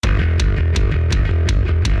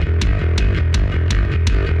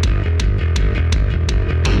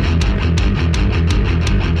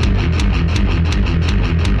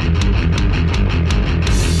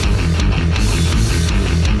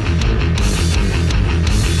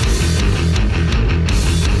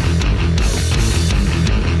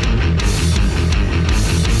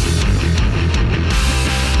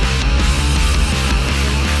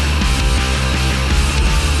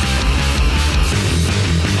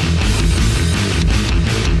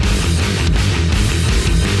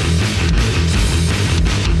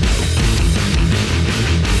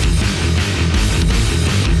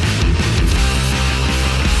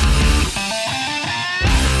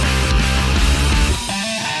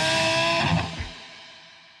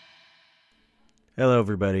Hello,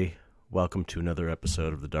 everybody. Welcome to another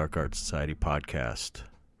episode of the Dark Art Society podcast.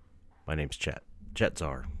 My name's Chet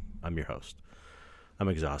Czar. I'm your host. I'm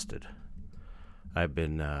exhausted. I've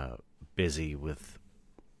been busy with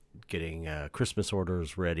getting Christmas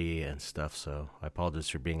orders ready and stuff, so I apologize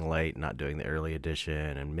for being late, not doing the early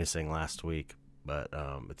edition, and missing last week. But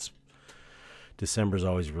it's December's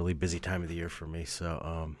always a really busy time of the year for me,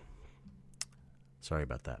 so sorry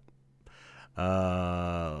about that.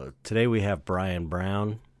 Today we have Brian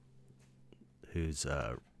Brown, who's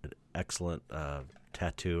an excellent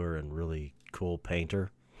tattooer and really cool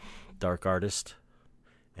painter, dark artist.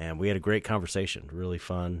 And we had a great conversation, really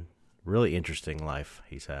fun, really interesting life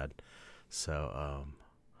he's had. So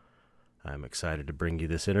I'm excited to bring you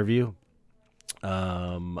this interview.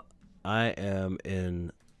 I am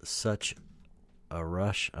in such a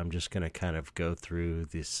rush. I'm just going to kind of go through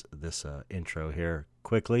this intro here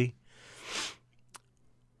quickly.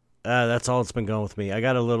 That's all that's been going with me. I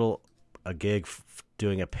got a gig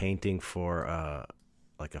doing a painting for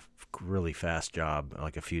like a really fast job,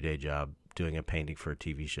 like a few day job, doing a painting for a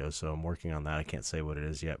TV show. So I'm working on that. I can't say what it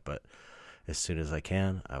is yet, but as soon as I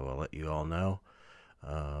can, I will let you all know.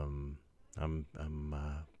 I'm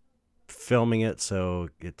filming it, so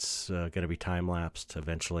it's going to be time lapsed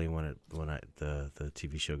eventually when the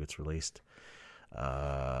TV show gets released.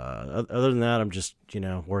 Other than that, I'm just,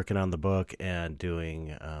 working on the book and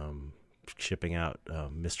doing, shipping out,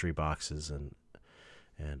 mystery boxes and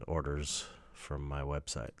orders from my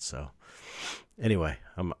website. So anyway,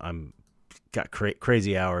 I'm got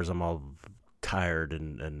crazy hours. I'm all tired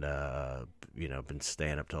and been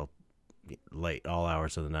staying up till late, all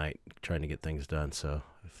hours of the night, trying to get things done. So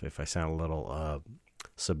if I sound a little,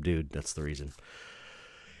 subdued, that's the reason.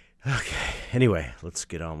 Okay, anyway, let's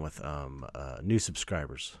get on with new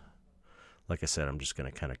subscribers. Like I said, I'm just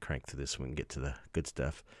going to kind of crank through this and get to the good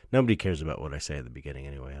stuff. Nobody cares about what I say at the beginning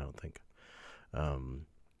anyway, I don't think.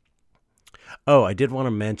 I did want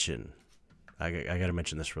to mention, I got to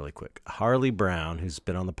mention this really quick. Harley Brown, who's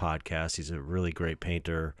been on the podcast, he's a really great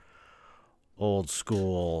painter, old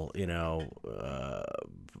school,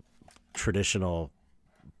 traditional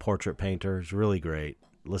portrait painter. He's really great.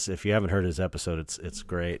 Listen, if you haven't heard his episode, it's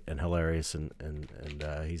great and hilarious, and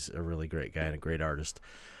he's a really great guy and a great artist.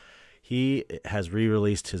 He has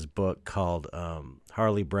re-released his book called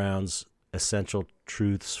Harley Brown's Essential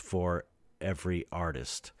Truths for Every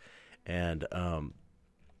Artist, and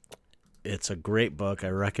it's a great book.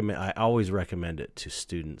 I always recommend it to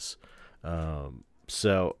students.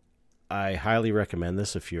 So I highly recommend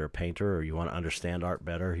this if you're a painter or you want to understand art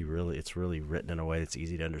better. It's really written in a way that's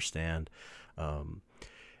easy to understand.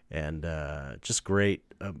 And just great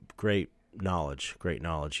knowledge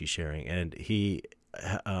he's sharing. And he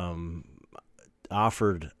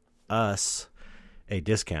offered us a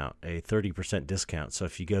 30% discount. So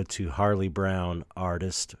if you go to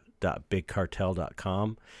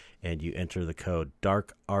harleybrownartist.bigcartel.com and you enter the code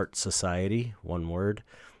Dark Art Society, one word,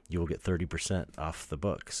 you will get 30% off the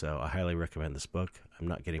book. So I highly recommend this book. I'm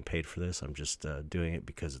not getting paid for this. I'm just doing it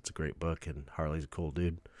because it's a great book and Harley's a cool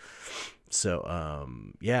dude. So,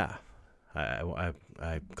 yeah, I'm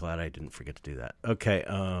glad I didn't forget to do that. Okay,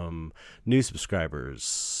 new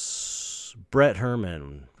subscribers. Brett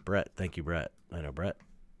Herman. Brett, thank you, Brett. I know Brett.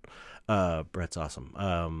 Brett's awesome.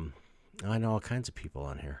 I know all kinds of people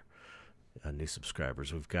on here. New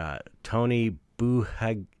subscribers. We've got Tony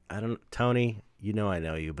Buhag. Tony, I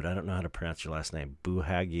know you, but I don't know how to pronounce your last name.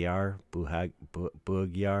 Buhagyar.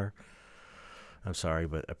 I'm sorry,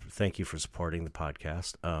 but thank you for supporting the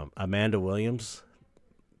podcast. Amanda Williams,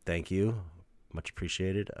 thank you. Much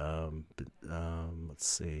appreciated. Let's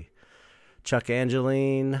see. Chuck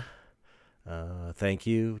Angeline, thank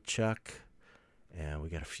you, Chuck. And we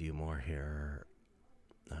got a few more here.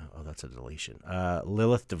 That's a deletion.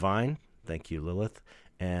 Lilith Divine, thank you, Lilith.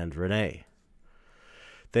 And Renee,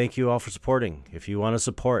 thank you all for supporting. If you want to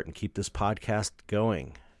support and keep this podcast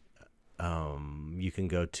going, you can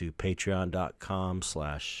go to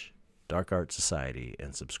patreon.com/darkartsociety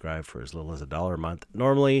and subscribe for as little as $1 a month.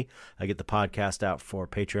 Normally, I get the podcast out for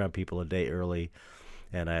Patreon people a day early,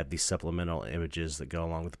 and I have these supplemental images that go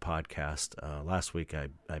along with the podcast. Last week, I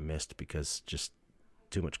missed because just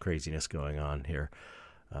too much craziness going on here.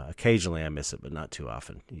 Occasionally, I miss it, but not too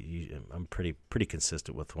often. I'm pretty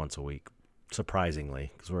consistent with once a week,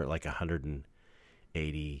 surprisingly, because we're at like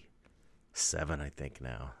 187, I think,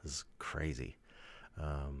 now. This is crazy.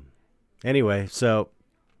 Anyway, so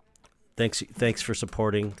thanks for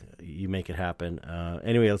supporting. You make it happen.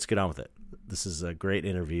 Anyway, let's get on with it. This is a great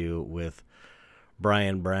interview with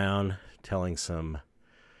Brian Brown telling some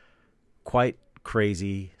quite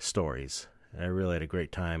crazy stories. I really had a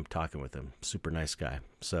great time talking with him. Super nice guy.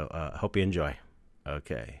 So hope you enjoy.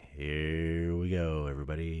 Okay, here we go,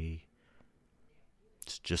 everybody.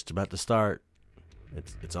 It's just about to start.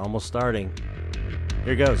 It's almost starting.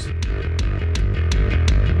 Here goes.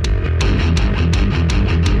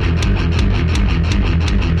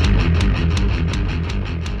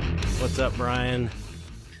 What's up, Brian?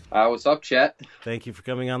 What's up, Chet? Thank you for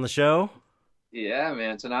coming on the show. Yeah,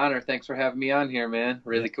 man, it's an honor. Thanks for having me on here, man.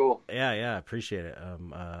 Really cool. Yeah, I appreciate it.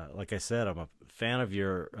 Like I said, I'm a fan of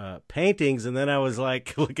your paintings, and then I was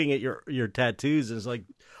like looking at your tattoos, and it's like,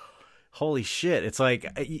 holy shit! It's like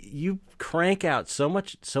you crank out so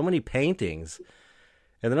many paintings,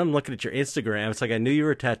 and then I'm looking at your Instagram. It's like I knew you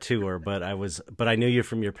were a tattooer, but I knew you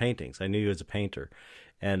from your paintings. I knew you as a painter,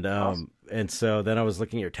 and Awesome. and so then I was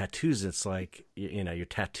looking at your tattoos. And it's like your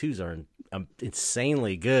tattoos are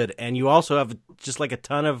insanely good, and you also have just like a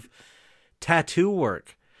ton of tattoo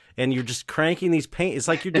work, and you're just cranking these paint. It's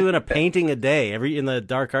like you're doing a painting a day. In the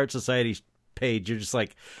Dark Art Society page, you're just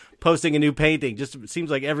like posting a new painting. Just it seems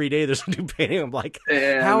like every day there's a new painting. I'm like,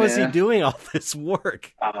 Yeah, how is he man. doing all this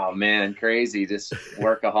work? Oh man, crazy. Just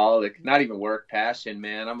workaholic. Not even work, passion,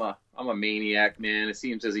 man. I'm a maniac, man. It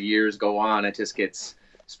seems as the years go on, it just gets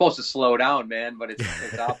supposed to slow down, man, but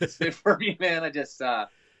it's opposite for me, man. I just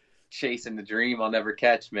chasing the dream I'll never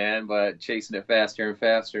catch, man, but chasing it faster and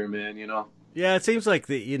faster, man. Yeah, it seems like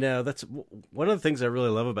that's one of the things I really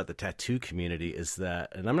love about the tattoo community is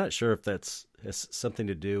that, and I'm not sure if that's has something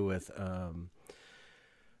to do with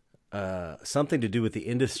the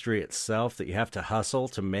industry itself, that you have to hustle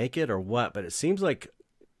to make it or what, but it seems like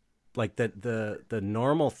that the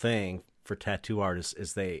normal thing for tattoo artists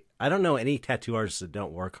is I don't know any tattoo artists that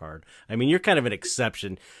don't work hard. I mean, you're kind of an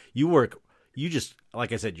exception. You just,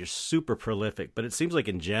 like I said, you're super prolific, but it seems like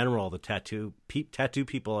in general, the tattoo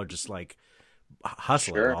people are just like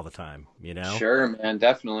hustling Sure. all the time, you know? Sure, man,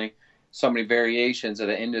 definitely. So many variations of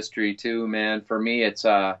the industry too, man. For me, it's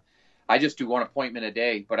I just do one appointment a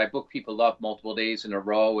day, but I book people up multiple days in a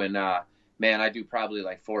row, and man, I do probably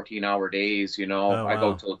like 14-hour days. Oh, I go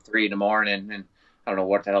wow. till 3 in the morning, and I don't know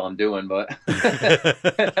what the hell I'm doing, but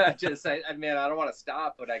man, I don't want to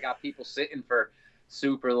stop, but I got people sitting for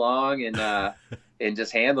super long and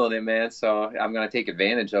just handling it, man. So I'm gonna take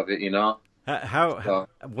advantage of it. So.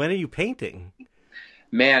 When are you painting?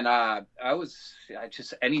 Man, I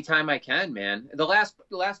just anytime I can, man. The last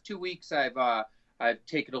 2 weeks I've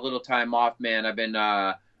taken a little time off, man. I've been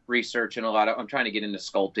researching I'm trying to get into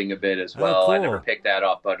sculpting a bit as Oh, well. I never cool. picked that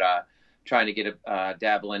up, but trying to get a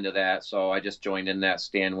dabble into that. So I just joined in that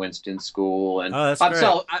Stan Winston school, and Oh, that's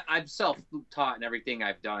great. I'm self-taught in everything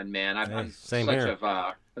I've done, man. Hey, I'm same such here.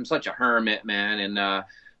 I'm such a hermit, man, and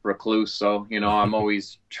recluse. So I'm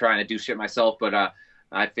always trying to do shit myself, but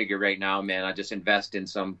I figure right now, man, I just invest in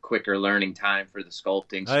some quicker learning time for the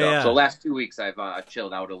sculpting Oh, stuff. So yeah. last 2 weeks I've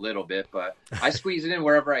chilled out a little bit, but I squeeze it in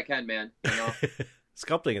wherever I can, man.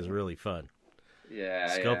 Sculpting is really fun.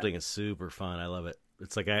 Yeah, yeah, Sculpting is super fun. I love it.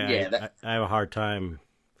 It's like yeah. I have a hard time.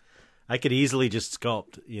 I could easily just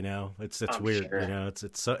sculpt, It's I'm weird, sure.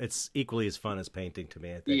 It's equally as fun as painting to me,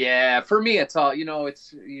 I think. Yeah, for me, it's all it's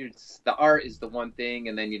the art is the one thing,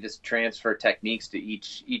 and then you just transfer techniques to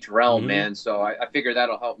each realm, Hmm. man. So I figure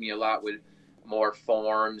that'll help me a lot with more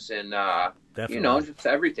forms and Definitely. just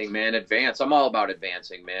everything, man. Advance. I'm all about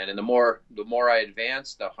advancing, man. And the more I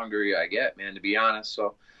advance, the hungrier I get, man. To be honest,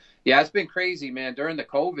 so yeah, it's been crazy, man. During the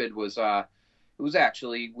COVID it was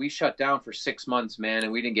actually we shut down for 6 months, man,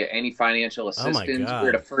 and we didn't get any financial Oh my assistance. We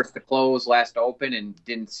were the God. first to close, last to open, and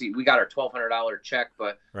didn't see. We got our $1,200 check,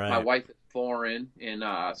 but my Right. wife is foreign, and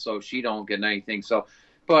so she don't get anything. So,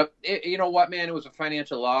 but you know what, man, it was a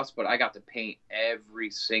financial loss, but I got to paint every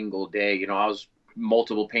single day. I was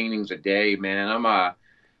multiple paintings a day, man.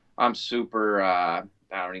 I'm super. I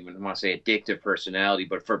don't even want to say addictive personality,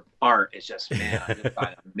 but for art, it's just man, I just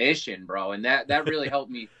got a mission, bro, and that really helped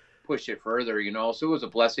me push it further. So it was a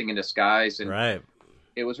blessing in disguise, and Right.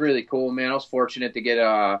 it was really cool, man. I was fortunate to get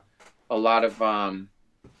a lot of I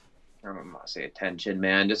don't want to say attention,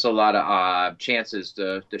 man. Just a lot of chances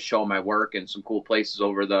to show my work in some cool places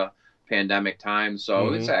over the pandemic time.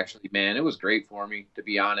 So it's Hmm. actually, man, it was great for me, to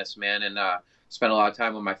be honest, man. And spent a lot of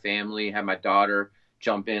time with my family. Had my daughter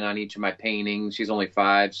jump in on each of my paintings. She's only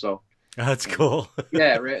 5, so That's cool.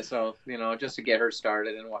 yeah, right. So just to get her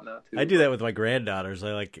started and whatnot I too. do But that with my granddaughters.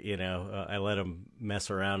 I like, I let them mess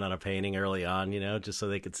around on a painting early on, just so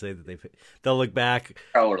they could say that they'll look back,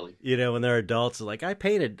 totally. when they're adults, like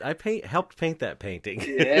helped paint that painting.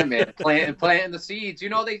 Yeah, man, planting the seeds.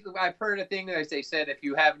 I've heard a thing that they said if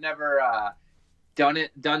you have never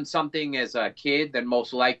done something as a kid, then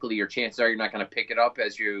most likely your chances are you're not going to pick it up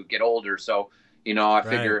as you get older. So, I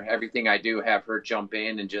figure everything I do, have her jump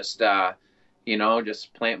in and just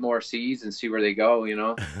just plant more seeds and see where they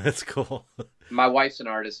go. That's cool. My wife's an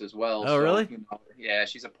artist as well. Oh, really? Yeah,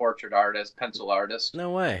 she's a portrait artist, pencil artist.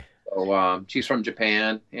 No way. So she's from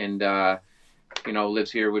Japan and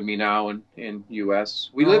lives here with me now in U.S.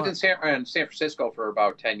 We lived in San Francisco for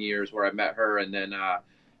about 10 years, where I met her, and then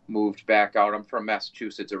moved back out. I'm from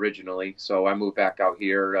Massachusetts originally, so I moved back out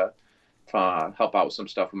here to help out with some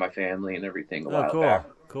stuff with my family and everything a while back.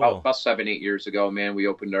 Cool. About 7-8 years ago, man, we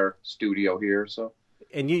opened our studio here. So.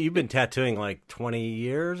 And you've been tattooing like 20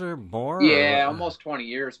 years or more? Yeah, almost 20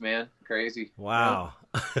 years, man. Crazy. Wow.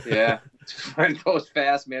 Yeah. It goes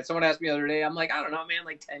fast, man. Someone asked me the other day, I'm like, I don't know, man,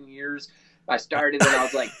 like 10 years. I started when I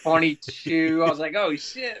was like 22. I was like, oh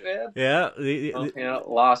shit, man. Yeah.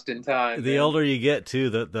 Lost in time. The older you get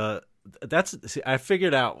too, I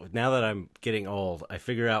figured out, now that I'm getting old, I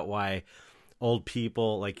figured out why old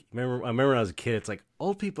people, like, I remember when I was a kid, it's like,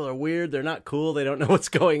 old people are weird. They're not cool. They don't know what's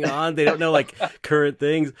going on. They don't know like current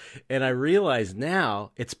things. And I realize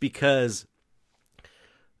now it's because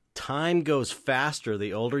time goes faster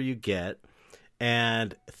the older you get,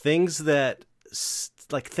 and things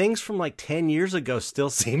from like 10 years ago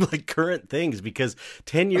still seem like current things, because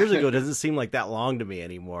 10 years ago doesn't seem like that long to me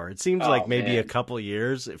anymore. It seems like maybe a couple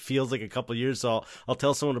years. It feels like a couple years. So I'll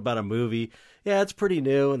tell someone about a movie. Yeah, it's pretty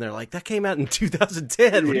new. And they're like, that came out in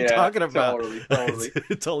 2010. What are you talking about? Totally.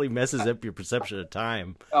 It totally messes up your perception of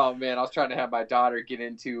time. Oh, man. I was trying to have my daughter get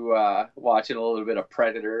into watching a little bit of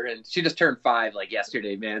Predator. And she just turned 5 like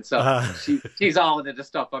yesterday, man. So she's all into the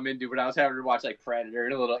stuff I'm into. But I was having her watch like Predator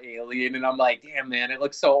and a little Alien. And I'm like, damn, man, it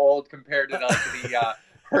looks so old compared to the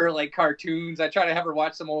her like cartoons. I try to have her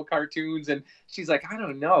watch some old cartoons, and she's like, I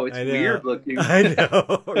don't know, it's weird looking. I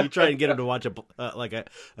know. Or you try and get them to watch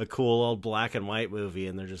a cool old black and white movie,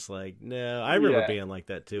 and they're just like, no. I remember being like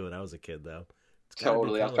that too when I was a kid, though.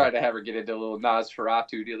 Totally. I was trying to have her get into a little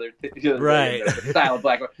Nosferatu the other right. Day, the style of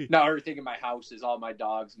black. Now everything in my house is all my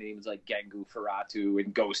dogs' names, like Gengu Feratu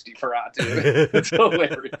and Ghosty Feratu. It's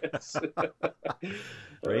hilarious.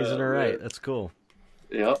 Raising her right. That's cool.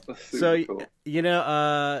 Yep. So cool.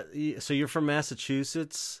 So you're from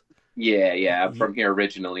Massachusetts? Yeah. I'm from here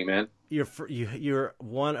originally, man. You're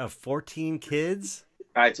one of 14 kids?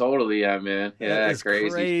 I totally am, man. Yeah, that's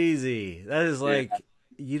crazy. That is like,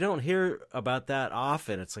 you don't hear about that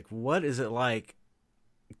often. It's like, what is it like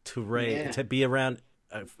to be around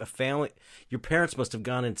a family? Your parents must have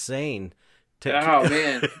gone insane. Oh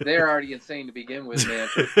man, they're already insane to begin with, man.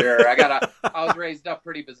 For sure. I was raised up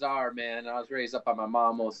pretty bizarre, man. I was raised up by my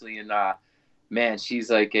mom mostly, and man,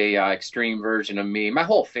 she's like a extreme version of me. My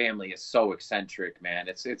whole family is so eccentric, man.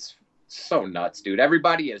 It's so nuts, dude.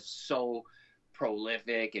 Everybody is so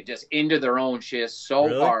prolific and just into their own shit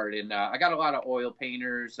so hard. And I got a lot of oil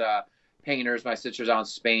painters. My sister's out in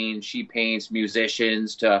Spain. She paints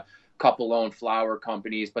musicians to a couple own flower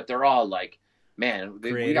companies, but they're all like, man,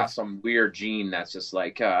 we got some weird gene that's just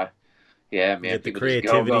like, man. Get the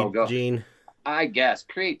creativity go. Gene. I guess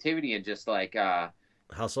creativity and just like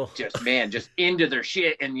hustle. Just into their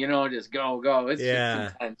shit and just go. It's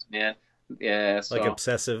just intense, man. Yeah, so. Like the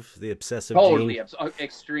obsessive totally gene.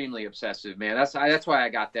 Extremely obsessive, man. That's why I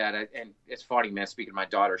got that. And it's funny, man. Speaking of my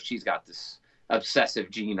daughter, she's got this obsessive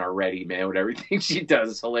gene already, man. With everything she does,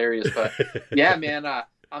 it's hilarious. But yeah, man.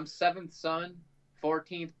 I'm 7th son.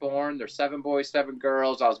 14th born. There's 7 boys, 7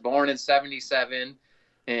 girls. I was born in 77,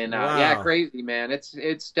 and wow. Crazy, man.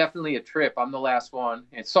 It's definitely a trip. I'm the last one.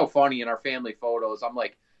 And it's so funny in our family photos. I'm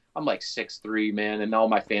like 6'3", man, and all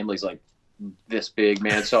my family's like this big,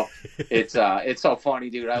 man. So it's so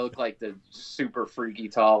funny, dude. I look like the super freaky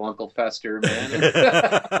tall Uncle Fester, man.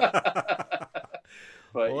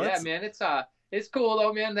 But man, it's cool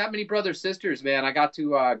though, man. That many brothers, sisters, man. I got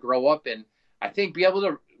to grow up and I think be able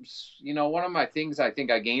to. One of my things I think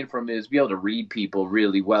I gained from it is be able to read people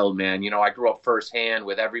really well, man. I grew up firsthand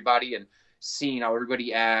with everybody and seeing how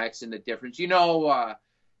everybody acts and the difference.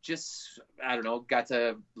 Just, I don't know, got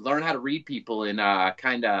to learn how to read people and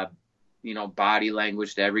kind of, body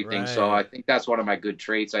language to everything. Right. So I think that's one of my good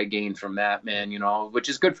traits I gained from that, man, which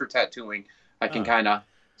is good for tattooing. I can kind of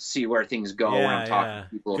see where things go when I'm talking to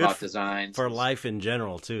people good about designs. For life in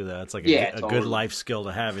general, too, though. It's like a good life skill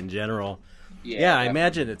to have in general. Yeah, I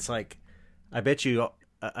imagine it's like, I bet you,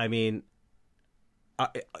 I mean,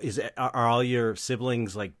 are all your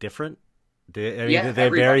siblings like different? Is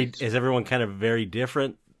everyone kind of very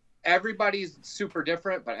different? Everybody's super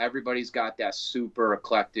different, but everybody's got that super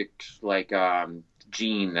eclectic, like,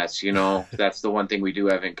 gene. That's, that's the one thing we do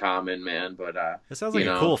have in common, man. But, it sounds like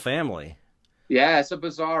a cool family. Yeah, it's a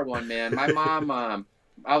bizarre one, man. My mom,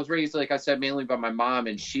 I was raised, like I said, mainly by my mom,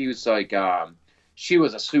 and she was like, she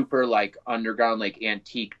was a super like underground like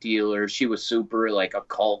antique dealer. She was super like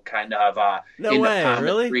occult kind of No into way,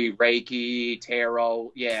 really? palmistry, Reiki,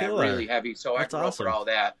 tarot. Yeah, Killer. really heavy. So I That's grew up awesome. with all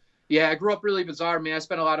that. Yeah, I grew up really bizarre, man. I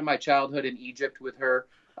spent a lot of my childhood in Egypt with her.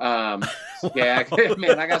 Um, yeah,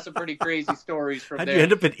 man, I got some pretty crazy stories from How'd there. you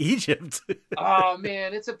end up in Egypt? Oh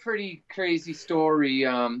man, it's a pretty crazy story.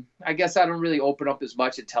 I guess I don't really open up as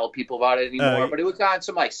much and tell people about it anymore, but it was on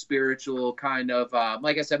some like spiritual kind of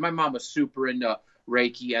like I said, my mom was super into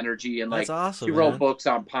Reiki energy and That's like awesome, she wrote man. books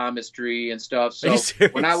on palmistry and stuff. Are you So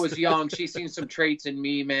when I serious? was young, she seen some traits in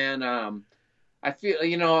me, man. I feel,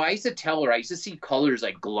 I used to tell her, I used to see colors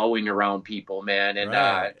like glowing around people, man. And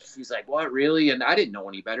Right. she's like, what, really? And I didn't know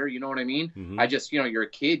any better. You know what I mean? Hmm. I just, you're a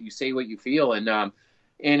kid, you say what you feel. And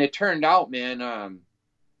it turned out, man,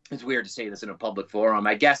 it's weird to say this in a public forum.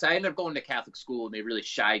 I guess I ended up going to Catholic school and they really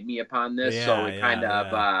shied me upon this. Yeah, So it kind yeah,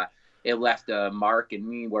 of, yeah. it left a mark in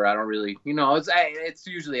me where I don't really, it's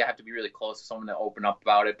usually I have to be really close to someone to open up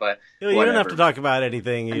about it, but You don't have whatever. to talk about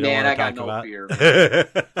anything you Man, don't I got want to no talk fear,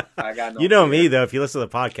 about. I got no You know fear. me though. If you listen to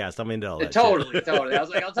the podcast, I'm into all that. Totally, shit. totally. I was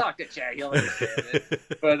like, I'll talk to Chad. He'll understand it.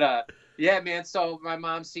 But yeah, man. So my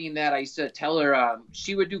mom seen that. I used to tell her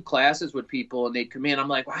she would do classes with people, and they'd come in. I'm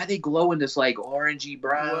like, why are they glowing this like orangey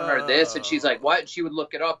brown or this? And she's like, what? And she would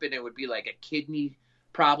look it up, and it would be like a kidney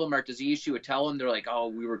problem or disease. She would tell them. They're like, oh,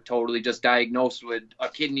 we were totally just diagnosed with a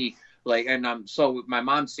kidney. Like, and so my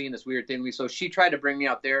mom's seeing this weird thing. So she tried to bring me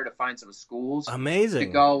out there to find some schools to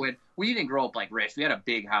Amazing. go. And we didn't grow up like rich. We had a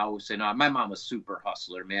big house, and my mom was super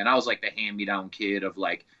hustler, man. I was like the hand-me-down kid of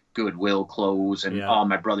like Goodwill clothes, and Yeah. all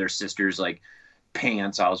my brother's sisters like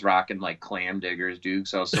pants. I was rocking like clam diggers, dude.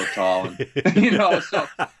 So I was so tall, and So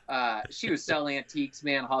she was selling antiques,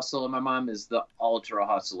 man, hustle. And my mom is the ultra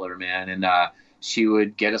hustler, man, and she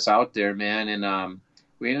would get us out there, man, and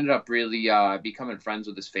we ended up really becoming friends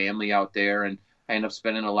with this family out there, and I ended up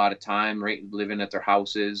spending a lot of time living at their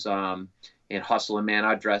houses. And hustling, man.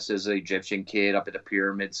 I dressed as an Egyptian kid up at the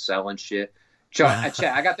pyramids selling shit. Chat,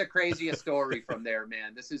 I got the craziest story from there,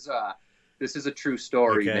 man. This is a true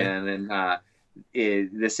story, Okay. man. And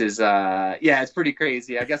it's pretty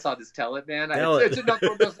crazy. I guess I'll just tell it, man. Tell It's it. another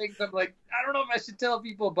one of those things I'm like, I don't know if I should tell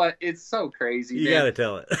people, but it's so crazy, You man. gotta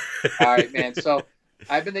tell it. All right, man. So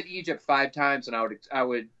I've been to Egypt 5 times, and I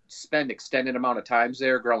would spend extended amount of times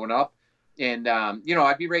there growing up. And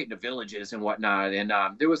I'd be right in the villages and whatnot. And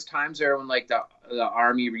there was times there when like the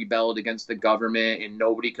army rebelled against the government and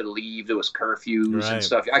nobody could leave. There was curfews Right. and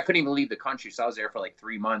stuff. I couldn't even leave the country, so I was there for like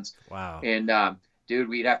 3 months. Wow. And dude,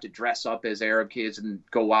 we'd have to dress up as Arab kids and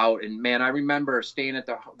go out. And man, I remember staying at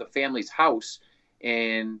the family's house,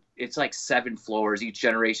 and it's like 7 floors, each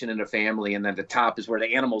generation in the family, and then the top is where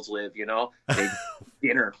the animals live. They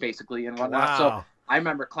dinner basically and whatnot. So Wow. I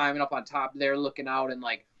remember climbing up on top there, looking out, and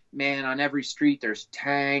like, man, on every street there's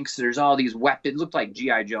tanks, there's all these weapons. Looked like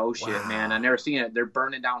G.I. Joe shit, Wow. man. I never seen it. They're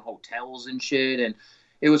burning down hotels and shit, and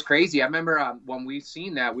it was crazy. I remember when we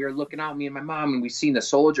seen that, we were looking out, me and my mom, and we seen the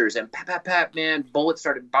soldiers, and pat, pat, pat, man, bullets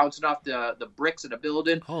started bouncing off the bricks of the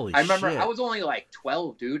building. Holy I remember shit. I was only like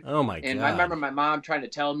 12, dude. Oh my And god. I remember my mom trying to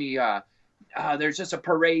tell me, there's just a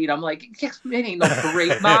parade. I'm like, yes, it ain't no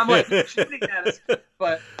parade, Mom. Like, you're shooting at us.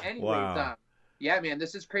 But anyways, Wow. yeah, man,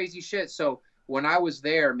 this is crazy shit. So when I was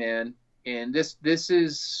there, man, and this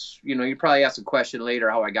is, you probably ask a question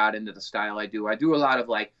later how I got into the style I do. I do a lot of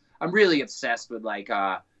like, I'm really obsessed with like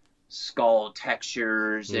skull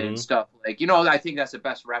textures and stuff. Like, I think that's the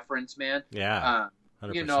best reference, man. Yeah.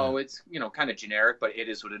 100%. It's kind of generic, but it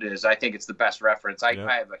is what it is. I think it's the best reference. Yep.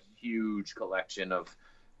 I have a huge collection of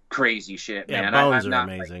crazy shit, Yeah, man. bones I'm are not,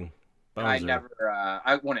 amazing. I Bones are- never,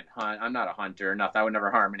 I wouldn't hunt. I'm not a hunter or nothing. I would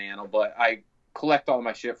never harm an animal, but I collect all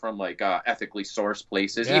my shit from like ethically sourced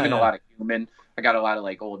places, Yeah, even yeah. a lot of human. I got a lot of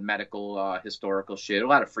like old medical, historical shit, a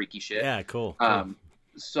lot of freaky shit. Yeah, cool.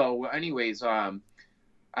 So anyways,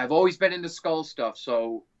 I've always been into skull stuff.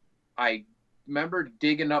 So I remember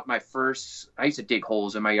digging up I used to dig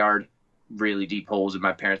holes in my yard, really deep holes, and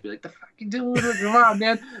my parents would be like, the fuck you doing with your mom,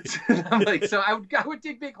 man? I'm like, so I would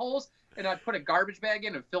dig big holes, and I'd put a garbage bag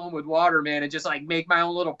in and fill them with water, man, and just like make my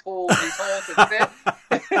own little pool in these holes and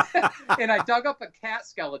fit. And I dug up a cat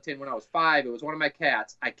skeleton when I was 5. It was one of my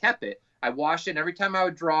cats. I kept it. I washed it, and every time I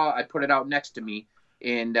would draw, I'd put it out next to me,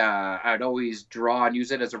 and I'd always draw and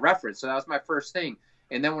use it as a reference. So that was my first thing.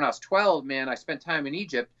 And then when I was 12, man, I spent time in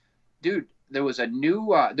Egypt. Dude, there was a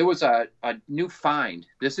new find.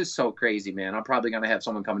 This is so crazy, man. I'm probably gonna have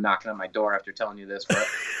someone come knocking on my door after telling you this, but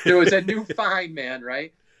there was a new find, man,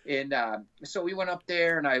 right? And so we went up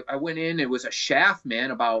there, and I went in. It was a shaft,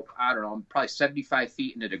 man, about, I don't know, probably 75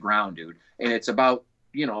 feet into the ground, dude. And it's about,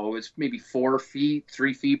 it's maybe 4 feet,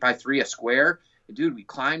 3 feet by 3 a square. And, dude, we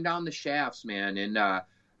climbed down the shafts, man. And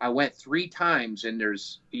I went 3 times, and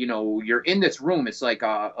there's, you're in this room. It's like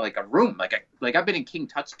a room, like I've been in King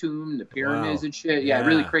Tut's tomb, the pyramids and shit. Yeah,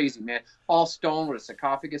 really crazy, man. All stone with a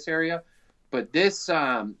sarcophagus area. But this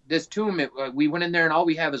tomb, we went in there, and all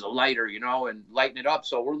we have is a lighter, and lighting it up.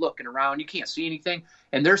 So we're looking around. You can't see anything.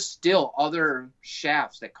 And there's still other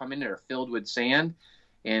shafts that come in there filled with sand.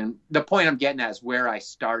 And the point I'm getting at is where I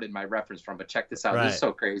started my reference from. But check this out. Right. This is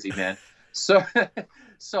so crazy, man.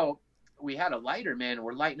 So we had a lighter, man, and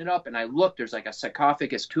we're lighting it up. And I looked, there's like a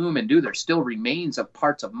sarcophagus tomb. And, dude, there's still remains of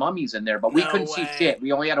parts of mummies in there. But we couldn't see shit.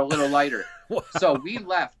 We only had a little lighter. Wow. So we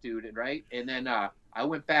left, dude, right? And then I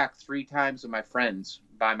went back 3 times with my friends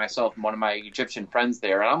by myself and one of my Egyptian friends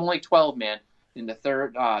there. And I'm only 12, man. And the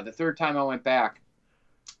third time I went back,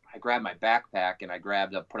 I grabbed my backpack and I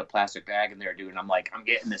put a plastic bag in there, dude. And I'm like, I'm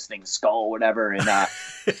getting this thing's skull, whatever. And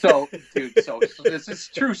so this is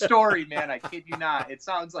true story, man. I kid you not. It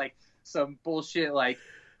sounds like some bullshit like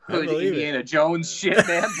hood Indiana Jones shit,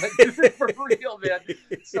 man. But this is for real, man.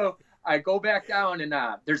 So I go back down, and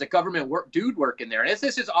there's a government dude working there. And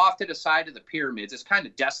this is off to the side of the pyramids. It's kind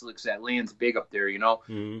of desolate because that land's big up there,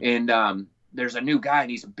 Mm-hmm. And there's a new guy,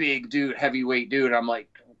 and he's a big dude, heavyweight dude. I'm like,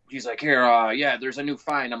 he's like, here, yeah, there's a new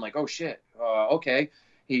find. I'm like, oh, shit, okay.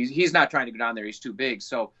 He's not trying to go down there. He's too big.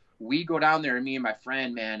 So we go down there, and me and my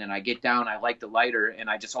friend, man, and I get down. I light the lighter, and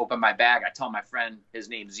I just open my bag. I tell my friend, his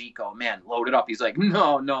name's Zico, man, load it up. He's like,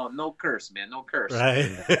 no curse, man, no curse.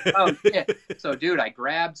 Right. Oh, shit. So, dude, I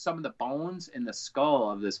grabbed some of the bones and the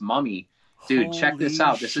skull of this mummy. Dude, holy check this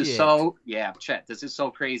out. This shit. Is so, Chet, this is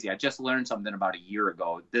so crazy. I just learned something about a year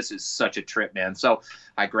ago. This is such a trip, man. So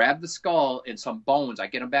I grabbed the skull and some bones. I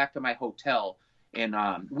get them back to my hotel. And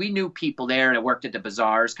we knew people there that worked at the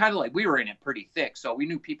bazaars, kind of like we were in it pretty thick. So we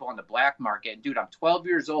knew people on the black market. And, dude, I'm 12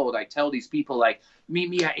 years old. I tell these people, like, meet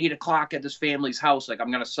me at 8 o'clock at this family's house. Like,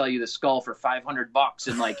 I'm going to sell you the skull for $500.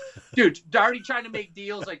 And, like, dude, already trying to make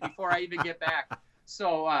deals, like, before I even get back.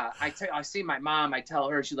 So I see my mom. I tell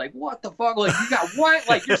her. She's like, what the fuck? Like, you got what?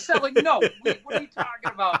 Like, you're selling? No. What are you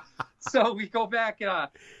talking about? So we go back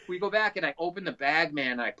and I open the bag,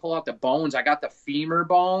 man. And I pull out the bones. I got the femur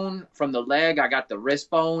bone from the leg. I got the wrist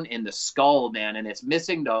bone and the skull, man. And it's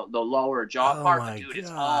missing the lower jaw part. But, dude, God. It's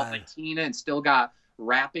all patina and still got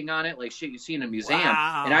wrapping on it, like shit you see in a museum.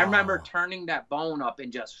 Wow. And I remember turning that bone up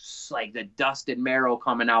and just like the dust and marrow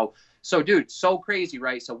coming out. So, dude, so crazy,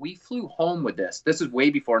 right? So we flew home with this. This is way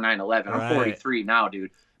before 9/11. I'm 43 now, dude.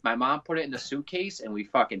 My mom put it in the suitcase, and we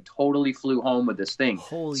fucking totally flew home with this thing.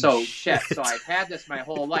 Holy shit. So I've had this my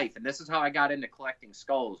whole life, and this is how I got into collecting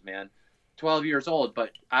skulls, man. 12 years old, but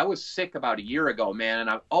I was sick about a year ago, man, and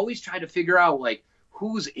I've always tried to figure out, like,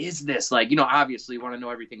 whose is this? Like, obviously you want to know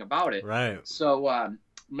everything about it. Right. So,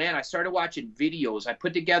 man, I started watching videos. I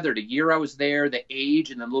put together the year I was there, the age,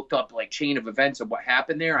 and then looked up, like, chain of events of what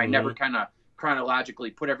happened there. I never kind of chronologically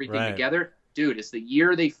put everything together. Dude, it's the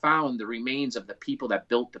year they found the remains of the people that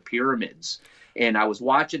built the pyramids. And I was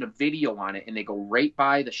watching a video on it, and they go right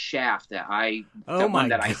by the shaft that I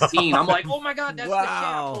seen. I'm like, oh my God, that's the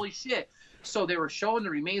shaft. Holy shit. So they were showing the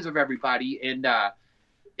remains of everybody, and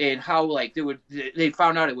how, like, they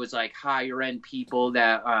found out it was, like, higher end people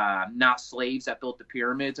that not slaves that built the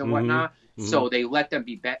pyramids and whatnot. Mm-hmm. So they let them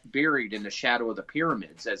be buried in the shadow of the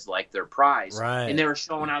pyramids as, like, their prize. Right. And they were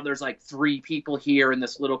showing how there's, like, 3 people here in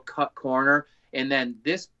this little cut corner. And then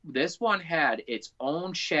this one had its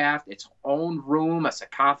own shaft, its own room, a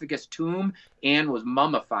sarcophagus tomb, and was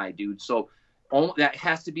mummified, dude. So that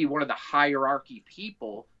has to be one of the hierarchy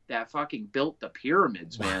people that fucking built the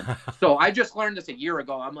pyramids, man. So I just learned this a year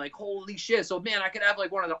ago. I'm like, holy shit. So, man, I could have,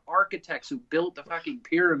 like, one of the architects who built the fucking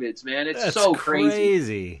pyramids, man. That's so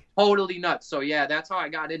crazy. Totally nuts. So, yeah, that's how I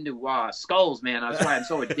got into skulls, man. That's why I'm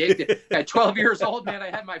so addicted. At 12 years old, man, I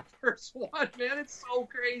had my first one, man. It's so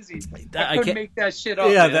crazy. I couldn't make that shit up,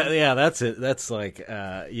 man. That's it. That's like,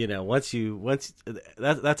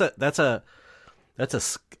 that's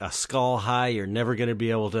a skull high you're never going to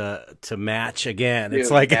be able to match again. Dude,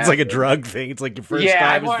 it's like a drug thing. It's like your first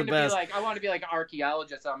time is the best. I want to be like an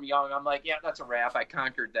archaeologist. I'm young. I'm like, yeah, that's a wrap. I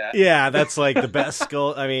conquered that. Yeah, that's like the best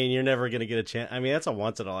skull. I mean, you're never going to get a chance. I mean, that's a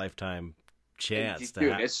once in a lifetime chance.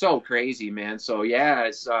 Dude, it's so crazy, man. So yeah,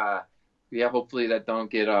 it's hopefully that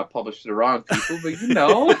don't get published to the wrong people, but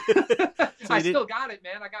I still got it,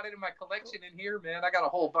 man. I got it in my collection in here, man. I got a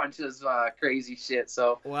whole bunch of crazy shit.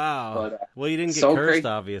 So wow. But, well, you didn't get cursed,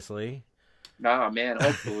 obviously. Nah, man.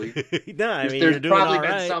 Hopefully, No, I mean, there's you're doing probably all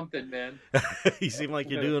been right. something, man. You seem like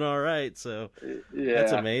you're doing all right. So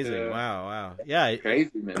that's Yeah, amazing. yeah. Wow, wow. Yeah,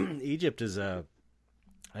 Crazy, man. Egypt is I've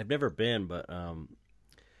never been, but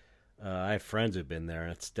I have friends who've been there,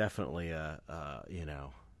 and it's definitely a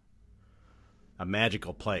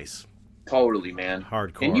magical place. Totally, man.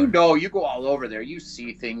 Hardcore. And you go all over there, you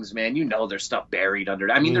see things, man. You know, there's stuff buried under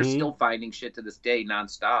it. I mean, they're still finding shit to this day,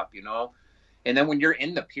 nonstop. You know. And then when you're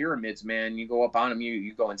in the pyramids, man, you go up on them,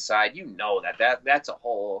 you go inside. You know that's a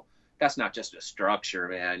whole. That's not just a structure,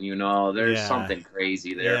 man. You know, there's something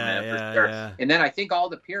crazy there, man, for sure. Yeah. And then I think all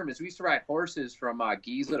the pyramids. We used to ride horses from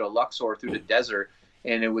Giza to Luxor through the desert.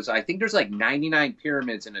 And it was, I think there's like 99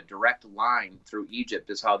 pyramids in a direct line through Egypt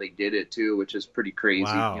is how they did it too, which is pretty crazy,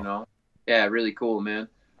 Wow. you know? Yeah, really cool, man.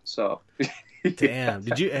 So. Damn.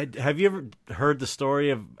 Have you ever heard the story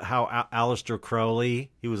of how Aleister Crowley,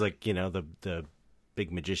 he was like, the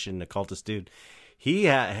big magician, occultist dude.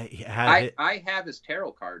 I have his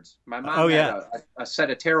tarot cards. My mom had a set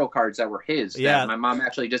of tarot cards that were his. Yeah. That my mom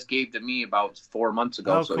actually just gave to me about 4 months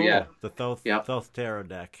ago. Oh, so cool. yeah. The Thoth Tarot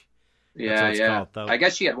deck. That's what it's called. I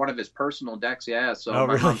guess she had one of his personal decks. Yeah. So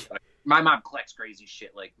my mom collects crazy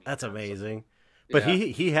shit like me. That's amazing. But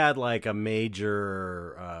he had like a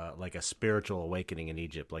major like a spiritual awakening in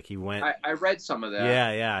Egypt. Like he went. I read some of that.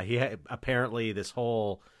 Yeah. He had, apparently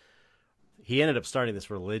he ended up starting this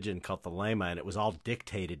religion called the Lema, and it was all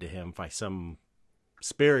dictated to him by some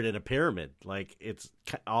spirit in a pyramid. Like it's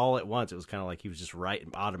all at once. It was kind of like he was just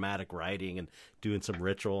automatic writing and doing some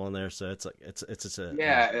ritual in there. So it's like it's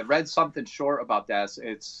I read something short about that.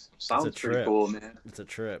 It sounds pretty cool, man. It's a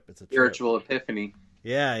trip. It's a spiritual epiphany.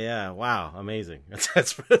 Yeah. Wow, amazing.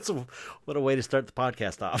 That's what a way to start the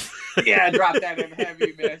podcast off. Yeah, drop that in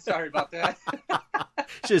heavy, man. Sorry about that.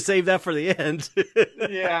 Should have saved that for the end.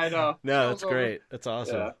 Yeah, I know. No, that's great. That's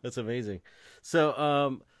awesome. Yeah. That's amazing.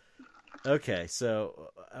 So, okay. So,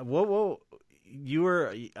 you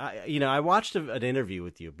were, I watched an interview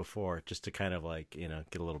with you before just to kind of like,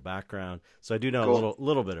 get a little background. So I do know a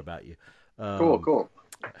little bit about you. Cool.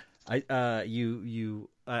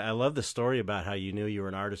 I love the story about how you knew you were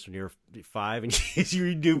an artist when you were 5 and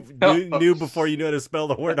you knew before you knew how to spell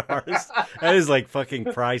the word artist. That is like fucking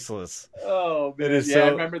priceless. Oh man, I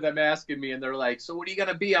remember them asking me and they're like, "So what are you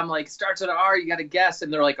gonna be?" I'm like, "Starts with an R, you gotta guess."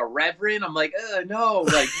 And they're like, "A reverend?" I'm like, no,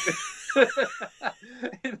 like.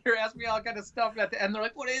 And they're asking me all kind of stuff at the end. They're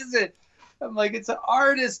like, "What is it?" I'm like, "It's an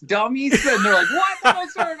artist, dummies." And they're like, "What? Why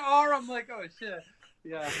is there an R?" I'm like, "Oh shit."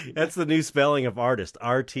 Yeah, that's the new spelling of artist.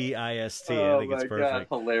 RTIST. I think it's perfect.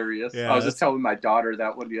 God, hilarious. Yeah, I was just telling my daughter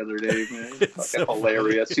that one the other day, man. It's so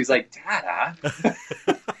hilarious. She's like, "Dada."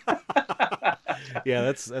 Yeah,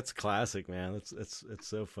 that's classic, man. It's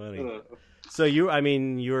so funny. So you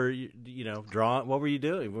were drawing. What were you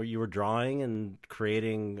doing? You were drawing and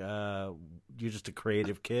creating. You're just a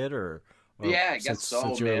creative kid, or yeah, I guess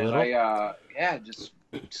so, man. Just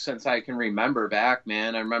since I can remember back,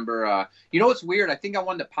 man. I remember, it's weird. I think on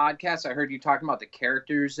one of the podcasts, I heard you talking about the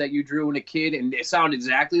characters that you drew when a kid, and it sounded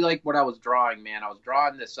exactly like what I was drawing, man. I was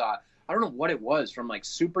drawing this, I don't know what it was, from like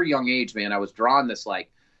super young age, man. I was drawing this,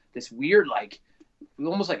 like, this weird, like,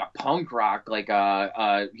 almost like a punk rock, like,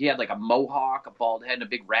 he had like a mohawk, a bald head, and a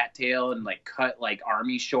big rat tail, and like cut like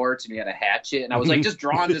army shorts, and he had a hatchet, and I was like just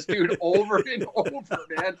drawing this dude over and over,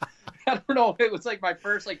 man. I don't know. It was like my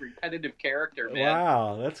first like repetitive character, man.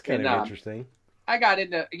 Wow, that's kind of interesting. I got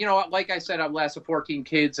into, like I said, I'm last of 14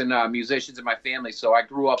 kids and musicians in my family, so I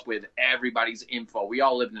grew up with everybody's info. We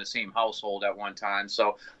all lived in the same household at one time,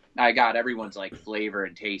 so I got everyone's like flavor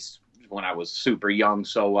and taste when I was super young.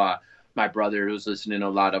 So my brother was listening to a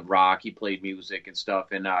lot of rock. He played music and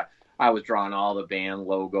stuff, and I was drawing all the band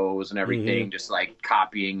logos and everything, just like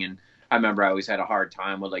copying. And I remember I always had a hard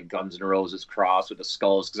time with like Guns N' Roses cross with the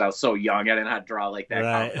skulls because I was so young. I didn't know how to draw like that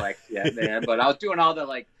complex yet, man. But I was doing all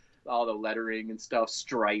the lettering and stuff,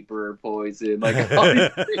 Striper, Poison, like all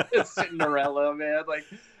these Cinderella, man, like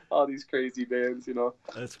all these crazy bands,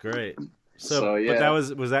 That's great. So yeah.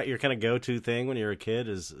 But was that your kind of go-to thing when you were a kid?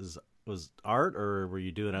 Was art, or were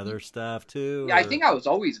you doing other stuff too? Yeah, I think I was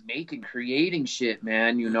always creating shit,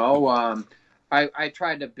 man. I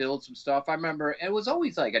tried to build some stuff. I remember it was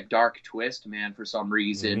always like a dark twist, man, for some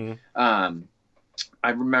reason. I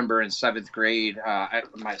remember in 7th grade,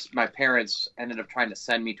 my parents ended up trying to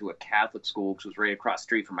send me to a Catholic school, which was right across the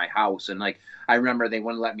street from my house. And like, I remember they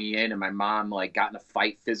wouldn't let me in, and my mom like got in a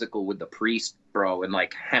fight physical with the priest, bro, and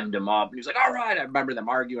like hemmed him up. And he was like, "All right." I remember them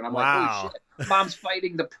arguing. I'm like, "Holy shit, mom's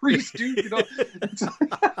fighting the priest, dude."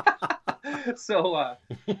 So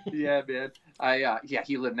yeah, man.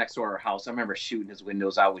 He lived next door to our house. I remember shooting his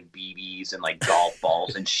windows out with BBs and like golf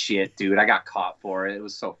balls and shit, dude. I got caught for it. It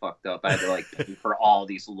was so fucked up. I had to like pay for all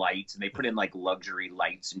these lights, and they put in like luxury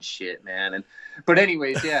lights and shit, man. But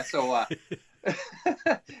anyways, yeah. So what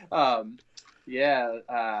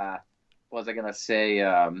was I gonna say?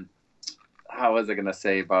 How was I gonna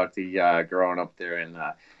say about the growing up there? And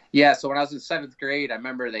so when I was in 7th grade, I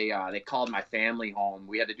remember they called my family home.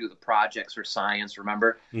 We had to do the projects for science,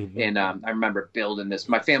 remember? Mm-hmm. And I remember building this.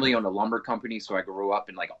 My family owned a lumber company, so I grew up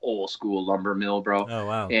in like an old school lumber mill, bro. Oh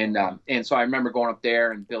wow! And so I remember going up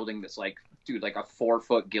there and building this like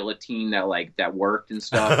 4-foot guillotine that worked and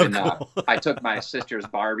stuff. Oh, and cool. I took my sister's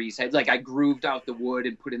Barbie's head, like I grooved out the wood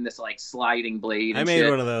and put in this like sliding blade. I made shit.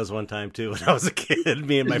 one of those one time too when I was a kid.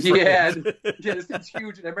 Me and my friend. Yeah, it's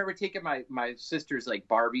huge. And I remember taking my sister's like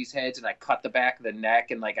Barbie's heads, and I cut the back of the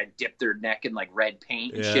neck, and like I dipped their neck in like red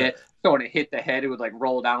paint and shit. So when it hit the head, it would like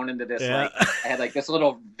roll down into this like I had like this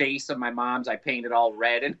little vase of my mom's. I painted all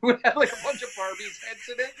red, and it would have like a bunch of Barbie's heads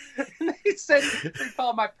in it. And they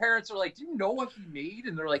called my parents. Were like, "Do you know what he made?"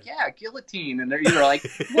 And they're like, "Yeah, guillotine." And they're like,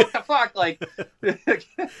 "What the fuck?" Like,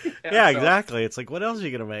 exactly. It's like, what else are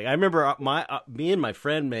you gonna make? I remember me and my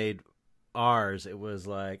friend made ours. It was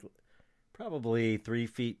like probably 3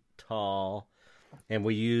 feet tall. And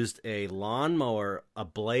we used a lawnmower, a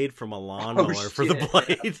blade from a lawnmower for the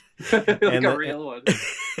blade. Like a real one.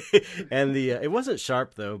 And it wasn't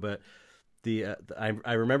sharp though, but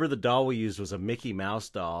I remember the doll we used was a Mickey Mouse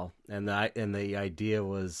doll, and the idea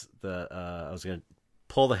was I was gonna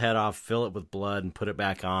pull the head off, fill it with blood, and put it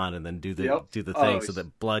back on, and then do the thing so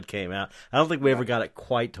that blood came out. I don't think we ever got it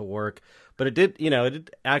quite to work, but it did.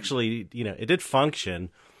 It did function,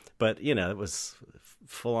 but it was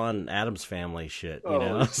full on Addams Family shit,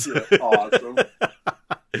 Shit. Awesome.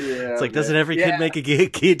 Yeah, it's like, doesn't every kid make a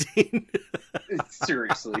guillotine?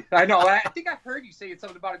 Seriously, I know. I think I heard you say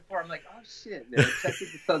something about it before. I'm like, oh shit, man. I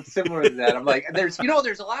think it sounds similar to that. I'm like, there's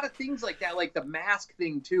a lot of things like that, like the mask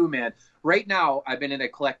thing too, man. Right now, I've been into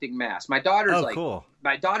collecting masks. My daughter's cool.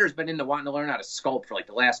 My daughter's been into wanting to learn how to sculpt for like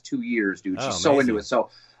the last 2 years, dude. She's amazing. so into it. So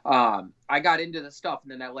I got into the stuff,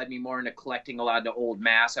 and then that led me more into collecting a lot of the old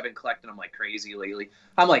masks. I've been collecting them like crazy lately.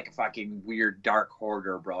 I'm like a fucking weird dark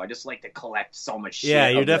hoarder, bro. I just like to collect so much shit. Yeah,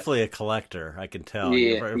 you're definitely a collector. I can tell.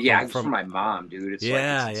 Yeah, from my mom, dude. It's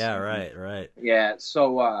right. Yeah,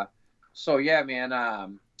 so yeah,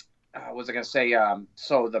 man. What was I gonna say?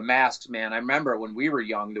 So the masks, man. I remember when we were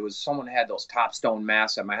young, there was someone had those Topstone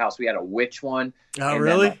masks at my house. We had a witch one. Oh,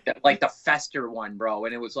 really? Then, like the Fester one, bro.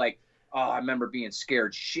 And it was like, I remember being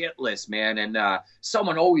scared shitless, man. And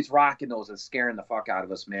someone always rocking those and scaring the fuck out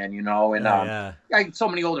of us, man. And I had so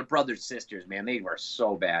many older brothers, sisters, man. They were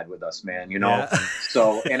so bad with us, man. Yeah.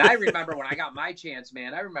 So, and I remember when I got my chance,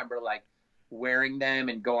 man. I remember like wearing them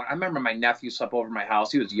and going. I remember my nephew slept over my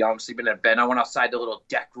house. He was young, sleeping in bed. I went outside the little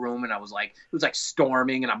deck room, and I was like, it was like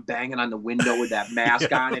storming, and I'm banging on the window with that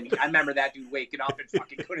mask on. And I remember that dude waking up and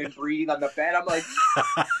fucking couldn't breathe on the bed. I'm like,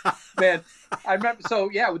 man. I remember. So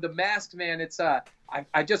yeah, with the masks, man, it's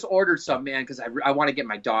I just ordered some, man, because I want to get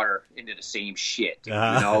my daughter into the same shit,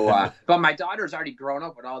 but my daughter's already grown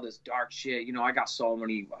up with all this dark shit. I got so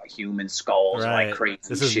many human skulls, like crazy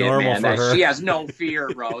this is shit, normal man. for her. She has no fear,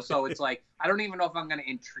 bro. So it's like I don't even know if I'm gonna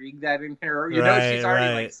intrigue that in her. She's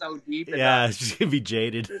already like so deep. She's gonna be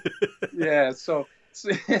jaded. Yeah. So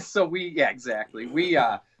exactly. We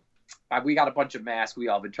got a bunch of masks. We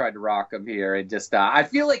all been trying to rock them here, and just I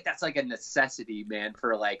feel like that's like a necessity, man,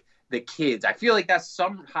 for like the kids. I feel like that's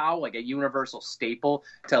somehow like a universal staple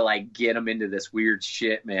to like get them into this weird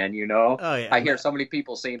shit, man. Oh yeah. I hear so many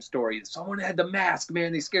people same story. Someone had the mask,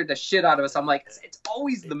 man. They scared the shit out of us. I'm like, it's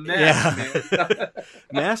always the mask, man.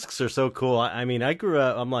 Masks are so cool. I mean, I grew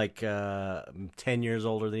up. I'm like 10 years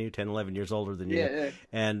older than you, 10, 11 years older than you. Yeah.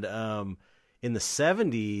 And in the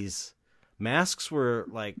 70s. Masks were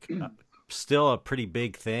like still a pretty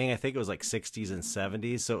big thing. I think it was like 60s and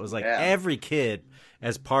 70s. So it was like every kid,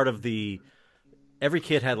 as part of every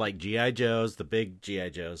kid had like G.I. Joes, the big G.I.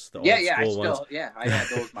 Joes, the old school ones. I had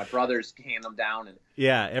those. My brothers hand them down. And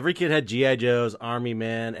every kid had G.I. Joes, Army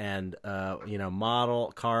Men, and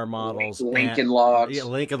model car models, Lincoln Logs. Yeah,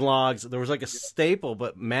 Lincoln Logs. There was like a staple,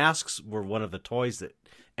 but masks were one of the toys that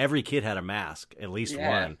every kid had a mask, at least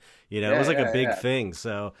one. It was like a big thing.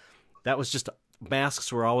 So. That was just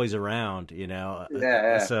masks were always around,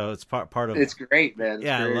 So it's part of. It's great, man. It's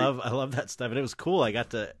great. I love that stuff, and it was cool. I got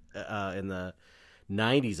to in the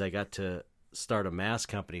 '90s. I got to start a mask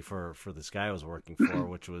company for this guy I was working for,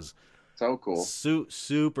 which was so cool,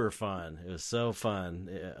 super fun. It was so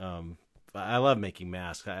fun. I love making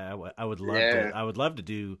masks. I would love to. I would love to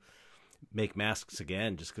do make masks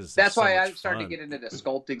again, just because That's so why much I started to fun. get into the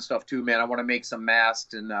sculpting stuff too, man. I want to make some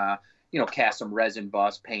masks and cast some resin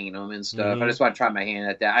bust, paint them and stuff. I Hmm. just want to try my hand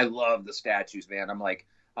at that. I love the statues, man.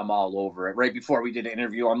 I'm all over it. Right before we did an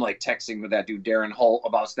interview, I'm like texting with that dude Darren Holt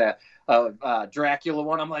about that Dracula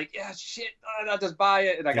one. I'm like, yeah, shit, I'll just buy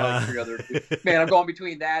it. And I got like three other. Man, I'm going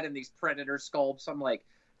between that and these Predator sculpts. I'm like,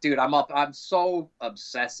 dude, I'm up. I'm so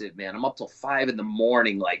obsessive, man. I'm up till 5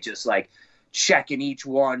 a.m, like just like checking each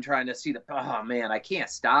one, trying to see the. Oh man, I can't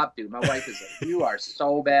stop, dude. My wife is like, you are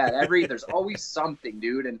so bad. There's always something,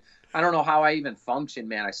 dude, and I don't know how I even function,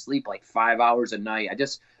 man. I sleep like 5 hours a night.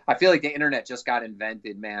 I feel like the internet just got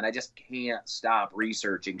invented, man. I just can't stop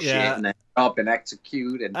researching shit Yeah. and then up and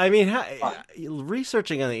execute. And I mean,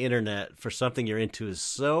 researching on the internet for something you're into is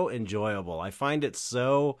so enjoyable. I find it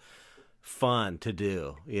so fun to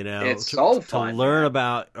do, it's so to fun, learn man.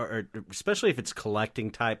 about, or especially if it's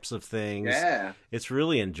collecting types of things. Yeah. It's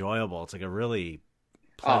really enjoyable. It's like a really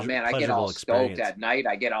Oh man, I get all experience. stoked at night.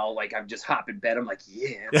 I get all like I'm just hop in bed. I'm like,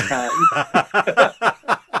 yeah, it's time.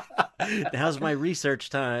 Now's my research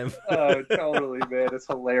time. Oh, totally, man. It's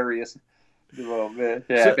hilarious. Oh man,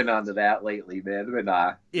 yeah, I've been onto that lately, man. I've been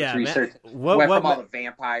Yeah, research. man. Went from all the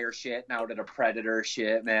vampire shit now to the predator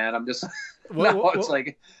shit, man. I'm just it's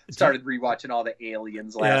like started rewatching all the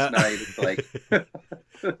aliens last night. It's like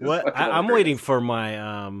what I'm waiting for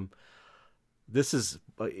my this is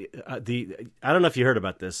I don't know if you heard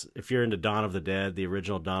about this. If you're into Dawn of the Dead, the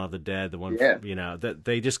original Dawn of the Dead, the one that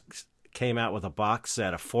they just came out with a box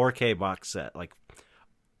set, a 4K box set, like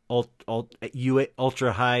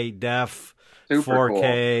ultra high def. Super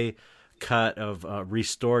 4K cut of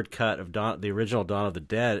restored cut of the original Dawn of the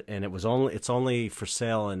Dead, and it's only for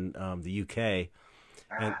sale in the UK,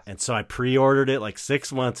 and so I pre-ordered it like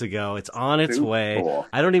 6 months ago. It's on its way. Cool.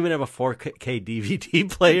 I don't even have a 4K DVD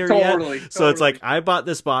player yet, so it's like I bought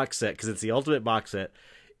this box set because it's the ultimate box set.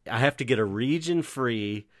 I have to get a region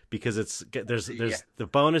free because there's the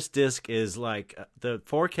bonus disc is like the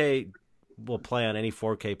 4K will play on any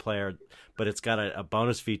 4K player, but it's got a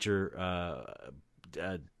bonus feature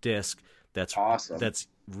disc that's awesome. That's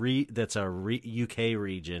a UK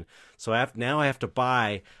region. So I have to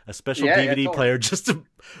buy a special DVD player just to.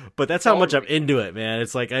 But that's how much I'm into it, man.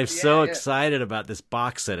 It's like I'm so excited about this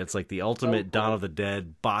box set. It's like the ultimate Dawn of the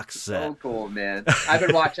Dead box set. So cool, man. I've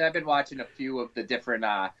been watching a few of the different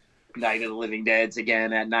Night of the Living Deads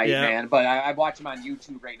again at night, man. But I watch them on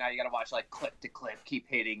YouTube right now. You got to watch like clip to clip, keep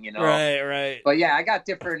hitting, Right. But yeah, I got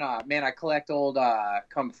different. Man, I collect old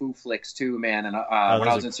kung fu flicks too, man. And when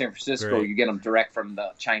I was in San Francisco, you get them direct from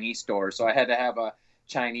the Chinese store. So I had to have a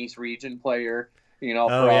Chinese region player, for all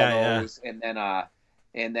those.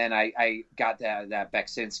 And then I got that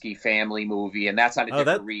Beksinski family movie, and that's on a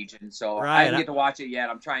different region. So I didn't get to watch it yet.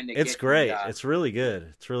 I'm trying to. It's great. It's really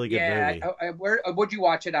good. It's a really good movie. Where would you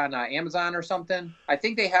watch it on Amazon or something? I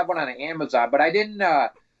think they have one on Amazon, but I didn't. I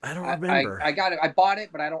don't remember. I got it. I bought it,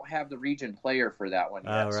 but I don't have the region player for that one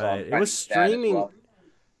yet. Oh, right. So it was streaming.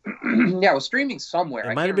 Yeah, it was streaming somewhere.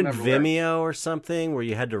 It might have been Vimeo or something where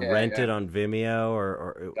you had to rent it on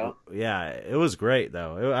Vimeo it was great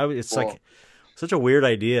though. It's cool. Like such a weird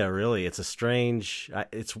idea, really. It's a strange.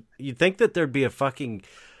 You'd think that there'd be a fucking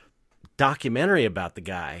documentary about the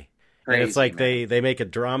guy. Crazy, and it's like they make a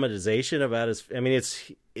dramatization about his. I mean,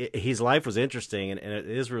 his life was interesting and it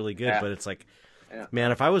is really good. But it's like,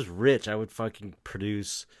 man, if I was rich, I would fucking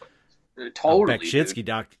produce. Totally, Beksinski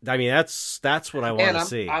doc. I mean, that's what I want to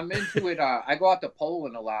see. I'm into it. I go out to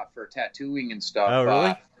Poland a lot for tattooing and stuff. Oh,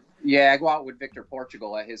 really? Yeah, I go out with Victor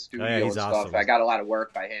Portugal at his studio and stuff. Awesome. I got a lot of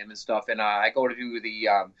work by him and stuff. And I go to do the.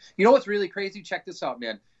 You know what's really crazy? Check this out,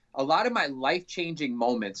 man. A lot of my life-changing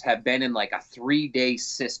moments have been in like a 3-day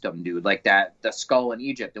system, dude. Like the skull in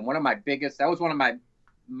Egypt, and that was one of my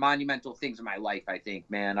monumental things in my life. I think,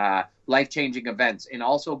 man, life-changing events, and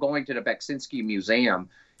also going to the Beksinski Museum.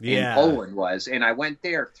 In Poland and I went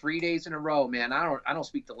there 3 days in a row, man. I don't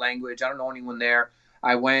speak the language. I don't know anyone there.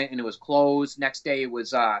 I went and it was closed. Next day it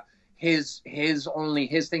was his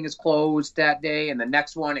thing is closed that day, and the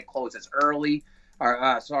next one it closes early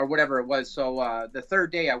or whatever it was. So the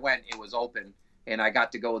third day I went, it was open, and I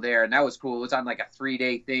got to go there, and that was cool. It was on like a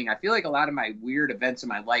 3-day thing. I feel like a lot of my weird events in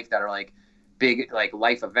my life that are like big like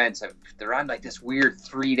life events, they're on like this weird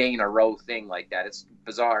 3-day in a row thing like that. It's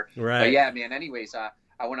bizarre, right? But yeah, man. Anyways,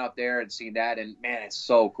 I went out there and seen that, and man, it's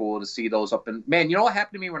so cool to see those up. And man, you know what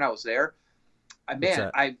happened to me when I was there? I've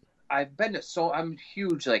been to I'm a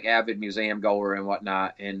huge like avid museum goer and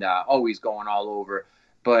whatnot, and always going all over.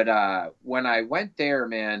 But when I went there,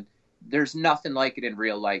 man, there's nothing like it in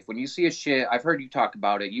real life. When you see a shit, I've heard you talk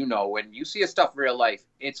about it. You know, when you see a stuff in real life,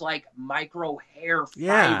 it's like micro hair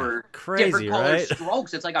fiber, crazy, different color right?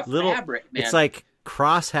 strokes. It's like a little fabric, man. It's like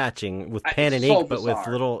cross hatching with pen and so ink, but bizarre. with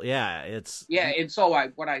little, it's And so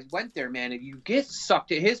when I went there, man, and you get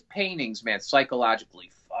sucked in his paintings, man,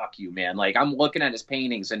 psychologically, fuck you, man. Like I'm looking at his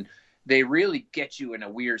paintings, and they really get you in a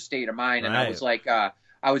weird state of mind. And I was like,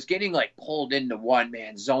 I was getting like pulled into one,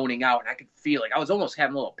 man, zoning out, and I could feel like I was almost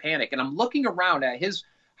having a little panic. And I'm looking around at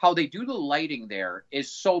how they do the lighting there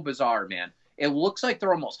is so bizarre, man. It looks like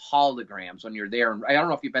they're almost holograms when you're there. I don't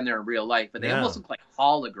know if you've been there in real life, but they almost look like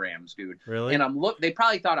holograms, dude. Really? And they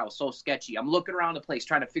probably thought I was so sketchy. I'm looking around the place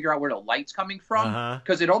trying to figure out where the light's coming from,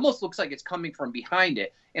 because it almost looks like it's coming from behind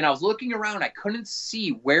it. And I was looking around, I couldn't see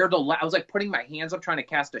where I was like putting my hands up trying to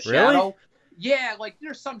cast a shadow. Really? Yeah, like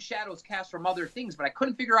there's some shadows cast from other things, but I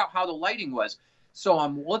couldn't figure out how the lighting was. So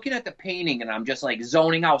I'm looking at the painting, and I'm just like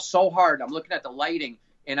zoning out so hard. I'm looking at the lighting,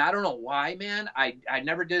 and I don't know why, man. I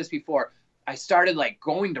never did this before. I started like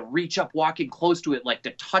going to reach up, walking close to it, like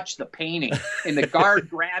to touch the painting. And the guard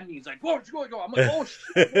grabbed me. He's like, "Whoa, what's going on?" I'm like, "Oh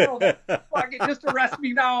shit, no, fucking just arrest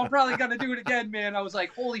me now. I'm probably gonna do it again, man." I was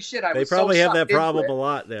like, "Holy shit!" They probably have that problem a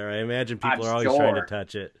lot there. I imagine people are always trying to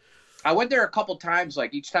touch it. I went there a couple times.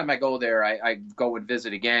 Like each time I go there, I go and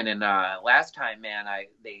visit again. And last time, man, I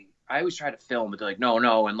always try to film, but they're like,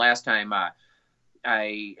 no. And last time,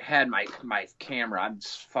 I had my camera. I'm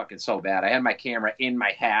just fucking so bad. I had my camera in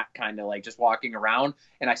my hat, kind of like just walking around,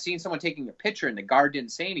 and I seen someone taking a picture, and the guard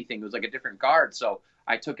didn't say anything. It was like a different guard, so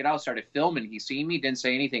I took it out, started filming. He seen me, didn't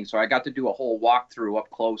say anything, so I got to do a whole walkthrough up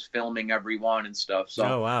close, filming everyone and stuff. So,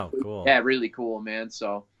 oh wow, cool. Yeah, really cool, man.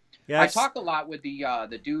 So, yeah, I talk a lot with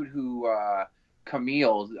the dude who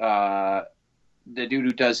Camille, the dude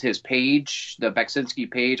who does his page, the Beksinski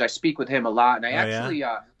page. I speak with him a lot, and I actually.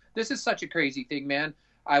 This is such a crazy thing, man.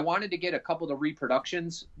 I wanted to get a couple of the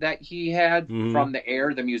reproductions that he had from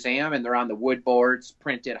the museum, and they're on the wood boards,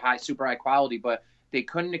 printed super high quality, but they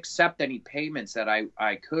couldn't accept any payments that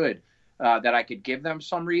I could give them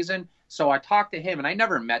some reason. So I talked to him, and I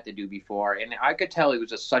never met the dude before, and I could tell he was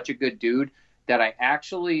just such a good dude that I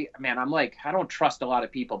actually, man, I'm like, I don't trust a lot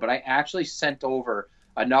of people, but I actually sent over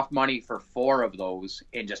enough money for 4 of those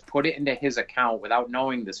and just put it into his account without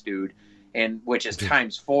knowing this dude. And which is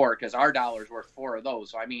times 4, because our dollar's worth 4 of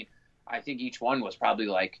those. So I mean, I think each one was probably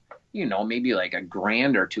like, maybe like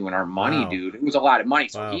 $1,000 or 2 in our money, dude. It was a lot of money.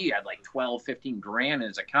 So he had like 12, 15 grand in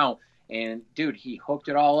his account. And dude, he hooked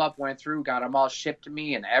it all up, went through, got them all shipped to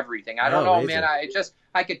me and everything. I don't know, amazing. Man.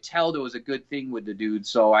 I could tell there was a good thing with the dude.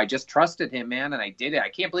 So I just trusted him, man. And I did it. I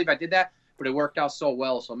can't believe I did that, but it worked out so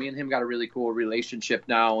well. So me and him got a really cool relationship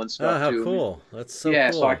now and stuff too. Oh, how cool. That's so cool.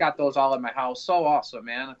 Yeah. So I got those all in my house. So awesome,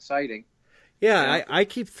 man. Exciting. Yeah, I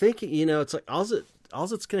keep thinking, it's like all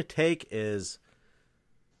it's going to take is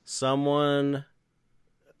someone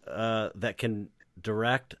that can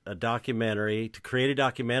direct a documentary, to create a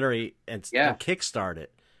documentary and kickstart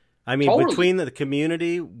it. I mean, between the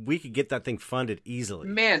community, we could get that thing funded easily.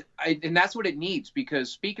 Man, and that's what it needs,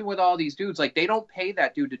 because speaking with all these dudes, like they don't pay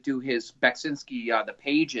that dude to do his Beksinski, the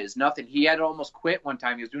pages, nothing. He had to almost quit one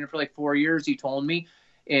time. He was doing it for like 4 years, he told me.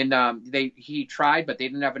 And he tried, but they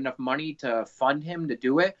didn't have enough money to fund him to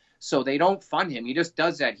do it. So they don't fund him. He just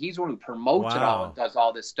does that. He's the one who promotes it all and does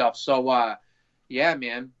all this stuff. So, yeah,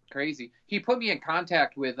 man, crazy. He put me in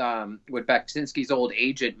contact with Beksinski's old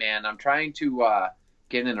agent, man. I'm trying to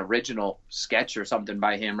get an original sketch or something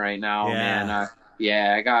by him right now, man.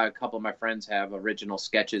 I got a couple of my friends have original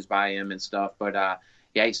sketches by him and stuff, but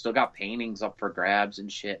yeah, he still got paintings up for grabs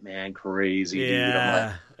and shit, man. Crazy, dude.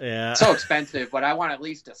 I'm like, so expensive, but I want at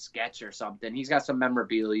least a sketch or something. He's got some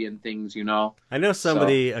memorabilia and things, I know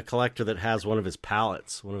somebody, a collector that has one of his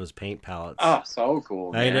palettes, one of his paint palettes. Oh, so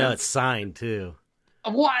cool, man. I know, it's signed, too.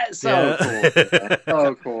 What? So cool. Man.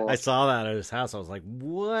 So cool. I saw that at his house. I was like,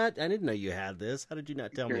 what? I didn't know you had this. How did you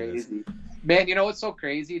not tell me this? Man, you know what's so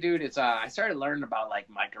crazy, dude? It's I started learning about like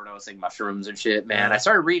microdosing mushrooms and shit, man. I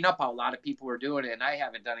started reading up how a lot of people were doing it, and I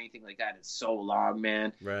haven't done anything like that in so long,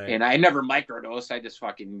 man. Right. And I never microdosed. I just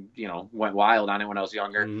fucking, went wild on it when I was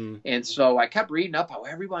younger. Mm-hmm. And so I kept reading up how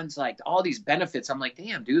everyone's like all these benefits. I'm like,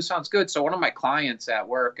 damn, dude, sounds good. So one of my clients at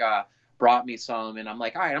work brought me some, and I'm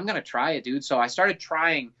like, all right, I'm gonna try it, dude. So I started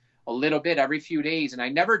trying a little bit every few days, and I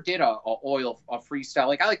never did a freestyle.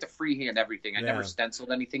 Like I like to freehand everything. I never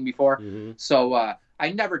stenciled anything before. Mm-hmm. So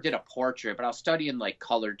I never did a portrait, but I was studying like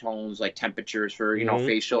color tones, like temperatures for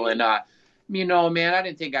facial, and man, I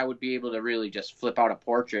didn't think I would be able to really just flip out a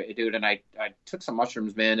portrait, dude. And I took some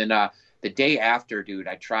mushrooms, man, and the day after, dude,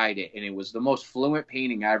 I tried it, and it was the most fluent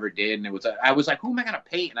painting I ever did. And I was like, who am I gonna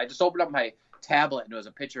paint? And I just opened up my tablet and it was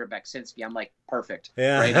a picture of Beksinski. I'm like, perfect.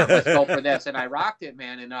 Yeah. Right on, let's go for this. And I rocked it,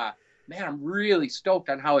 man. And man, I'm really stoked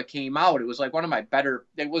on how it came out. It was like one of my better.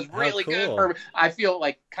 It was really good. I feel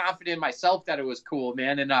like confident in myself that it was cool,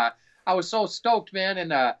 man. And I was so stoked, man.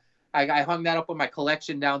 And I hung that up in my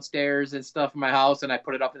collection downstairs and stuff in my house, and I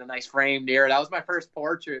put it up in a nice frame near it. That was my first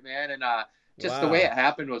portrait, man. And just the way it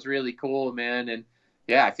happened was really cool, man. And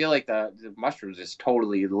yeah, I feel like the mushrooms just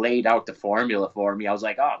totally laid out the formula for me. I was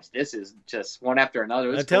like, oh, this is just one after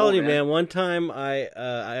another. I'm telling you, man. One time,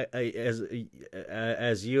 I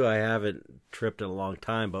as you, I haven't tripped in a long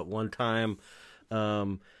time, but one time,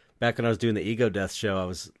 back when I was doing the Ego Death show,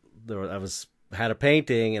 I had a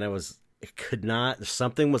painting, and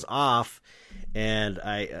something was off, and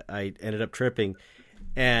I ended up tripping.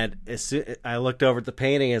 And as soon I looked over at the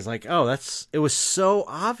painting, it's like, oh, it was so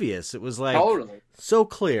obvious. It was like so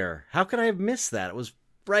clear. How could I have missed that? It was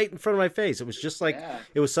right in front of my face. It was just like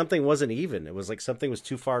it was something wasn't even. It was like something was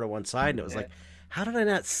too far to one side, and it was like, how did I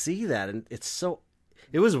not see that? And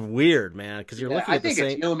it was weird, man, because you're looking at the same. I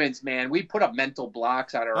think it's humans, man. We put up mental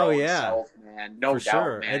blocks on our own self, man. No doubt,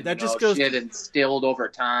 sure. Man. And that just goes shit instilled over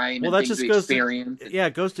time. Well, and that just goes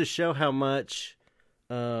it goes to show how much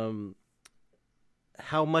of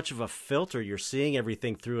a filter you're seeing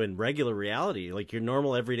everything through in regular reality, like your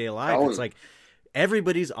normal everyday life. It's like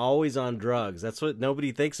everybody's always on drugs. That's what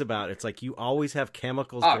nobody thinks about. It's like you always have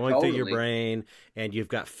chemicals going through your brain, and you've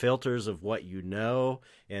got filters of what you know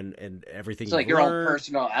and everything. It's like your own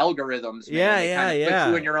personal algorithms. Man. Yeah.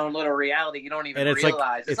 Put you in your own little reality. You don't even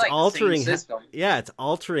realize. It's like altering. The same system. Yeah, it's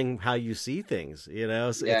altering how you see things. You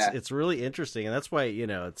know, so it's really interesting, and that's why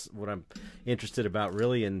it's what I'm interested about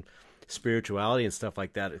really in spirituality and stuff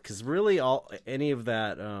like that, because really any of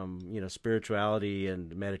that spirituality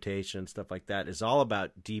and meditation and stuff like that is all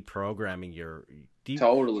about deprogramming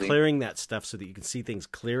clearing that stuff so that you can see things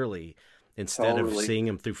clearly instead of seeing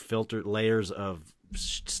them through filtered layers of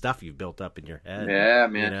stuff you've built up in your head. Yeah,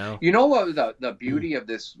 man. You know what the beauty of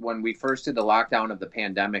this, when we first did the lockdown of the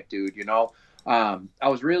pandemic, dude, I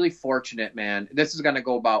was really fortunate, man. This is going to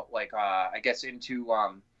go about I guess into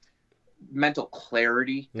mental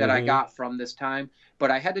clarity that I got from this time. But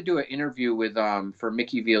I had to do an interview with for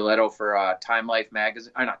Mickey Violetto for Time Life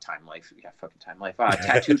magazine. Not Time Life, fucking Time Life.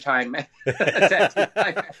 Tattoo Time. Tattoo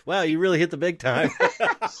Time. Wow, you really hit the big time.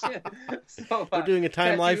 So, we're doing a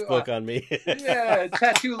Time Life book on me. Yeah,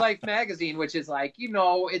 Tattoo Life magazine, which is like,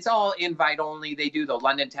 it's all invite only. They do the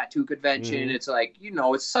London Tattoo Convention. It's like,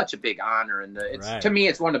 it's such a big honor, and to me,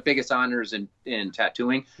 it's one of the biggest honors in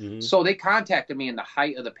tattooing. So they contacted me in the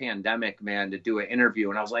height of the pandemic, man, to do an interview,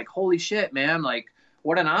 and I was like, holy shit, man, like,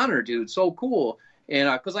 what an honor, dude. So cool.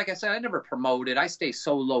 And because like I said, I never promote it. I stay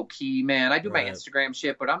so low key, man. I do my Instagram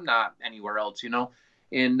shit, but I'm not anywhere else,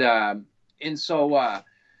 And so, I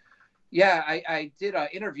did an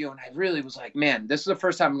interview, and I really was like, man, this is the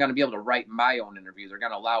first time I'm going to be able to write my own interview. They're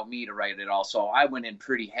going to allow me to write it all. So I went in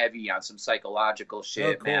pretty heavy on some psychological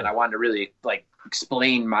shit, man. I wanted to really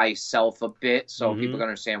explain myself a bit so people can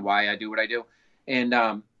understand why I do what I do. And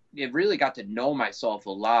it really got to know myself a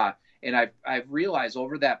lot. And I've realized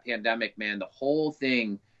over that pandemic, man, the whole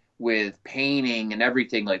thing with painting and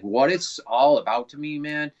everything, like what it's all about to me,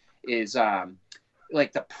 man, is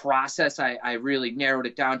the process. I really narrowed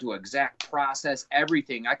it down to exact process.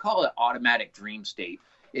 Everything. I call it automatic dream state,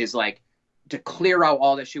 is like to clear out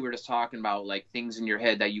all that shit we were just talking about, like things in your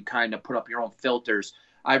head that you kind of put up your own filters.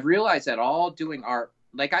 I've realized that all doing art,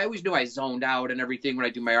 like I always knew I zoned out and everything when I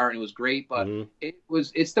do my art, and it was great, but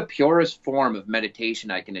it's the purest form of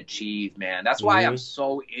meditation I can achieve, man. That's why I'm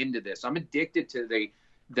so into this. I'm addicted to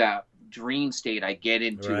the dream state I get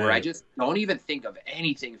into where I just don't even think of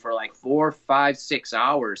anything for like 4, 5, 6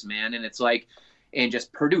 hours, man. And it's like, and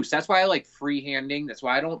just produce. That's why I like freehanding. That's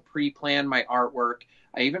why I don't pre-plan my artwork.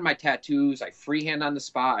 Even my tattoos, I freehand on the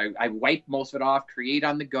spot. I wipe most of it off, create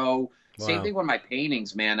on the go. Wow. Same thing with my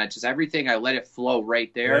paintings, man. I just everything I let it flow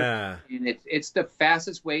right there, and it's the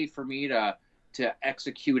fastest way for me to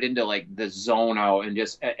execute into like the zone out and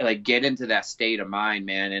just like get into that state of mind,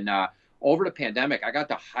 man. And over the pandemic, I got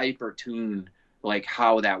to hyper tune like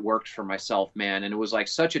how that worked for myself, man. And it was like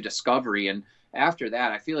such a discovery. And after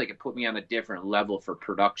that, I feel like it put me on a different level for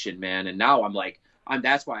production, man. And now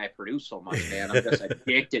that's why I produce so much, man. I'm just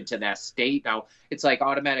addicted to that state now. It's like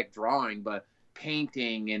automatic drawing, but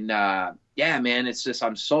painting and man, it's just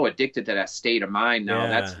I'm so addicted to that state of mind now.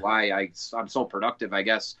 That's why I'm so productive, I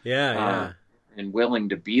guess. And willing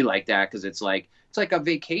to be like that, because it's like a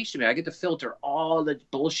vacation, man. I get to filter all the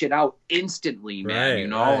bullshit out instantly,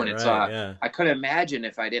 man. I couldn't imagine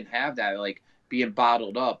if I didn't have that, like being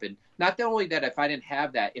bottled up. And not only that, if I didn't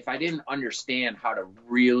have that, if I didn't understand how to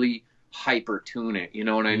really hyper tune it. You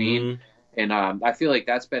know what I mean? Mm-hmm. And I feel like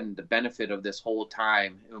that's been the benefit of this whole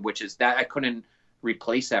time, which is that I couldn't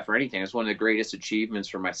replace that for anything. It's one of the greatest achievements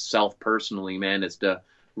for myself personally, man, is to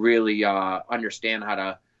really understand how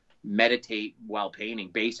to meditate while painting,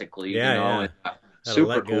 basically. Yeah, you know, yeah. and, How to super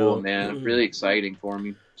let cool, go. man. Really exciting for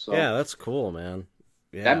me. So Yeah, that's cool, man.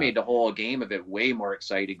 Yeah. that made the whole game of it way more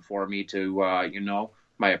exciting for me to, you know,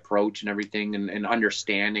 my approach and everything, and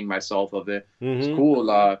understanding myself of it. It's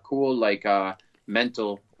Mm-hmm. cool, like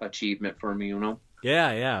mental achievement for me, you know.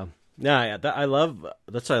 Yeah, yeah. Yeah, I love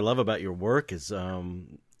that's what I love about your work is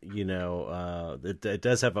you know, it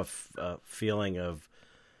does have a feeling of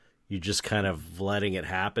you just kind of letting it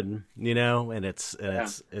happen, you know, and it's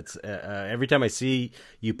every time I see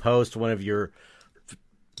you post one of your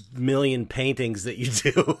million paintings that you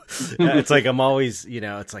do, it's like I'm always, you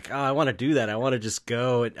know, it's like, oh, I want to do that. I want to just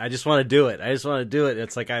go. I just want to do it. I just want to do it.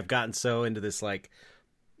 It's like I've gotten so into this like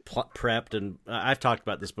prepped, and I've talked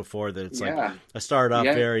about this before, that it's like I started off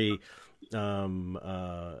very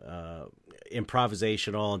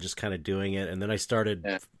improvisational and just kind of doing it, and then I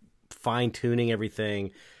started fine tuning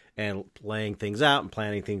everything and laying things out and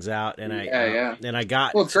planning things out, and I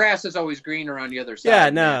got, well, grass is always greener on the other side. Yeah,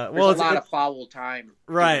 no, there's a lot of foul time,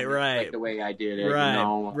 right, like the way I did it, right, you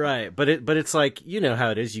know? right. But it's like, you know how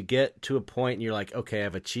it is. You get to a point and you're like, okay,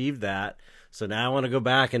 I've achieved that. So now I want to go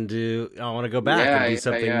back and do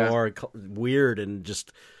something more weird and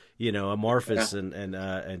just, you know, amorphous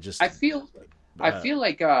and just. I feel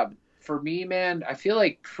like for me, man, I feel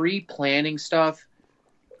like pre-planning stuff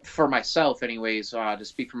for myself, anyways. To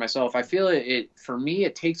speak for myself, I feel it for me.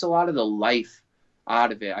 It takes a lot of the life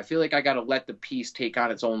out of it. I feel like I got to let the piece take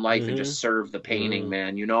on its own life and just serve the painting,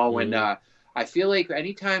 man. You know, and I feel like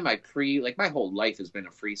anytime I like my whole life has been a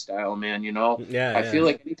freestyle, man, you know? I feel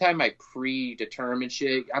like anytime I predetermine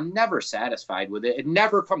shit, I'm never satisfied with it. It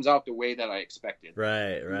never comes out the way that I expected.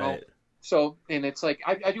 Right. You know? So, and it's like,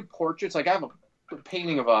 I do portraits. Like I have a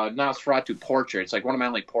painting of a Nosferatu portrait. It's like one of my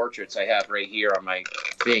only portraits I have right here on my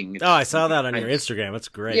thing. Oh, I saw that on your Instagram. That's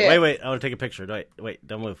great. Yeah. Wait, I want to take a picture. Wait,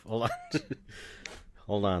 don't move. Hold on.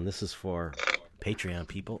 Hold on. This is for Patreon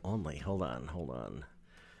people only. Hold on.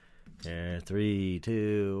 3,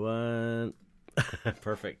 2, 1.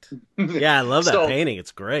 Perfect. Yeah, I love that painting.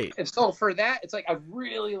 It's great. And so for that, it's like I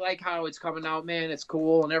really like how it's coming out, man. It's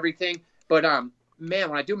cool and everything. But man,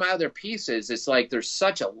 when I do my other pieces, it's like there's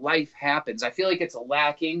such a life happens. I feel like it's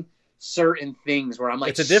lacking certain things where I'm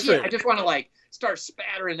like, I just want to like start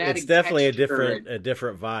spattering that. It's definitely a different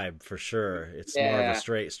vibe for sure. It's more of a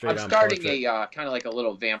straight I'm starting a kind of like a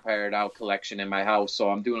little vampired out collection in my house, so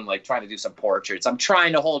I'm doing like trying to do some portraits. I'm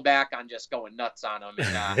trying to hold back on just going nuts on them,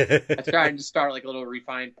 and I'm trying to start like a little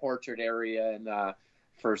refined portrait area and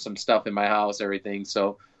for some stuff in my house, everything.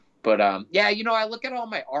 So, but yeah, you know, I look at all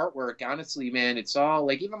my artwork. Honestly, man, it's all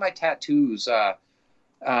like even my tattoos.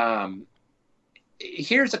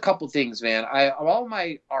 Here's a couple things, man. All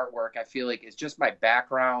my artwork, I feel like, is just my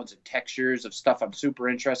backgrounds and textures of stuff I'm super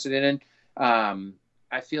interested in.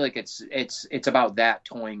 I feel like it's about that,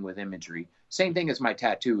 toying with imagery. Same thing as my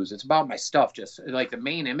tattoos. It's about my stuff. Just like the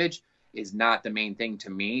main image is not the main thing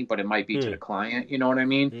to me, but it might be to the client. You know what I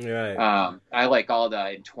mean? Right. I like all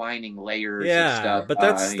the entwining layers. Yeah, and stuff. But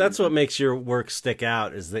that's what makes your work stick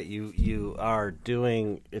out, is that you are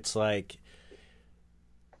doing. It's like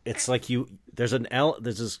you. There's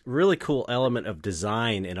this really cool element of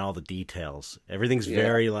design in all the details. Everything's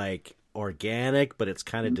very like organic, but it's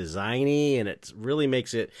kind of designy, and it really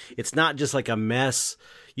makes it. It's not just like a mess.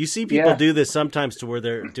 You see people do this sometimes to where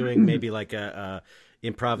they're doing maybe like a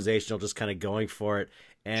improvisational, just kind of going for it,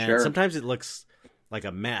 and sometimes it looks like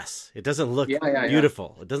a mess. It doesn't look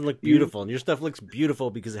beautiful. It doesn't look beautiful, and your stuff looks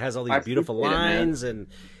beautiful because it has all these beautiful lines and.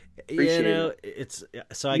 You know, it's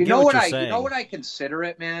so I get what you're saying. You know what I consider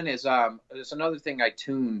it, man, is there's another thing I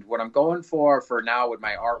tuned. What I'm going for now with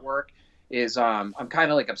my artwork is I'm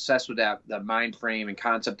kind of like obsessed with the mind frame and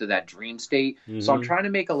concept of that dream state. So I'm trying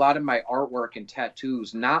to make a lot of my artwork and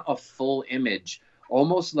tattoos not a full image,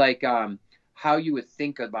 almost like how you would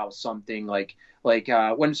think about something like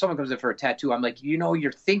when someone comes in for a tattoo, I'm like, you know,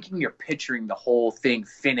 you're picturing the whole thing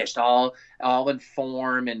finished, all in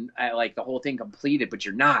form and like the whole thing completed, but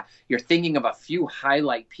you're not. You're thinking of a few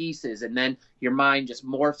highlight pieces, and then your mind just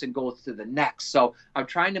morphs and goes to the next. So I'm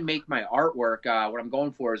trying to make my artwork, what I'm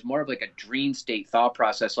going for is more of like a dream state thought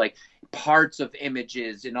process, like parts of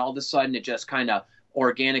images, and all of a sudden it just kind of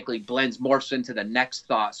organically morphs into the next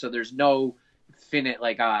thought. So there's no infinite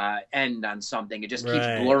like end on something. It just keeps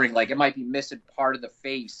Right. blurring. Like it might be missing part of the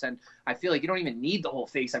face, and I feel like you don't even need the whole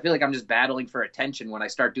face. I feel like I'm just battling for attention when I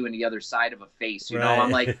start doing the other side of a face. You know, Right.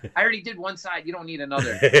 I'm like, I already did one side. You don't need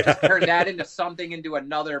another. Just turn that into something, into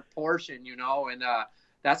another portion. You know, and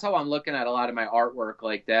that's how I'm looking at a lot of my artwork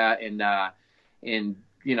like that, and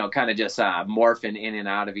you know, kind of just morphing in and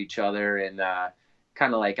out of each other, and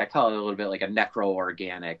kind of like, I call it a little bit like a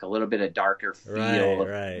necro-organic, a little bit of darker feel.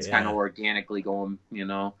 Right, It's yeah. kind of organically going, you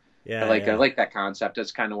know. Yeah, I like that concept.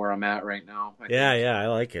 That's kind of where I'm at right now. I think. I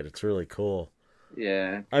like it. It's really cool.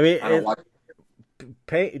 Yeah. I mean, I don't watch.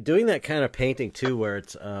 doing that kind of painting too, where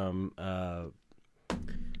it's where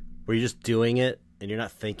you're just doing it and you're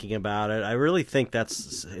not thinking about it. I really think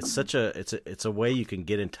it's a way you can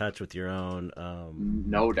get in touch with your own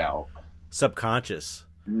No doubt. subconscious.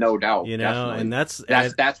 No doubt. You know, definitely. and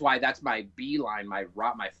that's why that's my beeline, my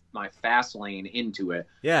fast lane into it.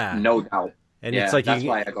 yeah, No doubt. and Yeah, it's like that's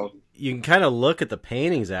why I go. you can kind of look at the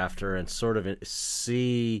paintings after and sort of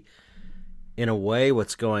see in a way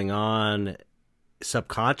what's going on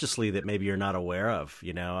subconsciously that maybe you're not aware of,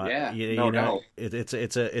 you know. Yeah, you no know, doubt.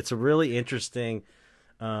 it's a really interesting,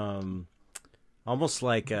 almost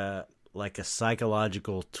like a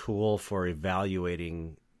psychological tool for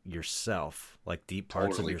evaluating yourself, like deep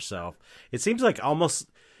parts of Totally. yourself. It seems like almost,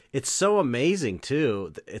 it's so amazing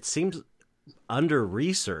too. It seems under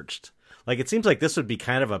researched. Like it seems like this would be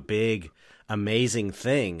kind of a big, amazing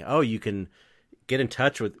thing. Oh, you can get in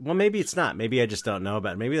touch with, well, maybe it's not. Maybe I just don't know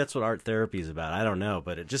about it. Maybe that's what art therapy is about. I don't know,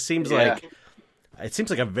 but it just seems like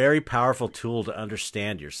a very powerful tool to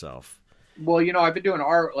understand yourself. Well, you know, I've been doing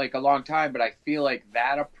art like a long time, but I feel like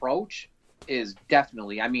that approach is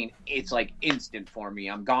definitely, I mean, it's like instant for me.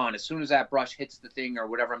 I'm gone. As soon as that brush hits the thing or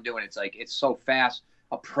whatever I'm doing, it's like, it's so fast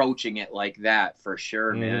approaching it like that for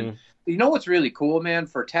sure, man. You know what's really cool, man,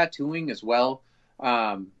 for tattooing as well?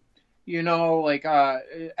 You know, like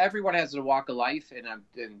everyone has a walk of life, and I'm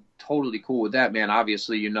totally cool with that, man.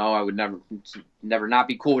 Obviously, you know, I would never not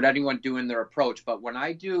be cool with anyone doing their approach. But when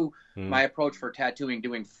I do my approach for tattooing,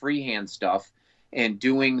 doing freehand stuff and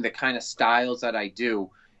doing the kind of styles that I do,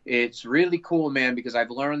 it's really cool, man, because I've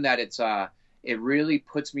learned that it really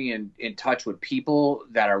puts me in touch with people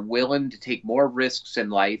that are willing to take more risks in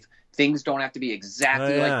life. Things don't have to be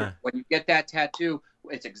exactly like this. When you get that tattoo,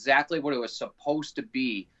 it's exactly what it was supposed to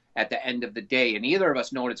be at the end of the day, and neither of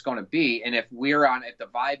us know what it's going to be. And if the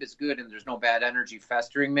vibe is good and there's no bad energy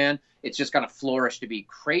festering, man, it's just going to flourish to be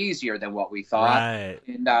crazier than what we thought. Right.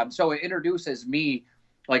 And so it introduces me,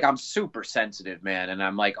 like, I'm super sensitive, man, and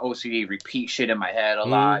I'm like OCD, repeat shit in my head a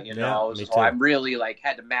lot, you know. me So too. I'm really like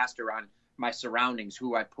had to master on my surroundings,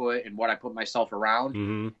 who I put and what I put myself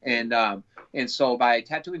around. And so by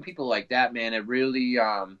tattooing people like that, man, it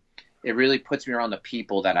really puts me around the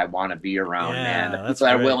people that I want to be around, man. The that's people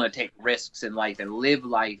that are great. willing to take risks in life and live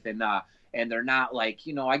life, and they're not like,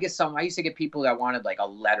 you know, I used to get people that wanted like a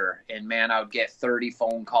letter, and man, I would get 30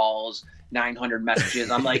 phone calls, 900 messages.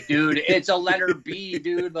 I'm like, dude, it's a letter B,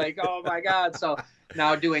 dude. Like, oh my God. So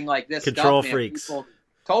now doing like this Control stuff, man, freaks. people,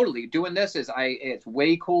 totally doing this it's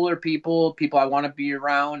way cooler people I want to be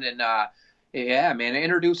around. And, yeah, man, it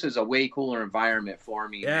introduces a way cooler environment for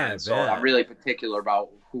me. Yeah, man. I So bet. I'm really particular about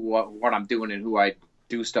what I'm doing and who I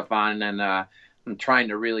do stuff on, and I'm trying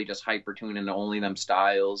to really just hyper tune into only them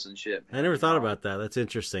styles and shit. I never thought about that. That's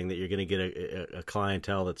interesting that you're going to get a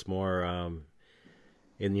clientele that's more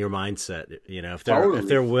in your mindset. You know, if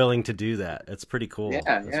they're willing to do that, that's pretty cool. Yeah,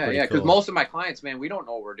 That's pretty Because cool. most of my clients, man, we don't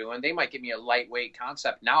know what we're doing. They might give me a lightweight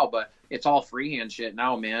concept now, but it's all freehand shit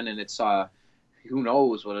now, man, and it's who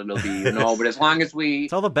knows what it'll be, you know. But as long as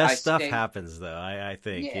it's all the best stuff happens, though. I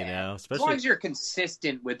think, you know, especially as long as you're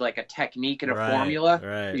consistent with like a technique and a Right, formula.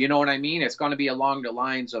 right. You know what I mean? It's going to be along the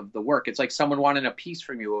lines of the work. It's like someone wanting a piece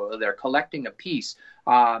from you, or they're collecting a piece.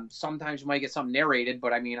 Sometimes you might get something narrated,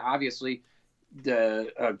 but I mean, obviously,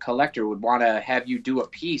 the collector would want to have you do a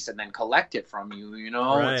piece and then collect it from you. You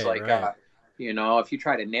know, it's Right, like, right. you know, if you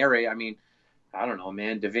try to narrate, I mean, I don't know,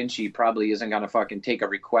 man. Da Vinci probably isn't going to fucking take a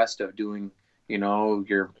request of doing, you know,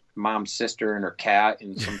 your mom's sister and her cat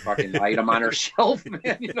and some fucking item on her shelf,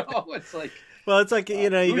 man. You know, it's like, Well, it's like, you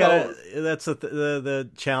know, you who gotta. knows? That's the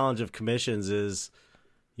challenge of commissions is,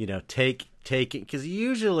 you know, taking, because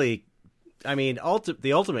usually, I mean,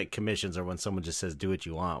 the ultimate commissions are when someone just says, "Do what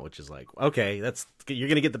you want," which is like, okay, you're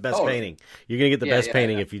gonna get the best Totally. painting. You're gonna get the Yeah, best yeah,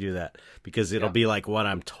 painting yeah. if you do that, because it'll Yeah. be like what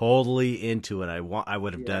I'm totally into and I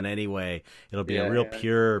would have done anyway. It'll be a real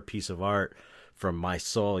pure piece of art from my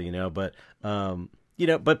soul, you know. But you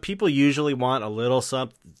know, but people usually want a little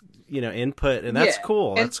something, you know, input, and that's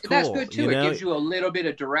cool. And That's cool. that's good too. You know? It gives you a little bit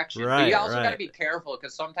of direction. But Right, you also got right. to be careful,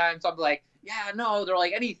 because sometimes I'm like, yeah, no, they're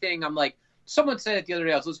like anything. I'm like, someone said it the other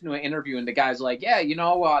day. I was listening to an interview, and the guy's like, yeah,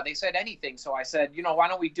 they said anything. So I said, why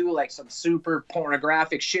don't we do like some super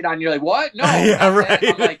pornographic shit on you? You're like, what? No, Yeah, right.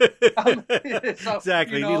 I'm like, so,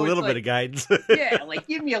 exactly. You need a little bit of guidance. Yeah, like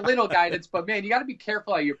give me a little guidance, but man, you got to be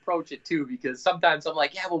careful how you approach it too, because sometimes I'm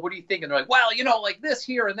like, yeah, well, what do you think? And they're like, well, like this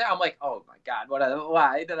here and there. I'm like, oh my god,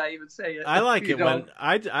 why did I even say it? I like it when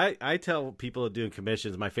I tell people doing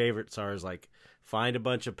commissions, my favorites are is like find a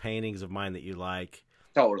bunch of paintings of mine that you like.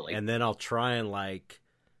 Totally. And then I'll try and like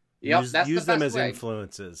use them as way.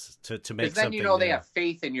 influences to make then, something. They have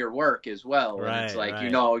faith in your work as well. Right, and it's like, right.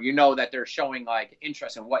 you know that they're showing like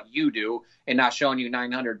interest in what you do and not showing you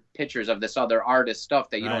 900 pictures of this other artist stuff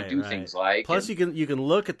that you don't do things like. Plus you can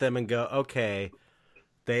look at them and go, okay,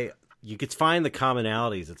 you could find the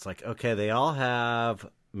commonalities. It's like, okay, they all have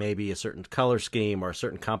maybe a certain color scheme or a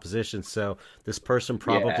certain composition. So this person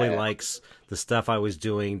probably likes the stuff I was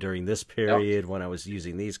doing during this period when I was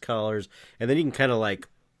using these colors. And then you can kind of like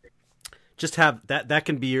just have that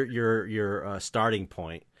can be your starting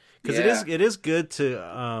point. Because it is good to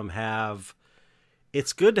have,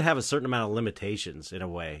 it's good to have a certain amount of limitations in a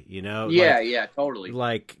way, Yeah, totally.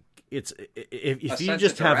 Like if you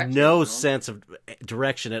just have no sense of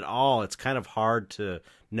direction at all, it's kind of hard to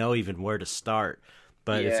know even where to start.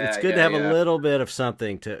 But it's good to have a little bit of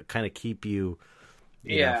something to kind of keep you,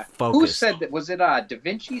 focused. Who said that? Was it Da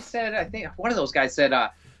Vinci said? I think one of those guys said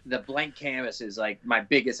the blank canvas is like my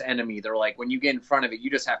biggest enemy. They're like, when you get in front of it, you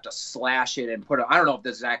just have to slash it and I don't know if the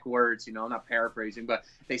exact words, I'm not paraphrasing, but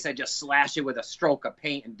they said just slash it with a stroke of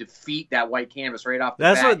paint and defeat that white canvas right off the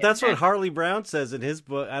bat. That's what Harley Brown says in his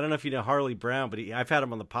book. I don't know if you know Harley Brown, but I've had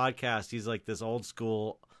him on the podcast. He's like this old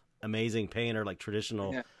school, amazing painter, like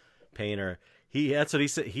traditional painter. That's what he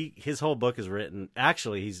said. His whole book is written.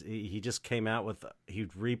 Actually, he just came out with. He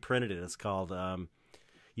reprinted it. It's called.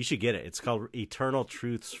 You should get it. It's called Eternal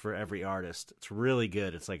Truths for Every Artist. It's really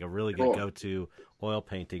good. It's like a really good go-to oil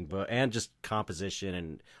painting book and just composition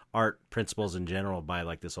and art principles in general by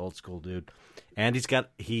like this old school dude. And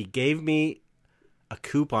he gave me a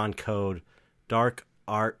coupon code, Dark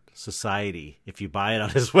Art Society, if you buy it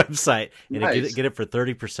on his website, and get it for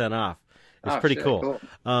 30% off. It's pretty cool.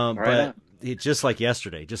 But it just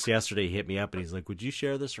yesterday he hit me up and he's like, would you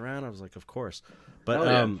share this around? I was like, of course.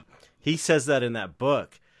 But he says that in that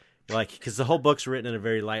book, like, because the whole book's written in a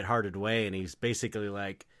very lighthearted way, and he's basically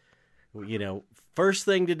like, first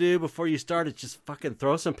thing to do before you start is just fucking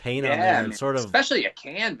throw some paint on there and sort of, especially a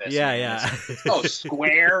canvas. Yeah. It's so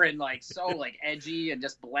square and like so like edgy and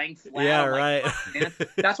just blank flat. Yeah, right. Man.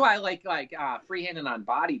 That's why I like freehanding on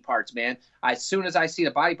body parts, man. As soon as I see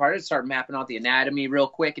the body part, I start mapping out the anatomy real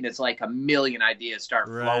quick, and it's like a million ideas start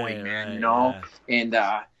flowing, man. And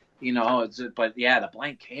but the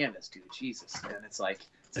blank canvas, dude. Jesus, man, it's like.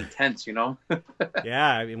 It's intense, Yeah,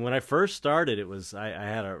 I mean, when I first started, it was I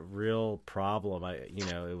had a real problem.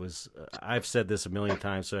 It was I've said this a million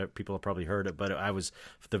times, so people have probably heard it. But I was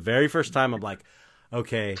the very first time. I'm like,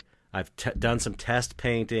 okay, I've done some test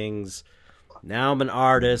paintings. Now I'm an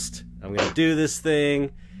artist. I'm gonna do this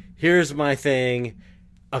thing. Here's my thing.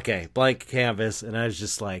 Okay, blank canvas, and I was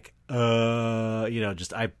just like,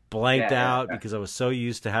 I blanked out because I was so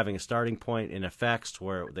used to having a starting point in effects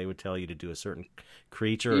where they would tell you to do a certain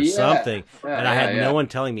creature or something, and I had no one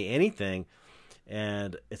telling me anything,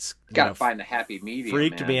 and it's gotta find the happy medium.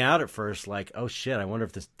 Freaked me out at first, like, oh shit, I wonder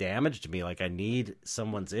if this damaged me. Like, I need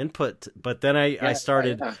someone's input. But then I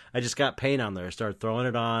started, I just got paint on there. I started throwing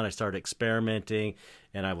it on. I started experimenting,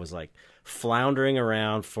 and I was like floundering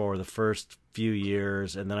around for the first few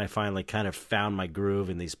years, and then I finally kind of found my groove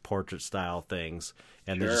in these portrait style things,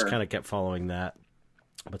 and they just kind of kept following that.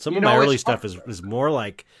 But some of my early stuff is more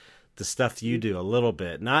like the stuff you do a little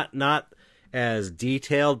bit, not as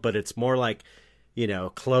detailed, but it's more like,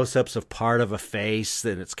 close-ups of part of a face,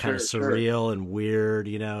 and it's kind of surreal and weird.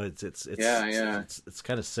 It's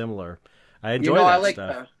kind of similar. I enjoy that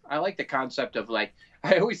stuff. I like the concept of like,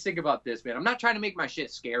 I always think about this, man. I'm not trying to make my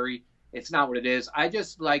shit scary. It's not what it is. I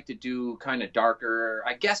just like to do kind of darker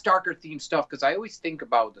themed stuff, because I always think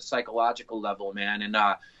about the psychological level, man. And,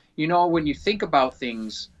 when you think about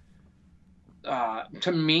things,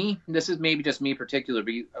 to me, this is maybe just me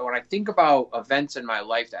particularly, but when I think about events in my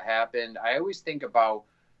life that happened, I always think about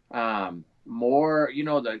more,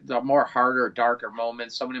 the more harder, darker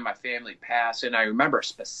moments. Someone in my family passed, and I remember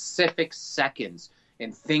specific seconds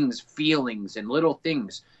and things, feelings, and little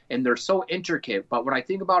things. And they're so intricate. But when I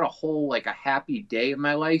think about a whole, like a happy day in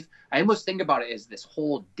my life, I almost think about it as this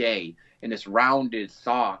whole day and this rounded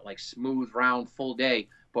thought, like smooth, round, full day.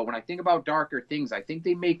 But when I think about darker things, I think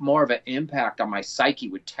they make more of an impact on my psyche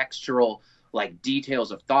with textural like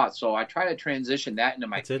details of thoughts. So I try to transition that into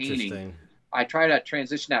my That's painting. interesting. I try to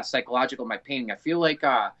transition that psychological in my painting. I feel like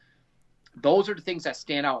those are the things that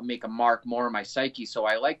stand out and make a mark more in my psyche. So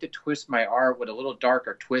I like to twist my art with a little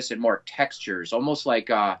darker twist and more textures, almost like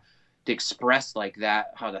to express like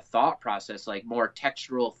that, how the thought process, like more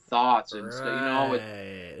textural thoughts and stuff, you know.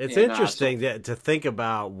 It's interesting to think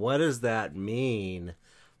about what does that mean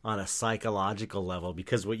on a psychological level,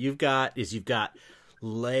 because what you've got is you've got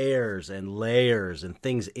layers and layers and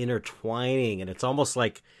things intertwining, and it's almost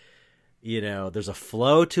like, you know, there's a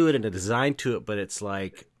flow to it and a design to it, but it's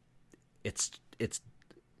like it's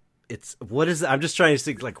what is it? I'm just trying to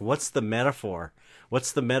think, like, what's the metaphor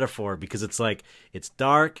because it's like it's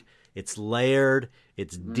dark, it's layered,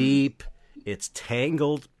 it's deep, it's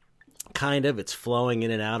tangled, kind of, it's flowing in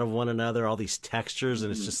and out of one another, all these textures,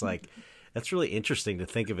 and it's just like, that's really interesting to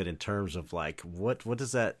think of it in terms of like what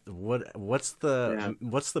does that what's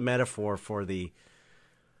the metaphor for the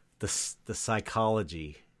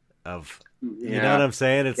psychology of, you know what I'm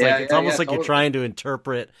saying? It's like it's almost like totally. You're trying to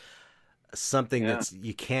interpret something that's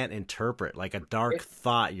you can't interpret, like a dark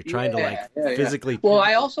thought. You're trying to physically. Well,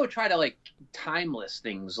 I also try to like timeless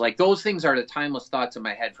things. Like those things are the timeless thoughts in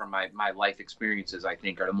my head from my life experiences. I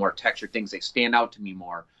think are the more textured things. They stand out to me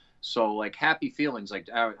more. So like happy feelings, like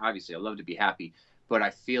obviously I love to be happy, but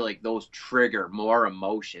I feel like those trigger more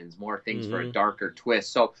emotions, more things for a darker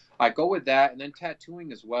twist. So I go with that. And then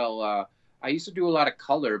tattooing as well. I used to do a lot of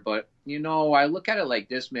color, but you know, I look at it like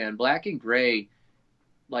this, man, black and gray.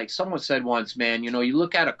 Like someone said once, man, you know, you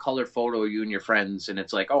look at a color photo of you and your friends and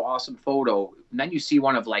it's like, oh, awesome photo. And then you see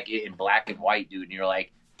one of like it in black and white, dude. And you're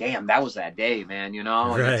like, damn, that was that day, man, you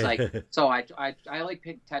know? And it's like, so I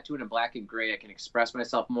like tattooing in black and gray. I can express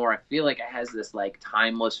myself more. I feel like it has this like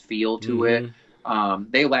timeless feel to it.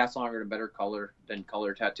 They last longer and better color than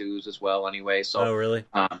color tattoos as well anyway. So, oh, really?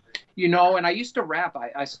 You know, and I used to rap.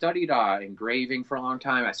 I studied engraving for a long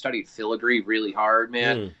time. I studied filigree really hard,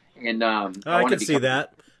 man. And I could see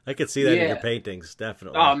that. I could see that in your paintings,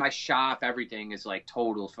 definitely. Oh, my shop, everything is like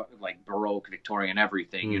total, like Baroque, Victorian,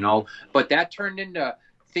 everything, you know? But that turned into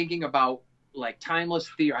thinking about like timeless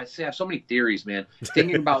theory. I have so many theories, man.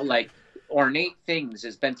 Thinking about like ornate things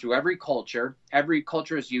has been through every culture. Every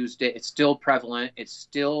culture has used it. It's still prevalent. It's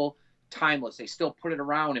still timeless. They still put it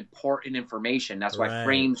around, important information. That's why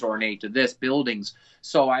frames are ornate to this, buildings.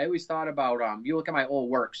 So I always thought about, you look at my old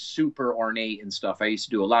work, super ornate and stuff. I used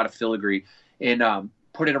to do a lot of filigree and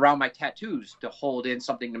put it around my tattoos to hold in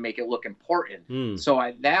something to make it look important.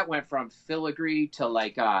 So that went from filigree to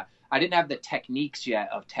like, I didn't have the techniques yet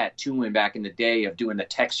of tattooing back in the day of doing the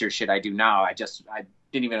texture shit I do now. I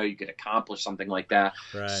didn't even know you could accomplish something like that.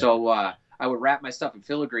 So I would wrap my stuff in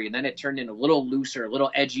filigree, and then it turned into a little looser, a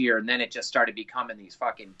little edgier, and then it just started becoming these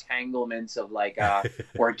fucking entanglements of like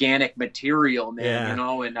organic material, man, you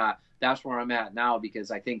know, and that's where I'm at now,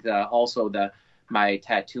 because I think my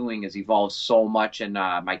tattooing has evolved so much, and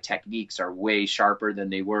my techniques are way sharper than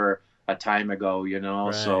they were a time ago, you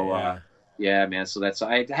know. Yeah, man. So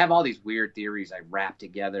I have all these weird theories I wrap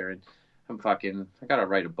together, and I gotta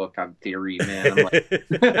write a book on theory, man. I'm like,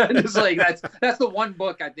 just like that's the one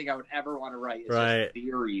book I think I would ever want to write. It's just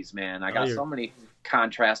theories, man. I got so many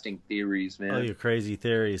contrasting theories, man. All your crazy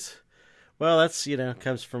theories. Well, that's, you know,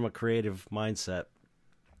 comes from a creative mindset.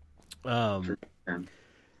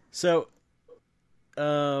 So,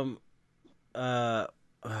 what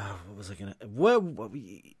was I gonna? What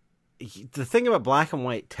the thing about black and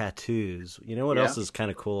white tattoos, you know what else is kind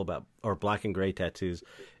of cool about, or black and gray tattoos,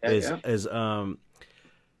 is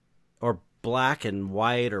or black and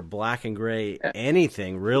white or black and gray,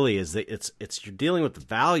 anything really, is that it's you're dealing with the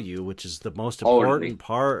value, which is the most important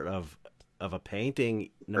part of a painting.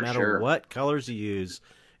 No matter what colors you use,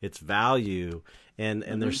 it's value, and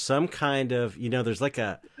there's some kind of, you know, there's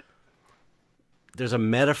a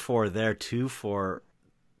metaphor there too for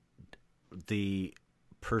the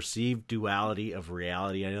perceived duality of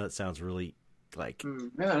reality. I know that sounds really like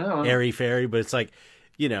airy fairy, but it's like,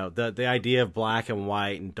 you know, the idea of black and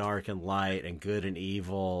white and dark and light and good and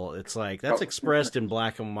evil. It's like that's expressed in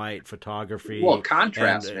black and white photography. Well,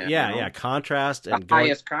 contrast, and, man. Yeah, contrast. The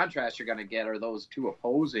highest contrast you're going to get are those two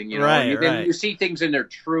opposing. You know, you see things in their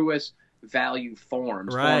truest value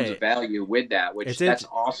forms of value with that, which that's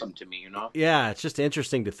awesome to me, you know. Yeah, it's just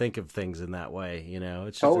interesting to think of things in that way, you know.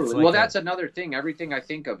 It's just, totally. It's like well, that's another thing. Everything I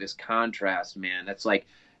think of is contrast, man. That's like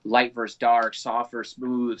light versus dark, soft versus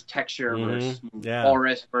smooth, texture versus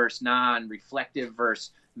porous versus non-reflective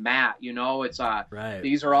versus matte. You know, it's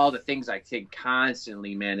these are all the things I think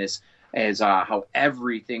constantly, man. Is how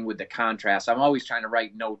everything with the contrast. I'm always trying to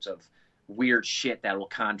write notes of weird shit that will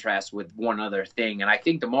contrast with one other thing. And I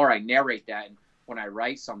think the more I narrate that, and when I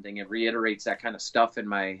write something, it reiterates that kind of stuff in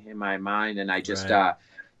my mind. And I just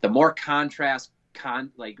the more contrast,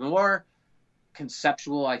 like more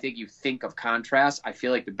conceptual I think you think of contrast, I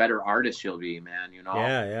feel like the better artist you'll be, man. You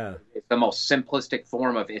know, it's the most simplistic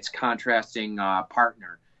form of its contrasting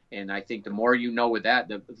partner. And I think the more you know with that,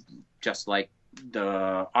 just like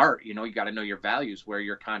the art, you know, you got to know your values, where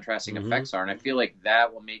your contrasting effects are, and I feel like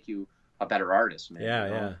that will make you a better artist, man.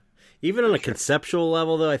 Yeah. Even on a conceptual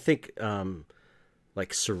level, though, I think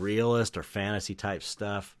like surrealist or fantasy type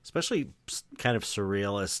stuff, especially kind of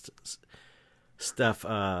surrealist stuff,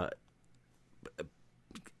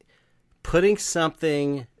 putting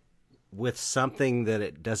something with something that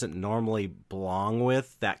it doesn't normally belong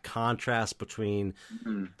with, that contrast between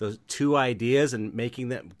those two ideas and making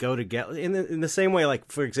them go together in the same way.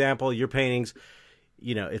 Like, for example, your paintings,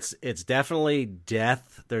 you know, it's definitely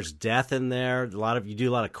death. There's death in there. You do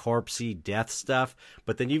a lot of corpsey death stuff,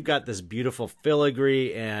 but then you've got this beautiful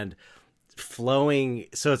filigree and flowing.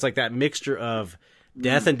 So it's like that mixture of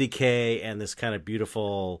death and decay and this kind of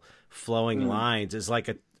beautiful flowing lines is like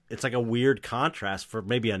it's like a weird contrast. For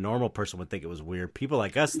maybe a normal person would think it was weird. People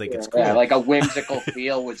like us think it's cool. Yeah, like a whimsical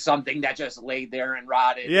feel with something that just laid there and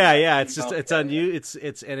rotted. Yeah. It's just, it's on you. It's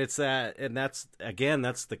that, and that's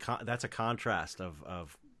a contrast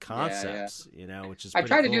of concepts, you know, which is, I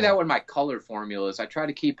try to do that with my color formulas. I try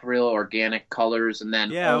to keep real organic colors, and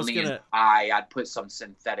then I'd put some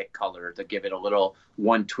synthetic color to give it a little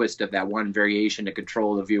one twist of that one variation to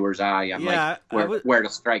control the viewer's eye. Where to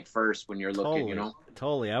strike first when you're looking, you know?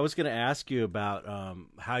 Totally. I was going to ask you about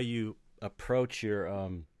how you approach your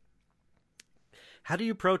how do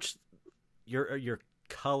you approach your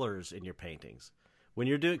colors in your paintings when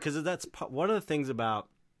you're doing, because that's one of the things about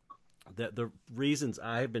the reasons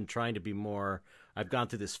I've been trying to be more, I've gone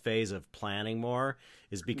through this phase of planning more,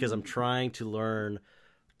 is because I'm trying to learn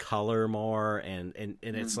color more and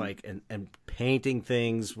it's like and painting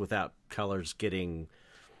things without colors getting,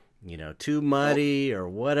 you know, too muddy or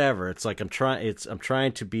whatever. It's like I'm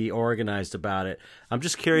trying to be organized about it. I'm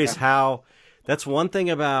just curious how, that's one thing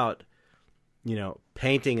about, you know,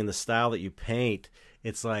 painting and the style that you paint.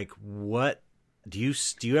 It's like, what do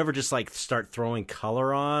you ever just like start throwing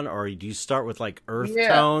color on, or do you start with like earth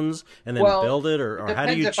tones and then build it, or how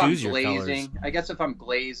do you choose your colors? I guess if I'm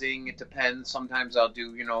glazing, it depends. Sometimes I'll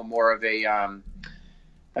do, you know, more of a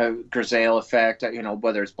grisaille effect, you know,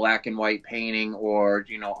 whether it's black and white painting or,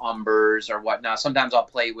 you know, umbers or whatnot. Sometimes I'll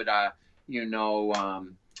play with a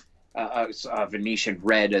Venetian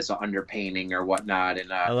red as an underpainting or whatnot.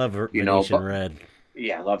 And I love Venetian red.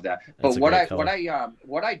 Yeah, I love that. But what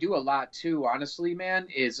I do a lot too, honestly, man,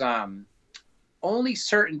 is only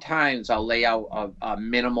certain times I'll lay out a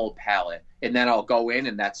minimal palette, and then I'll go in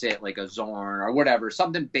and that's it, like a Zorn or whatever,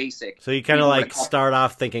 something basic. So you kind of like start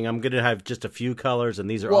off thinking, I'm going to have just a few colors and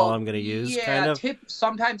these are all I'm going to use, kind of?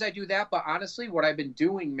 Sometimes I do that, but honestly, what I've been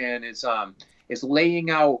doing, man, is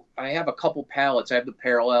laying out. I have a couple palettes. I have the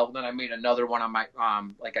parallel, then I made another one on my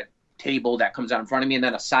like a table that comes out in front of me, and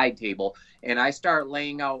then a side table, and I start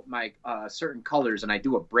laying out my certain colors, and I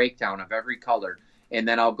do a breakdown of every color, and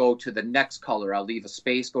then I'll go to the next color. I'll leave a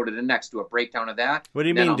space, go to the next, do a breakdown of that. What do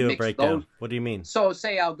you mean do a breakdown? What do you mean? So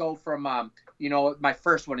say I'll go from you know, my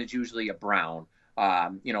first one is usually a brown,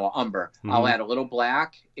 you know, an umber. I'll add a little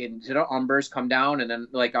black into the umbers, come down, and then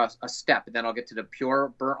like a step, and then I'll get to the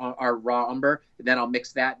pure or raw umber, and then I'll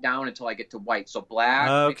mix that down until I get to white. So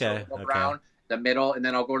black, brown, the middle, and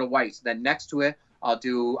then I'll go to white. So then next to it,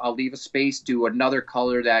 I'll leave a space, do another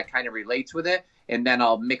color that kind of relates with it, and then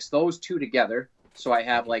I'll mix those two together. So I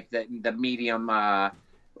have like the medium,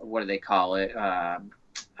 what do they call it?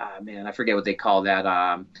 Man, I forget what they call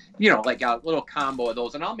that. You know, like a little combo of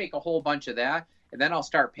those, and I'll make a whole bunch of that, and then I'll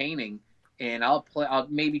start painting, and I'll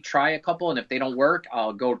maybe try a couple, and if they don't work,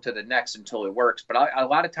 I'll go to the next until it works. But a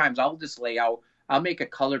lot of times I'll just lay out. I'll make a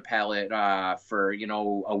color palette for, you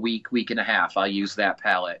know, a week and a half. I'll use that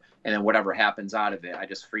palette, and then whatever happens out of it, I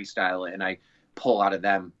just freestyle it and I pull out of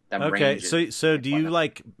them ranges. Okay, so do you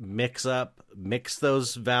like mix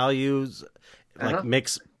those values, like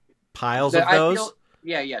mix piles of those?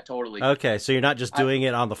 Yeah, totally. Okay, so you're not just doing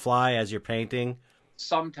it on the fly as you're painting?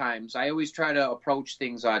 Sometimes I always try to approach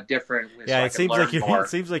things different. Yeah, it seems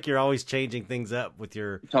like you're always changing things up with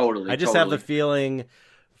your. Totally. I just have the feeling,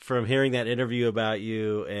 from hearing that interview about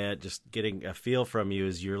you and just getting a feel from you,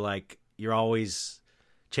 is you're always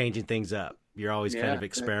changing things up. You're always kind of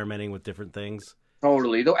experimenting with different things.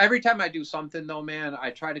 Totally. Though every time I do something though, man,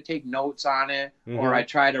 I try to take notes on it, or I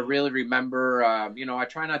try to really remember. I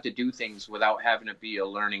try not to do things without having it be a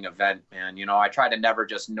learning event, man. I try to never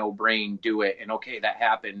just no brain do it and okay, that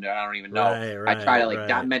happened. I don't even know. Right, I try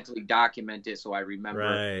to mentally document it so I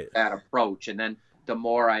remember that approach, and then the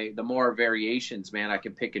more variations, man, I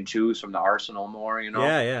can pick and choose from the arsenal more.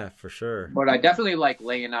 Yeah, for sure. But I definitely like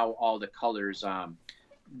laying out all the colors.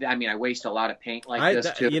 I mean, I waste a lot of paint this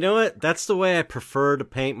too. You know what? That's the way I prefer to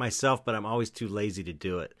paint myself, but I'm always too lazy to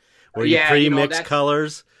do it. Where you pre-mix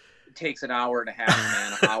colors. It takes an hour and a half,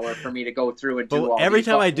 man, an hour for me to go through and do all every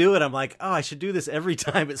time I do it, I'm like, oh, I should do this every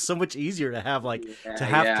time. It's so much easier to have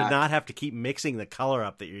to not have to keep mixing the color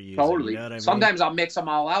up that you're using. Totally. You know what I mean? Sometimes I'll mix them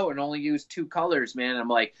all out and only use 2 colors, man. I'm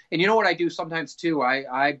like, and you know what I do sometimes too?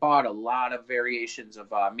 I bought a lot of variations of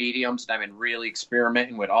mediums, and I've been really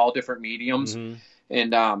experimenting with all different mediums. Mm-hmm.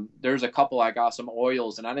 And there's a couple, I got some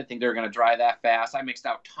oils, and I didn't think they were going to dry that fast. I mixed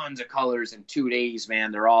out tons of colors in 2 days,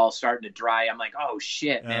 man. They're all starting to dry. I'm like, oh,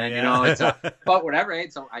 shit, man. It's but whatever.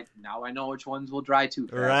 Right? So now I know which ones will dry too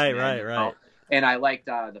fast. Right. And I liked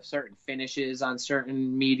the certain finishes on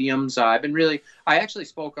certain mediums. I actually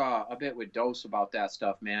spoke a bit with Dose about that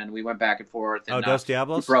stuff, man. We went back and forth. And, Dos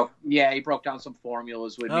Diablos? He broke down some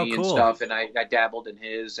formulas with me and stuff, and I dabbled in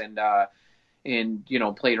his and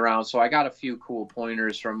played around. So I got a few cool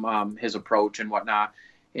pointers from his approach and whatnot.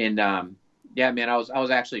 And man, I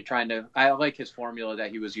was actually I like his formula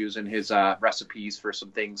that he was using, his recipes for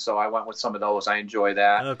some things. So I went with some of those. I enjoy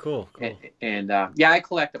that. Oh, cool. And I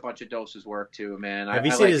collect a bunch of Dose's work too, man. Have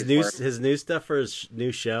you seen his new stuff for his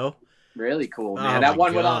new show? Really cool, man. That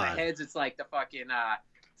one with all the heads, it's like the fucking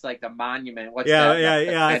it's like the monument. What's that?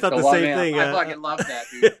 Yeah. I thought the same thing. I fucking love that,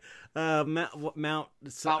 dude. Mount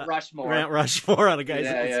Rushmore. Mount Rushmore on a guy's.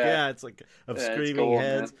 It's like of screaming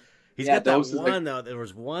heads. Man. He's got that one though. There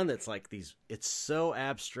was one that's like these. It's so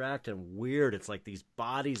abstract and weird. It's like these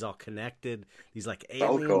bodies all connected. These like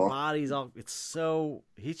alien bodies. It's so.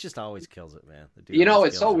 He just always kills it, man.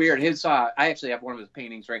 It's so weird. His. I actually have one of his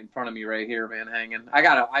paintings right in front of me right here, man, hanging.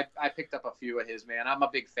 I picked up a few of his, man. I'm a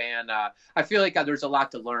big fan. I feel like there's a lot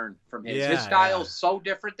to learn from his. His style's so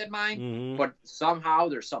different than mine, but somehow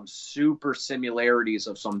there's some super similarities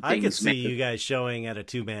of some things. I could see you guys showing at a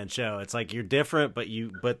 2-man show. It's like you're different, but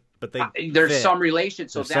there's some relation,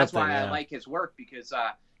 so that's why I like his work, because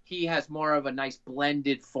he has more of a nice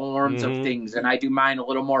blended forms of things, and I do mine a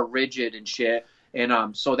little more rigid and shit.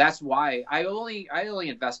 And so that's why I only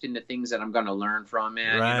invest in the things that I'm going to learn from,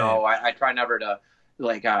 man. Right. I try never to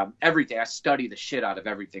everything. I study the shit out of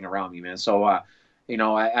everything around me, man. So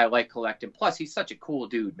I like collecting. Plus, he's such a cool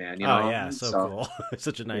dude, man. So cool.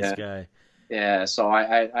 Such a nice guy. Yeah, so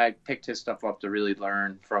I picked his stuff up to really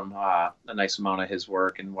learn from a nice amount of his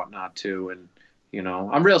work and whatnot too, and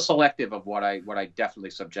I'm real selective of what I definitely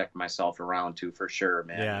subject myself around to, for sure,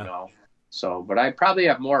 man. Yeah. So, but I probably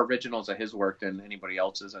have more originals of his work than anybody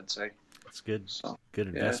else's, I'd say. That's good. So, good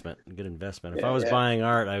investment. Yeah. Good investment. If I was buying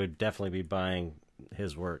art, I would definitely be buying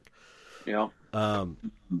his work. Yeah.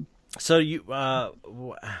 So you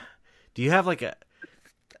do you have like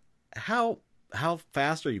how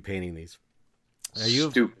fast are you painting these? Are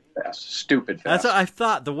you stupid fast? That's what I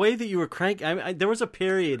thought. The way that you were cranking, there was a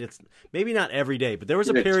period. It's maybe not every day, but there was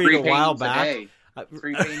a period a while back.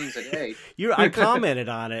 3 paintings a day. I commented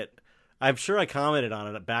on it. I'm sure I commented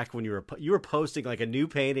on it back when you were posting like a new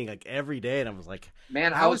painting like every day, and I was like,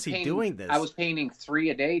 man, how is he doing this? I was painting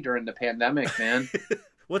 3 a day during the pandemic, man.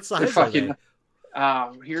 What size are they?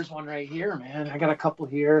 Here's one right here, man. I got a couple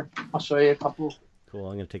here. I'll show you a couple. Cool.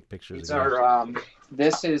 I'm gonna take pictures. These are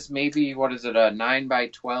this is maybe, what is it, a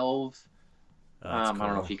 9x12? I don't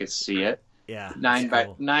know if you could see it. Yeah.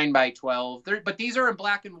 9x12. But these are in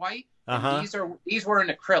black and white. And these were in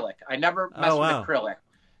acrylic. I never messed with acrylic.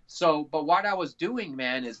 So, but what I was doing,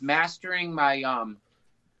 man, is mastering my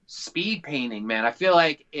speed painting, man. I feel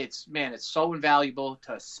like it's so invaluable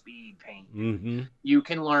to speed paint. Mm-hmm. You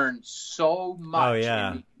can learn so much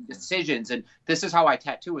in decisions, and this is how I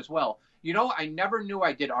tattoo as well. I never knew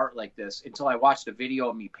I did art like this until I watched a video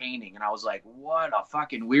of me painting, and I was like, what a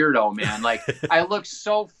fucking weirdo, man. Like, I looked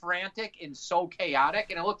so frantic and so chaotic,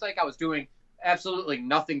 and it looked like I was doing absolutely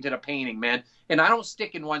nothing to the painting, man. And I don't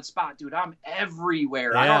stick in one spot, dude. I'm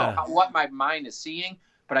everywhere. I don't know what my mind is seeing,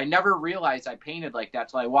 but I never realized I painted like that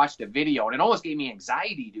till I watched a video, and it almost gave me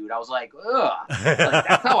anxiety, dude. I was like, ugh. Like,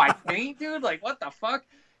 that's how I paint, dude? Like, what the fuck?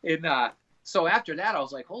 And so after that, I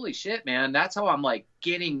was like, holy shit, man. That's how I'm, like,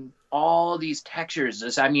 getting all these textures.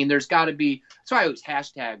 There's got to be... That's why I always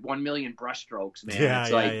hashtag 1 million brushstrokes,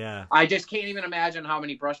 man. I just can't even imagine how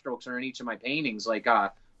many brushstrokes are in each of my paintings. Like,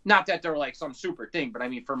 Not that they're like some super thing, but I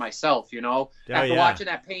mean for myself, you know, Oh, after yeah. watching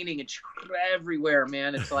that painting, it's everywhere,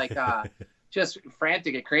 man. It's like just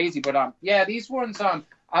frantic and crazy. But yeah, these ones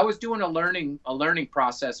I was doing a learning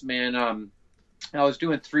process, man. I was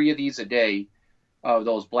doing 3 of these a day of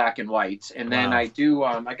those black and whites, and then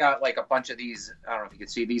Wow. I got like a bunch of these. I don't know if you can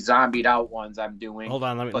see these zombied out ones I'm doing. Hold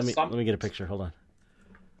on, let But me get a picture. Hold on.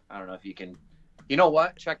 I don't know if you can. You know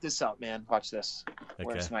what? Check this out, man. Watch this. Okay.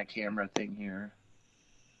 Where's my camera thing here?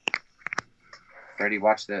 Ready?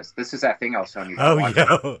 Watch this. This is that thing I was telling you about. Oh, Watch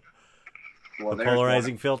yeah. it. Well, The there's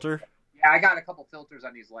polarizing one. filter. Yeah, I got a couple filters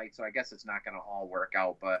on these lights, so I guess it's not going to all work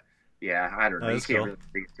out. But yeah, I don't know. Oh, You that's can't cool. really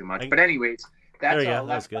see it too much. I- But anyways, There that's you go. 11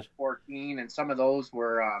 That's good. by 14, and some of those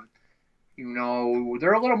were, you know,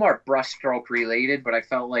 they're a little more brushstroke related. But I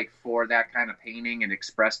felt like for that kind of painting, it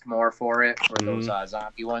expressed more for it for those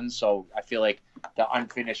zombie ones. So I feel like the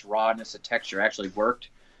unfinished rawness of texture actually worked.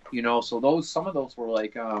 You know, so some of those were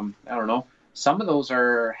like, I don't know. Some of those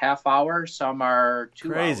are half hour, some are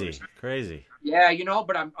 2 hours. Crazy. Yeah, you know,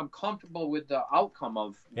 but I'm comfortable with the outcome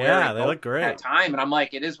of where Yeah, it they goes look great. at that time, and I'm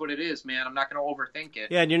like, it is what it is, man. I'm not going to overthink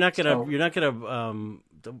it. Yeah, and you're not So- gonna.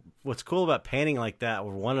 What's cool about painting like that,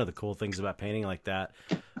 or one of the cool things about painting like that,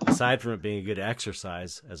 aside from it being a good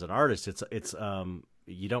exercise as an artist, it's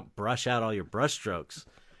you don't brush out all your brush strokes.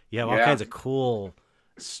 You have all Yeah. kinds of cool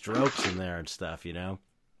strokes in there and stuff. You know.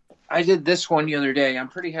 I did this one the other day. I'm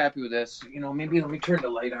pretty happy with this. You know, maybe let me turn the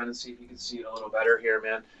light on and see if you can see it a little better here,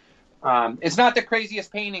 man. It's not the craziest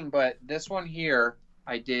painting, but this one here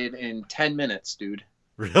I did in 10 minutes, dude.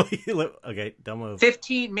 Really? Okay, don't move.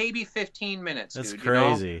 15 minutes, That's dude. You know?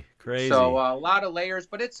 crazy. Crazy. So a lot of layers,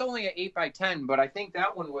 but it's only an 8 by 10. But I think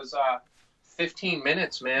that one was 15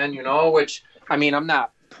 minutes, man. You know, which I mean, I'm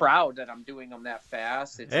not proud that I'm doing them that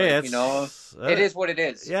fast. It's Hey, like, you know, it is what it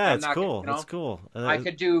is. Yeah, I'm it's not cool. you know, It's cool. I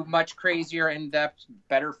could do much crazier, in-depth,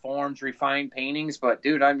 better forms, refined paintings. But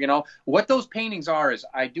dude, I'm, you know, what those paintings are is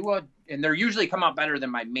I do and they're usually come out better than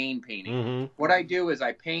my main painting. Mm-hmm. What I do is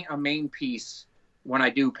I paint a main piece when I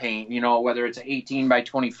do paint, you know, whether it's 18 by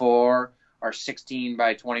 24 or 16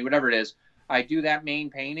 by 20, whatever it is. I do that main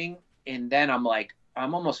painting, and then I'm like,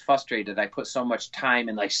 I'm almost frustrated. I put so much time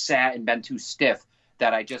and like sat and been too stiff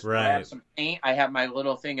that I just grab some paint. I have my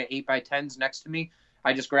little thing of 8 by 10s next to me.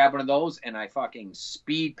 I just grab one of those and I fucking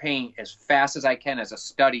speed paint as fast as I can as a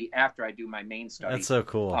study after I do my main study. That's so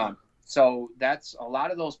cool. So that's a lot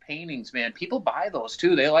of those paintings, man. People buy those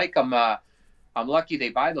too. They like them. I'm lucky they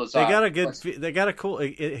buy those. They got a good. They got a cool.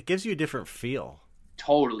 It gives you a different feel.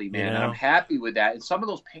 Totally, man. You know? And I'm happy with that. And some of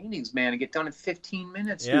those paintings, man, get done in 15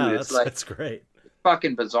 minutes. Yeah, dude. It's like that's great.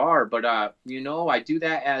 fucking bizarre. But you know, I do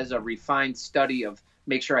that as a refined study of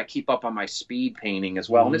make sure I keep up on my speed painting as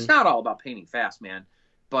well. And it's not all about painting fast, man.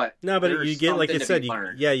 But no, but you get, like I said,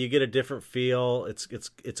 you get a different feel.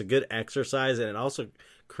 It's a good exercise, and it also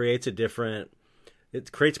creates a different.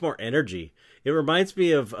 It creates more energy. It reminds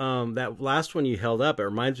me of that last one you held up. It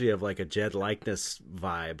reminds me of like a Jed Likeness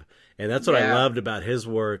vibe, and that's what I loved about his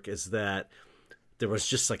work is that there was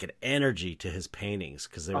just like an energy to his paintings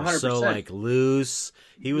because they were 100%. so like loose.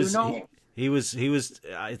 He was You know, he was.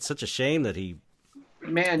 It's such a shame that he's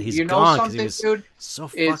you know gone, something, dude. So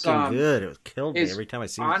fucking good. It killed me is, every time I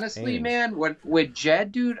see. Honestly, man, with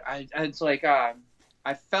Jed, dude, it's like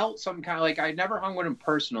I felt some kind of like I never hung with him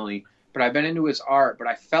personally, but I've been into his art. But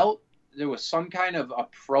I felt there was some kind of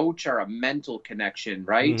approach or a mental connection,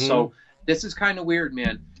 right? Mm-hmm. So this is kind of weird,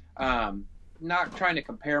 man. Not trying to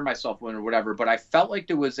compare myself with or whatever, but I felt like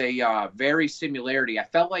there was a very similarity. I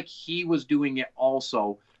felt like he was doing it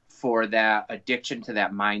also for that addiction to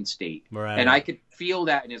that mind state. Right. And I could feel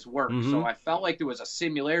that in his work. Mm-hmm. So I felt like there was a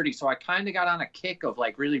similarity. So I kind of got on a kick of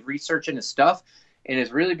like really researching his stuff. And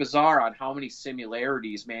it's really bizarre on how many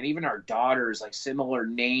similarities, man. Even our daughters, like similar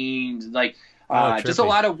names, like just a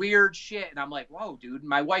lot of weird shit. And I'm like, whoa, dude.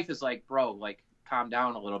 My wife is like, bro, like calm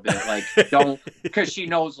down a little bit. Like don't, because she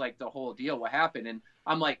knows like the whole deal, what happened. And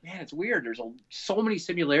I'm like, man, it's weird. There's so many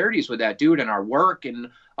similarities with that dude and our work and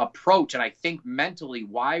approach. And I think mentally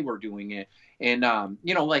why we're doing it. And,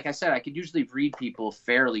 you know, like I said, I could usually read people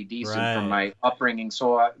fairly decent from my upbringing.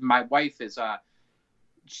 So my wife is,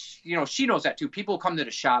 you know, she knows that too. People come to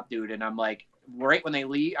the shop, dude. And I'm like, right when they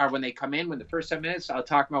leave or when they come in, when the first 10 minutes, I'll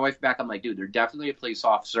talk my wife back. I'm like, dude, they're definitely a police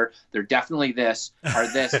officer. They're definitely this or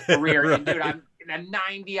this career. Right. And dude, I'm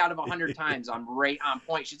 90 out of 100 times I'm right on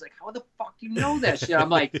point. She's like, how the fuck do you know that shit? I'm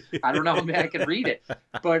like, I don't know, man, I can read it.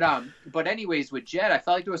 But anyways, with Jed, I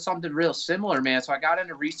felt like there was something real similar, man. So I got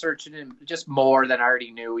into researching him just more than I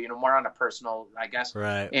already knew, you know, more on a personal, I guess.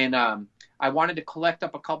 Right. And I wanted to collect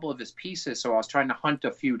up a couple of his pieces, so I was trying to hunt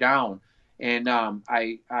a few down. And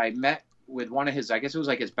I met with one of his, I guess it was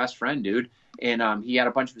like his best friend, dude. And he had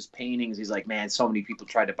a bunch of his paintings. He's like, man, so many people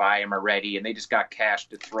tried to buy him already, and they just got cash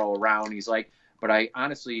to throw around. He's like, but I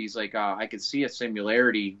honestly, he's like, I could see a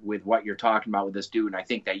similarity with what you're talking about with this dude, and I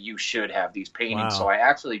think that you should have these paintings. Wow. So I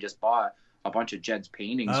actually just bought a bunch of Jed's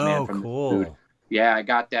paintings, man. From cool. this dude. Yeah, I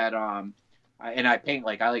got that. And I paint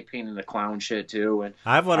I like painting the clown shit too. And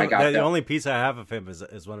I have one. The only piece I have of him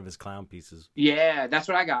is one of his clown pieces. Yeah, that's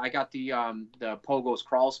what I got. I got the Pogo's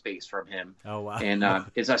crawl space from him. Oh wow! And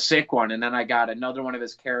it's a sick one. And then I got another one of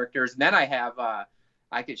his characters. And then I have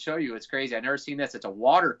I could show you. It's crazy. I've never seen this. It's a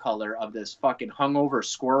watercolor of this fucking hungover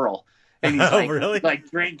squirrel. And he's like, really?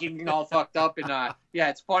 like drinking and all fucked up. And yeah,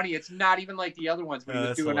 it's funny. It's not even like the other ones. But he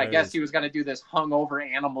was doing. Hilarious. I guess he was gonna do this hungover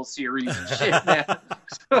animal series and shit, man.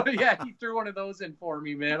 So yeah, he threw one of those in for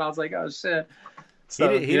me, man. I was like, oh shit.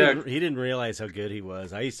 So, he didn't realize how good he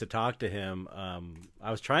was. I used to talk to him.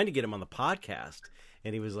 I was trying to get him on the podcast,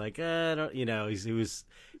 and he was like, I don't, he was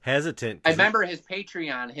hesitant. I remember his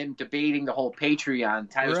Patreon, him debating the whole Patreon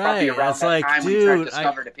time. It was Right. probably around It's that like, time when he dude, tried to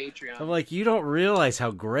discover the Patreon. I'm like, you don't realize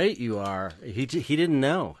how great you are. He didn't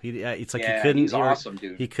know. It's like he couldn't. He's awesome,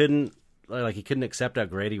 dude. He couldn't. Like he couldn't accept how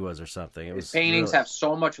great he was or something. His paintings have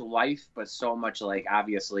so much life, but so much like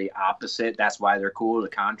obviously opposite. That's why they're cool. The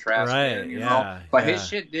contrast, right? Man, you know? But his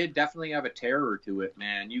shit did definitely have a terror to it,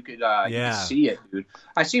 man. You could see it, dude.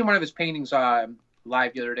 I seen one of his paintings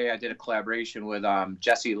live the other day. I did a collaboration with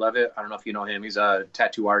Jesse Levitt. I don't know if you know him. He's a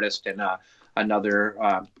tattoo artist and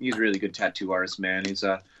another. He's a really good tattoo artist, man. He's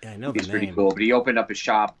he's pretty cool. But he opened up a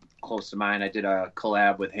shop close to mine. I did a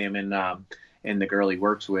collab with him and the girl he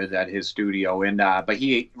works with at his studio. And but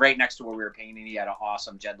he right next to where we were painting, he had an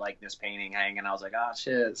awesome Jed likeness painting hanging. I was like, oh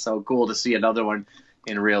shit, it's so cool to see another one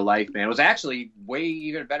in real life, man. It was actually way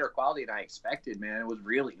even better quality than I expected, man. It was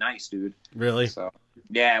really nice, dude. Really? So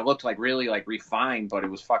yeah, it looked like really like refined, but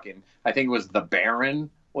it was fucking. I think it was The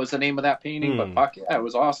Baron was the name of that painting. But fuck yeah, it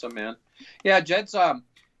was awesome, man. Yeah, Jed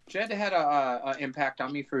had a impact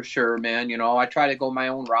on me for sure, man. You know, I try to go my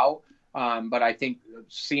own route. But I think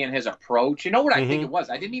seeing his approach, you know what I think it was?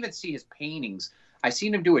 I didn't even see his paintings. I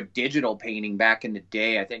seen him do a digital painting back in the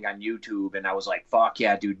day, I think on YouTube. And I was like, fuck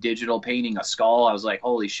yeah, dude, digital painting a skull. I was like,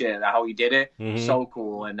 holy shit, how he did it. So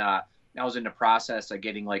cool. And I was in the process of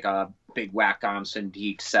getting like a big Wacom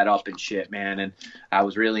Cintiq set up and shit, man. And I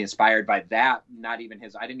was really inspired by that. Not even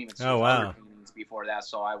I didn't even see his other paintings before that.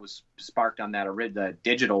 So I was sparked on that. The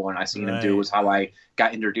digital one I seen him do was how I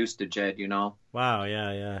got introduced to Jed, you know? Wow.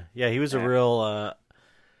 Yeah. He was a real,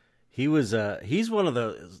 he's one of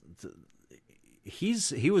those,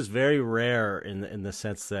 he was very rare in the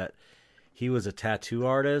sense that he was a tattoo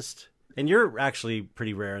artist, and you're actually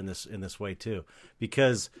pretty rare in this way too,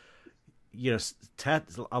 because,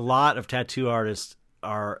 a lot of tattoo artists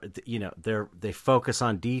are, they focus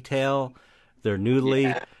on detail, they're noodly.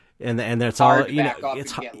 Yeah. And that's all,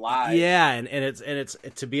 it's and it's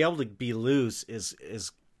to be able to be loose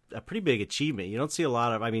is a pretty big achievement. You don't see a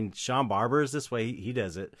lot of, Sean Barber is this way. He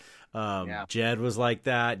does it. Jed was like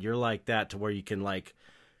that. You're like that to where you can like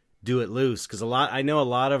do it loose. Cause I know a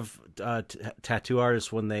lot of tattoo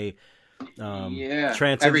artists when they,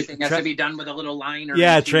 everything has to be done with a little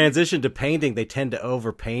liner. Transition to painting, they tend to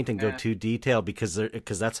overpaint and go too detailed because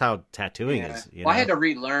that's how tattooing is. I had to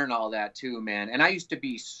relearn all that too, man. And I used to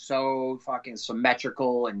be so fucking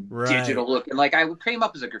symmetrical and digital looking. Like I came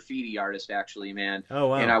up as a graffiti artist, actually, man. Oh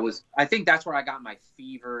wow! And I think that's where I got my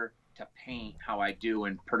fever to paint how I do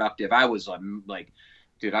and productive. I was like,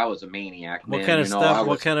 dude, I was a maniac. What kind of stuff?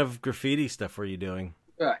 What kind of graffiti stuff were you doing?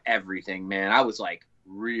 Everything, man. I was like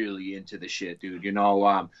really into the shit, dude.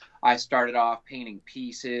 I started off painting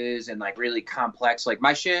pieces and like really complex, like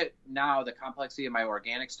my shit now, the complexity of my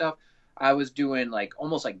organic stuff, I was doing like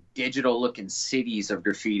almost like digital looking cities of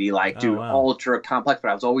graffiti, like ultra complex, but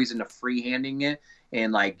I was always into freehanding it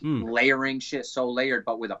and like layering shit so layered,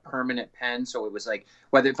 but with a permanent pen. So it was like,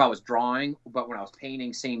 whether if I was drawing, but when I was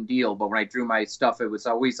painting, same deal. But when I drew my stuff, it was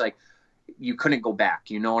always like, you couldn't go back,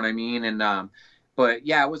 you know what I mean? And, but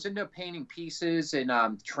yeah, I was into painting pieces and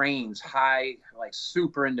trains, like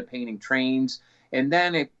super into painting trains. And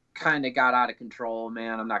then it kind of got out of control,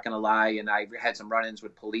 man. I'm not going to lie. And I had some run-ins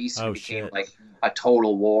with police. It became like a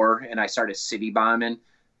total war. And I started city bombing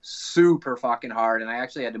super fucking hard. And I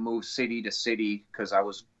actually had to move city to city because I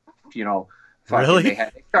was, really? They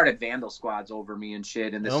started vandal squads over me and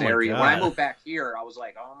shit in this area. God. When I moved back here, I was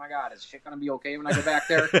like, oh my God, is shit going to be okay when I go back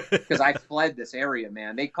there? Because I fled this area,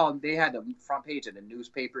 man. They had the front page of the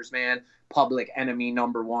newspapers, man. Public enemy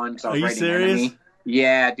 #1. Are you serious? Enemy.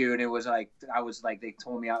 Yeah, dude, it was like I was like they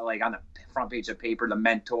told me like on the front page of paper, the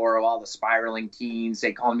mentor of all the spiraling teens.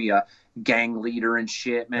 They called me a gang leader and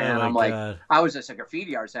shit, Oh man. my I'm like, God. I was just a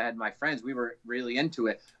graffiti artist. I had my friends. We were really into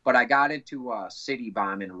it, but I got into city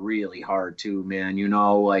bombing really hard too, man. You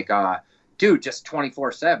know, like dude, just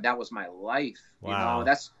 24/7. That was my life. You know, Wow.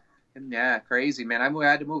 that's yeah, crazy, man. I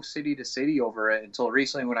had to move city to city over it until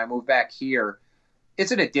recently when I moved back here.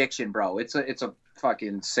 It's an addiction, bro. It's a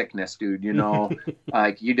fucking sickness, dude. You know,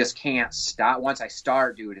 like you just can't stop. Once I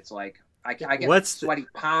start, dude, it's like I get What's the, sweaty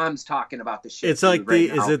palms talking about the shit. it's Dude, like the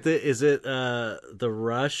right now. is it the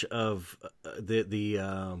rush of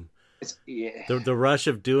It's yeah. the rush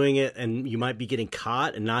of doing it, and you might be getting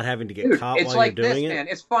caught and not having to get Dude, caught it's while like you're this, doing it. man.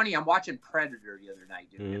 It's funny. I'm watching Predator the other night,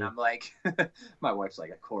 dude, and Mhm. I'm like, my wife's like,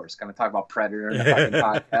 of course, gonna talk about Predator in the fucking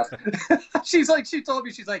podcast. She's like, she told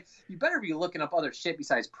me, she's like, you better be looking up other shit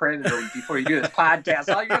besides Predator before you do this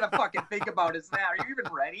podcast. All you're gonna fucking think about is that. Are you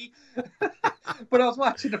even ready? But I was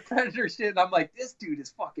watching the Predator shit, and I'm like, this dude is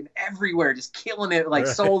fucking everywhere, just killing it, like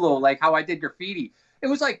Right. solo, like how I did graffiti. It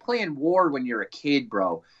was like playing war when you're a kid,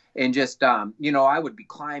 bro. And just you know, I would be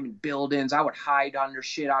climbing buildings. I would hide under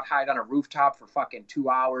shit. I'd hide on a rooftop for fucking 2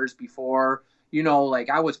 hours before. You know, like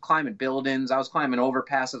I was climbing buildings. I was climbing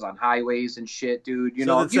overpasses on highways and shit, dude. You So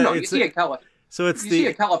know, that's a- you it's see a- a Cali- So it's you see the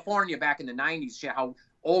a California back in the '90s, shit, how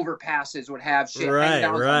overpasses would have shit Right, hang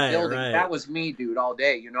down right, on buildings. right. That was me, dude, all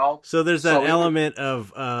day. You know. so there's So that it was- element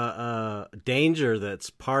of danger that's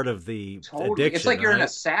part of the Totally. addiction. It's like you're an right?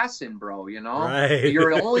 assassin, bro, you know? Right.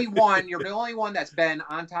 You're the only one that's been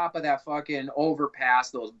on top of that fucking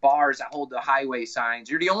overpass, those bars that hold the highway signs.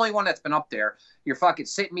 You're the only one that's been up there. You're fucking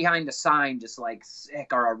sitting behind the sign just like sick,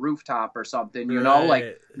 or a rooftop or something, you know? Like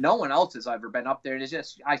Right. no one else has ever been up there. And it's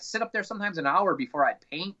just I sit up there sometimes an hour before I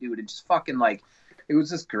paint, dude, and just fucking like it was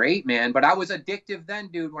just great, man. But I was addictive then,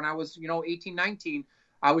 dude, when I was, 18, 19.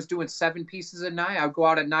 I was doing 7 pieces a night. I'd go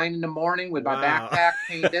out at 9 in the morning with my Wow. backpack,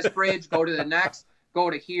 paint this bridge, go to the next, go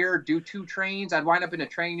to here, do 2 trains. I'd wind up in a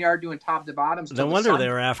train yard doing top to bottoms. No wonder they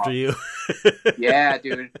were after you. Yeah,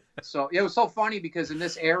 dude. So it was so funny because in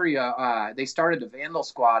this area, they started the Vandal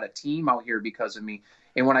Squad, a team out here because of me.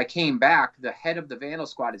 And when I came back, the head of the Vandal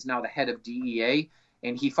Squad is now the head of DEA,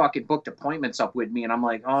 and he fucking booked appointments up with me. And I'm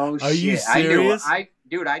like, oh shit! Are you serious? I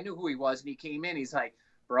knew who he was, and he came in. He's like,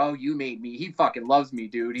 bro, you made me. He fucking loves me,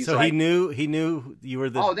 dude. He's So like, he knew you were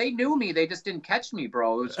the. oh, they knew me. They just didn't catch me,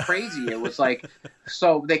 bro. It was crazy. It was like,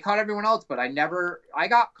 so they caught everyone else, but I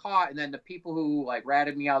got caught. And then the people who like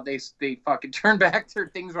ratted me out, they fucking turned back their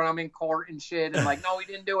things when I'm in court and shit. And like, no, we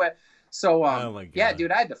didn't do it. So, Oh my God. yeah,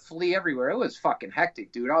 dude, I had to flee everywhere. It was fucking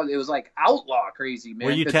hectic, dude. It was like outlaw crazy, man.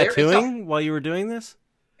 Were you 'Cause tattooing while you were doing this?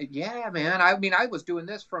 yeah, man. I mean, I was doing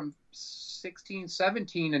this from 16,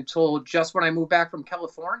 17 until just when I moved back from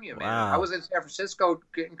California, man. Wow. I was in San Francisco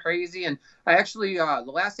getting crazy. And I actually, the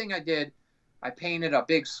last thing I did, I painted a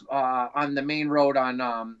big, on the main road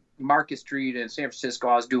on Market Street in San Francisco.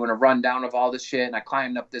 I was doing a rundown of all this shit. And I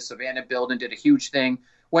climbed up this Savannah building, did a huge thing.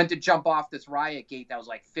 Went to jump off this riot gate that was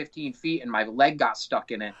like 15 feet and my leg got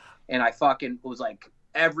stuck in it. And I fucking was like,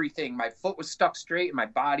 everything. My foot was stuck straight and my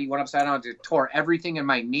body went upside down. It tore everything in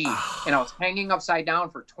my knee. And I was hanging upside down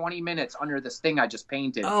for 20 minutes under this thing I just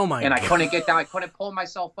painted. Oh my And I God. couldn't get down. I couldn't pull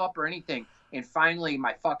myself up or anything. And finally,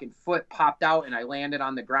 my fucking foot popped out and I landed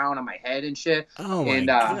on the ground on my head and shit. Oh my And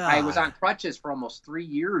God. I was on crutches for almost 3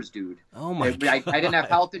 years, dude. Oh my I God. didn't have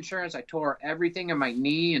health insurance. I tore everything in my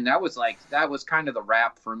knee. And that was kind of the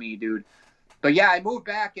wrap for me, dude. But yeah, I moved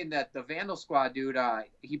back in the Vandal Squad, dude.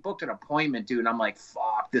 He booked an appointment, dude. And I'm like,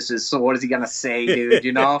 fuck, so what is he going to say, dude?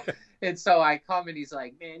 You know? And so I come and he's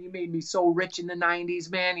like, man, you made me so rich in the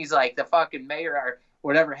 90s, man. He's like, the fucking mayor or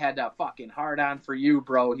whatever had a fucking hard on for you,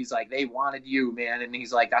 bro. He's like, they wanted you, man. And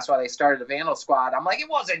he's like, that's why they started the Vandal Squad. I'm like, it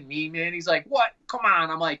wasn't me, man. He's like, what? Come on.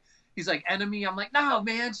 I'm like, he's like, enemy. I'm like, no,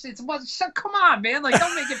 man. Come on, man. Like,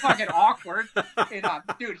 don't make it fucking awkward. And,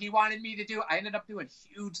 dude, he wanted me to do. I ended up doing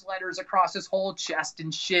huge letters across his whole chest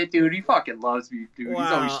and shit, dude. He fucking loves me, dude. Wow.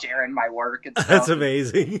 He's always sharing my work and stuff. That's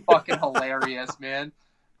amazing. Fucking hilarious, man.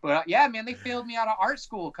 But yeah, man, they failed me out of art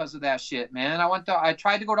school because of that shit, man. I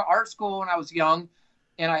tried to go to art school when I was young,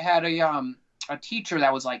 and I had a teacher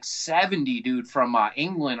that was like 70, dude, from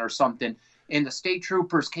England or something. And the state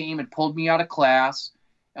troopers came and pulled me out of class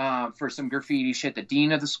for some graffiti shit. The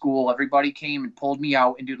dean of the school, everybody came and pulled me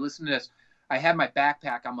out. And dude, listen to this. I had my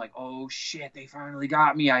backpack. I'm like, oh shit, they finally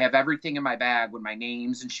got me. I have everything in my bag with my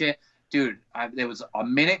names and shit. Dude, it was a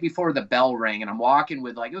minute before the bell rang, and I'm walking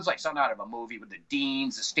with it was like something out of a movie with the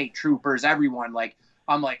deans, the state troopers, everyone. Like,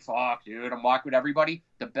 I'm like, fuck, dude. I'm walking with everybody.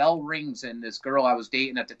 The bell rings, and this girl I was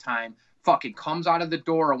dating at the time fucking comes out of the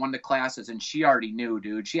door of one of the classes, and she already knew,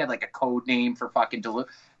 dude. She had like a code name for fucking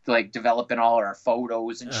like developing all our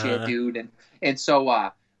photos and shit, dude. And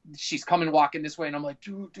so she's coming walking this way, and I'm like,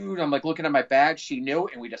 dude, I'm like looking at my bag. She knew,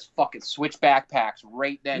 and we just fucking switched backpacks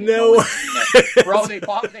right then. No, bro, they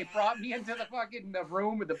brought me into the fucking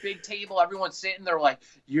room with the big table. Everyone's sitting there like,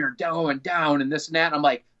 you're going down and this and that. And I'm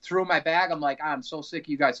like, threw my bag. I'm like, I'm so sick of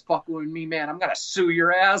you guys fucking with me, man. I'm gonna sue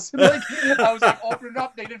your ass. Like, I was like, opening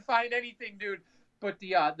up, they didn't find anything, dude. But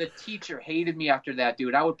the teacher hated me after that,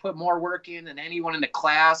 dude. I would put more work in than anyone in the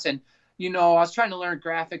class, and you know, I was trying to learn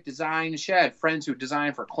graphic design and shit. I had friends who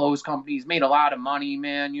designed for clothes companies, made a lot of money,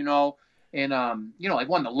 man, you know. And, you know, like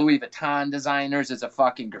one of the Louis Vuitton designers is a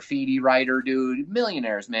fucking graffiti writer, dude.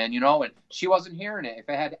 Millionaires, man, you know. And she wasn't hearing it. If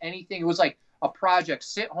I had anything, it was like a project.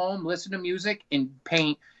 Sit home, listen to music, and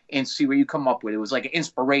paint and see what you come up with. It was like an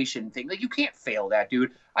inspiration thing. Like, you can't fail that,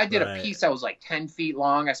 dude. I did a piece that was like 10 feet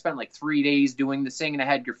long. I spent like 3 days doing this thing, and I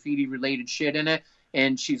had graffiti-related shit in it.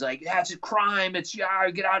 And she's like, that's a crime. It's,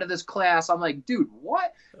 get out of this class. I'm like, dude,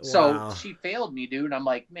 what? Wow. So she failed me, dude. I'm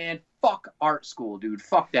like, man, fuck art school, dude.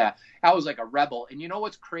 Fuck that. I was like a rebel. And you know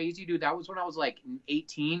what's crazy, dude? That was when I was like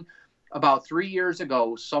 18. About 3 years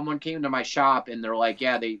ago, someone came to my shop, and they're like,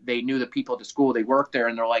 yeah, they knew the people at the school. They worked there.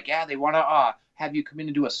 And they're like, yeah, they want to have you come in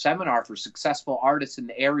and do a seminar for successful artists in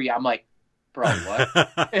the area. I'm like, bro, what?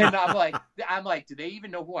 And I'm like, do they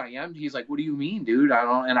even know who I am? He's like, what do you mean, dude? I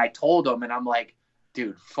don't. And I told him, and I'm like,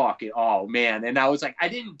 dude, fuck it. Oh, man. And I was like, I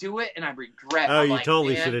didn't do it, and I regret. Oh, you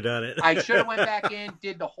totally should have done it. I should have went back in,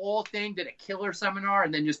 did the whole thing, did a killer seminar,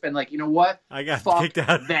 and then just been like, you know what? I got kicked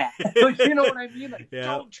out. That. You know what I mean? Like,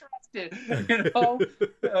 don't trust it. You know?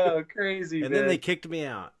 Oh, crazy, and man. then they kicked me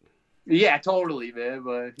out. Yeah, totally, man.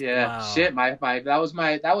 But yeah, wow. Shit. That was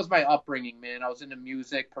my upbringing, man. I was into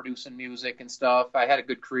music, producing music and stuff. I had a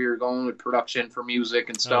good career going with production for music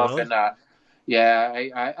and stuff. Oh, really?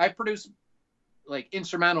 And I produced like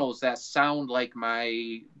instrumentals that sound like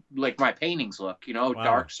my paintings look, you know, wow.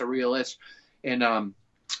 Dark, surrealist. And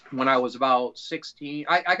when I was about 16,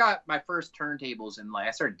 I got my first turntables I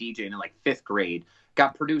started DJing in like 5th grade.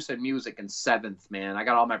 Got producing music in 7th, man. I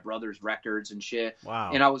got all my brother's records and shit.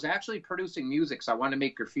 Wow. And I was actually producing music, so I wanted to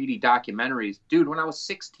make graffiti documentaries. Dude, when I was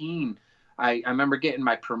 16, I remember getting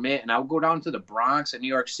my permit, and I would go down to the Bronx in New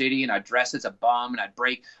York City, and I'd dress as a bum, and I'd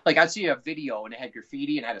break. Like, I'd see a video, and it had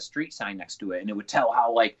graffiti, and it had a street sign next to it, and it would tell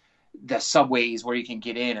how, like, the subways where you can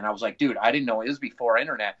get in. And I was like, dude, I didn't know. It was before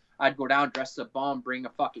internet. I'd go down, dress as a bum, bring a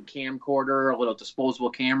fucking camcorder, a little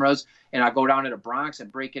disposable cameras, and I'd go down to the Bronx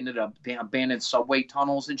and break into the abandoned subway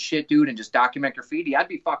tunnels and shit, dude, and just document graffiti. I'd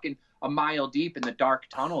be fucking a mile deep in the dark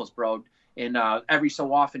tunnels, bro. And every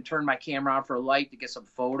so often turn my camera on for a light to get some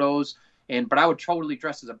photos. But I would totally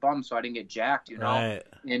dress as a bum so I didn't get jacked, you know? Right.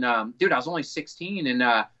 And, dude, I was only 16, and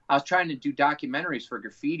I was trying to do documentaries for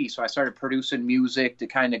graffiti, so I started producing music to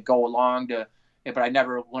kind of go along to – but I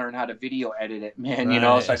never learned how to video edit it, man, right. You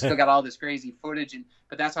know? So I still got all this crazy footage,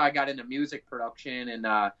 but that's how I got into music production. And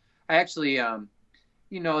I actually,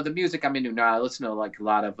 you know, the music I'm into now, I listen to like a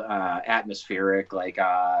lot of atmospheric, like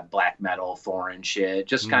black metal, foreign shit,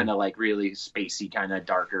 just kind of like really spacey, kind of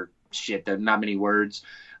darker shit. There's not many words.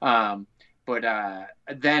 But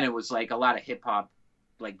then it was like a lot of hip hop,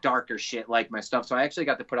 like darker shit, like my stuff. So I actually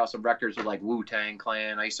got to put out some records with like Wu-Tang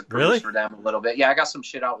Clan. I used to produce for them a little bit. Yeah, I got some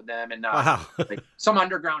shit out with them, and wow. like some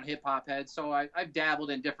underground hip hop heads. So I've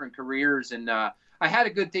dabbled in different careers, and I had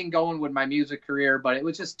a good thing going with my music career, but it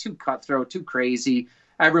was just too cutthroat, too crazy.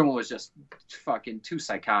 Everyone was just fucking too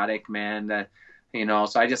psychotic, man. You know,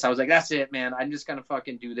 so I was like, that's it, man. I'm just gonna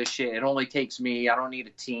fucking do this shit. It only takes me. I don't need a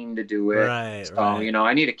team to do it. Right. So, right. You know,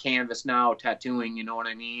 I need a canvas now, tattooing. You know what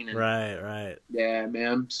I mean? And, right. Yeah,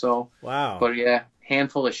 man. So. Wow. But yeah,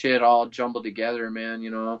 handful of shit all jumbled together, man. You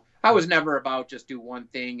know, I was never about just do one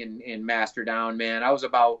thing and master down, man. I was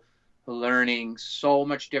about learning so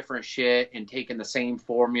much different shit and taking the same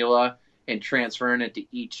formula and transferring it to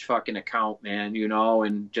each fucking account, man, you know,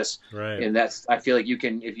 and just, right. And that's, I feel like you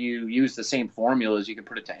can, if you use the same formulas, you can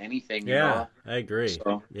put it to anything. Yeah, you know? I agree.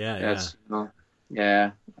 So that's, you know,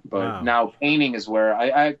 yeah. But wow. Now painting is where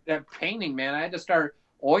I painting, man, I had to start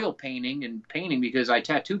oil painting and painting because I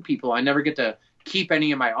tattoo people. I never get to keep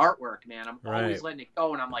any of my artwork, man. I'm always letting it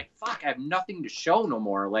go. And I'm like, fuck, I have nothing to show no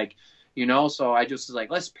more. Like, you know, so I just was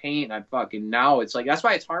like, let's paint. I fucking, now it's like, that's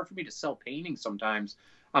why it's hard for me to sell paintings sometimes.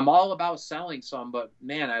 I'm all about selling some, but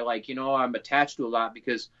man, I like, you know, I'm attached to a lot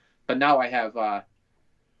but now I have a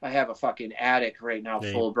fucking attic right now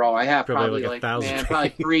full, bro. I have probably like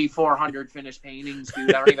 300-400 finished paintings,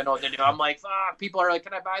 dude. I don't even know what to do. I'm like, fuck, people are like,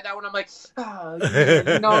 can I buy that one? I'm like, oh,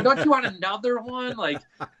 no, don't you want another one? Like,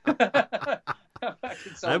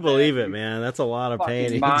 So I believe it, man. That's a lot of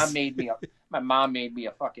paintings. My mom made me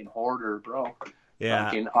a fucking hoarder, bro. Yeah.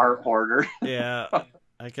 Fucking art hoarder. Yeah.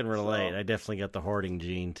 I can relate. I definitely got the hoarding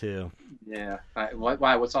gene too. Yeah.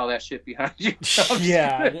 Why? What's all that shit behind you?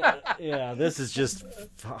 Yeah. This is just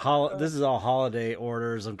this is all holiday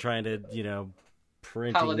orders. I'm trying to,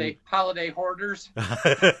 printing holiday hoarders.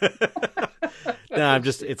 No, I'm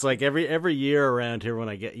just. It's like every year around here when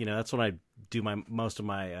I get, that's when I do most of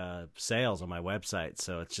my sales on my website.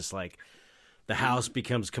 So it's just like the house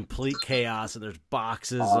becomes complete chaos, and there's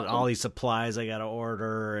boxes and all these supplies I got to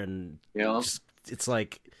order, and it's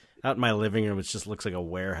like out in my living room, it just looks like a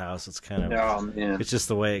warehouse. It's kind of, it's just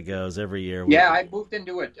the way it goes every year. Yeah, I moved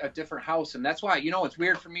into a different house, and that's why, it's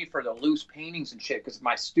weird for me for the loose paintings and shit, because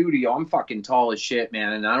my studio, I'm fucking tall as shit,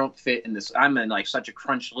 man, and I don't fit in this. I'm in like such a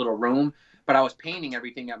crunched little room, but I was painting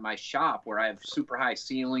everything at my shop where I have super high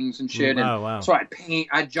ceilings and shit. And so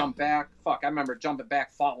I'd jump back. I remember jumping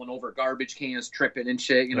back, falling over garbage cans, tripping and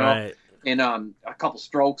shit, Right. And a couple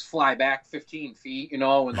strokes, fly back 15 feet, and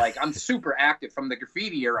like I'm super active from the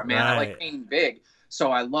graffiti era, man. Right. I like painting big.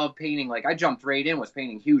 So I love painting. Like I jumped right in with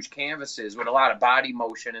painting huge canvases with a lot of body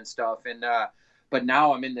motion and stuff. And but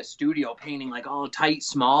now I'm in the studio painting like all tight,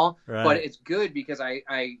 small. Right. But it's good because I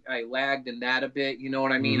lagged in that a bit. You know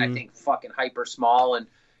what I mean? Mm-hmm. I think fucking hyper small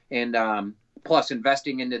and plus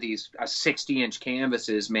investing into these 60-inch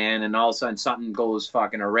canvases, man. And all of a sudden something goes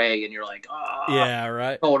fucking array, and you're like, oh, yeah,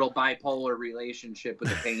 right. Total bipolar relationship with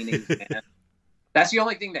the paintings, man. That's the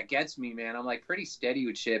only thing that gets me, man. I'm like pretty steady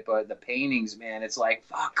with shit, but the paintings, man, it's like,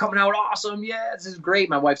 fuck, coming out awesome. Yeah, this is great.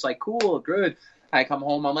 My wife's like, cool, good. I come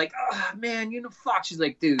home, I'm like, oh, man, fuck. She's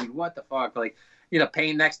like, dude, what the fuck? Like,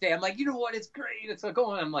 pain next day. I'm like, you know what? It's great. It's like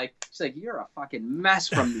going. I'm like, she's like, you're a fucking mess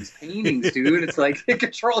from these paintings, dude. It's like, it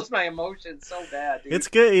controls my emotions so bad, dude. It's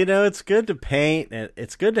good. It's good to paint, and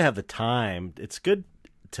it's good to have the time. It's good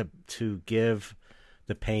to give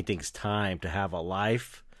the paintings time to have a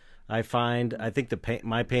life. I think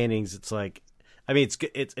my paintings, it's like, I mean,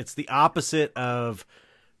 it's the opposite of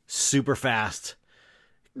super fast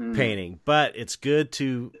painting, but it's good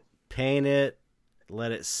to paint it,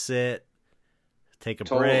 let it sit, take a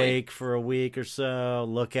break for a week or so,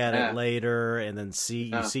 look at it later, and then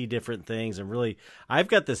you see different things. And really, I've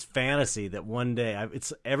got this fantasy that one day,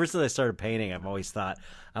 ever since I started painting, I've always thought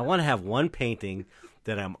I want to have one painting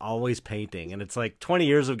that I'm always painting. And it's like 20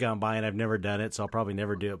 years have gone by and I've never done it, so I'll probably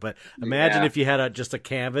never do it. But imagine if you had just a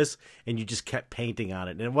canvas and you just kept painting on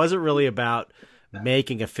it. And it wasn't really about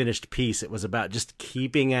making a finished piece. It was about just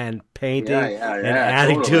keeping and painting and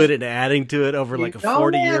adding to it over like a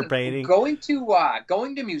 40-year painting. Going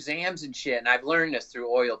to museums and shit, and I've learned this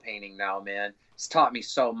through oil painting now, man. It's taught me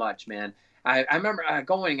so much, man. I remember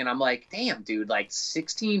going and I'm like, damn, dude, like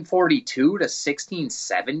 1642 to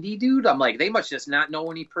 1670, dude. I'm like, they must just not know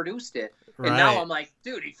when he produced it. Right. And now I'm like,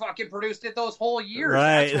 dude, he fucking produced it those whole years.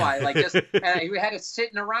 Right. That's why, like, we had it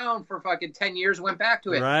sitting around for fucking 10 years, went back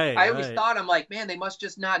to it. Right, I always thought, I'm like, man, they must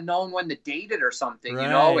just not known when to date it or something,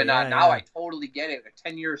 right, And now I totally get it. A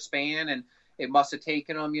 10-year span, and it must have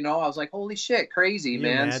taken them, I was like, holy shit, crazy, Can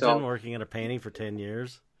you man. imagine working at a painting for 10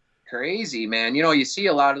 years? Crazy, man. You see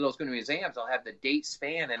a lot of those going to museums, they'll have the date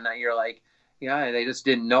span, and you're like, yeah, they just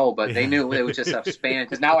didn't know, but they knew it was just a span.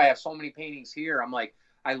 Because now I have so many paintings here. I'm like,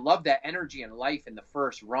 I love that energy and life in the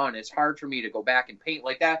first run. It's hard for me to go back and paint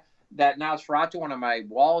like that. That Nosferatu one on my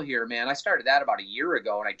wall here, man, I started that about a year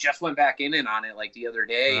ago, and I just went back in and on it like the other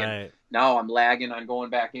day. Right. And now I'm lagging on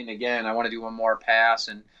going back in again. I want to do one more pass,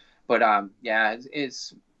 but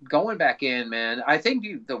it's going back in, man. I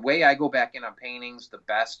think the way I go back in on paintings the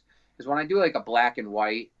best is when I do like a black and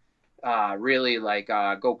white, really like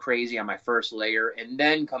go crazy on my first layer, and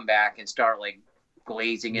then come back and start like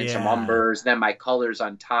glazing in some umbers, then my colors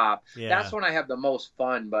on top. That's when I have the most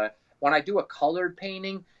fun. But when I do a colored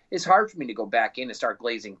painting, it's hard for me to go back in and start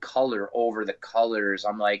glazing color over the colors.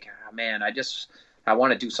 I'm like, oh, man, I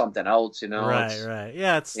want to do something else, Right.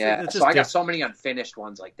 Yeah, it's just so I got so many unfinished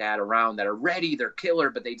ones like that around that are ready, they're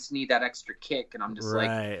killer, but they just need that extra kick, and I'm just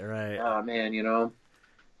right. Oh man,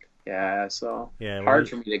 Yeah, so yeah, hard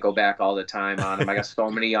for me to go back all the time on them. I got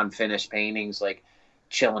so many unfinished paintings like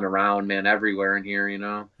chilling around, man, everywhere in here,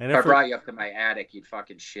 And if I brought you up to my attic, you'd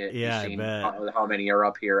fucking shit. Yeah, You've seen I bet. how many are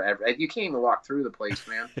up here. You can't even walk through the place,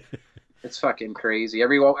 man. It's fucking crazy.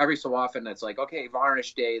 Every so often, it's like, okay,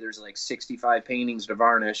 varnish day. There's like 65 paintings to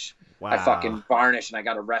varnish. Wow. I fucking varnish, and I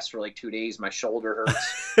got to rest for like 2 days. My shoulder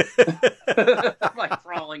hurts. I'm like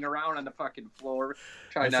crawling around on the fucking floor,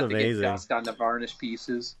 trying That's not amazing. to get dust on the varnish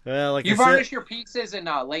pieces. Well, like You I said- varnish your pieces and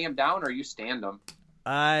lay them down, or you stand them?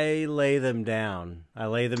 I lay them down. I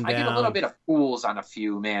get a little bit of pools on a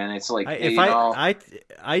few, man. It's like I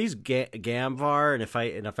use Gamvar, and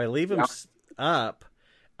if I leave them up,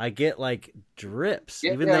 I get like drips.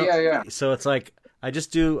 Yeah. So it's like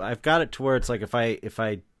I've got it to where it's like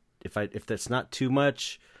if that's not too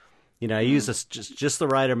much, I use this just the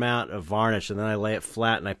right amount of varnish, and then I lay it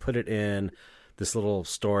flat and I put it in this little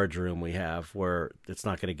storage room we have where it's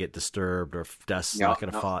not going to get disturbed or dust's not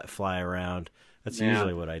going to fly around. That's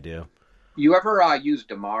usually what I do. You ever use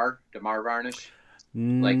Damar varnish?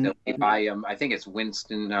 Like they buy I think it's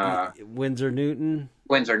Winsor Newton.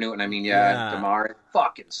 I mean, Damar. It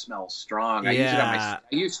fucking smells strong. I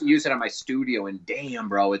used to use it on my studio, and damn,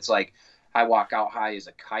 bro, it's like I walk out high as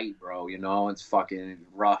a kite, bro. It's fucking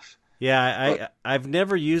rough. Yeah, I've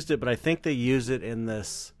never used it, but I think they use it in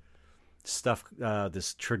this stuff,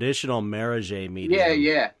 this traditional Marager medium.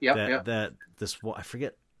 Yeah. I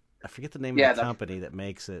forget the name of the company that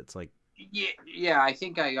makes it. It's like I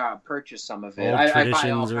think I purchased some of it. Old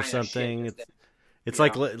Traditions or something. It's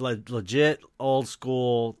like legit old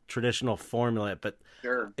school traditional formula, but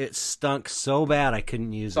sure. It stunk so bad I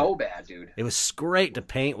couldn't use it. So bad, dude. It was great to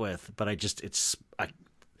paint with, but I'm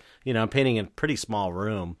painting in a pretty small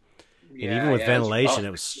room, and even with ventilation,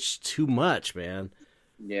 it was just too much, man.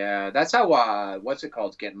 Yeah, that's how what's it called?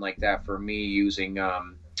 It's getting like that for me using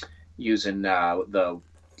the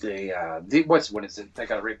what is it? I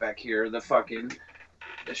got it right back here. The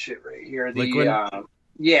shit right here. Liquid?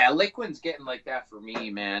 Liquid's getting like that for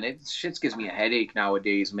me, man. Shit gives me a headache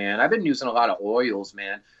nowadays, man. I've been using a lot of oils,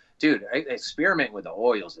 man. Dude, experiment with the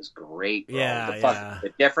oils is great, bro.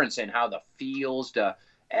 The difference in how the feels to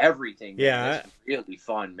everything. Yeah, it's really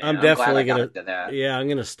fun, man. I'm definitely I'm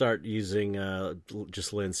gonna start using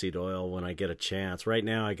just linseed oil when I get a chance. Right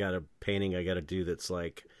now, I got a painting I got to do that's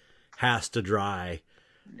like has to dry.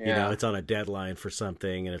 It's on a deadline for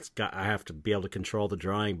something, and I have to be able to control the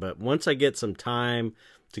drawing. But once I get some time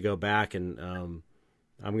to go back, and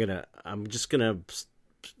I'm just gonna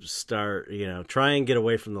start, try and get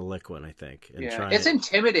away from the liquid. I think. It's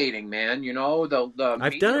intimidating, man.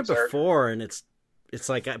 I've done it before, and it's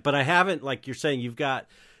like, but I haven't, like you're saying, you've got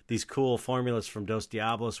these cool formulas from Dos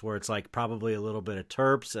Diablos where it's like probably a little bit of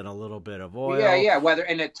terps and a little bit of oil. Yeah. Whether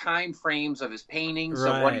in the time frames of his paintings,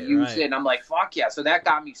 so what he used it, and I'm like, fuck yeah. So that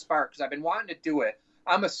got me sparked because I've been wanting to do it.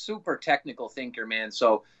 I'm a super technical thinker, man.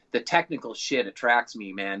 So the technical shit attracts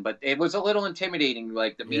me, man. But it was a little intimidating,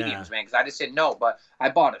 like the mediums, man, because I just didn't know. But I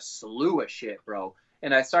bought a slew of shit, bro.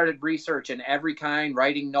 And I started researching every kind,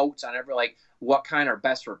 writing notes on what kind are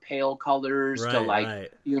best for pale colors to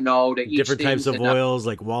each different types of oils,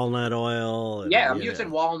 like walnut oil. I'm using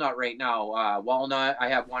walnut right now. Walnut, I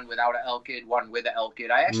have one without an alkyd, one with an alkyd.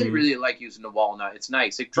 I actually really like using the walnut. It's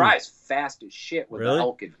nice. It dries fast as shit with the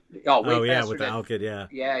alkyd. With the alkyd,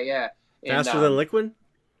 Yeah. Faster than liquid?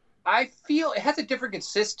 I feel it has a different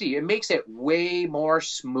consistency. It makes it way more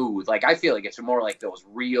smooth. Like I feel like it's more like those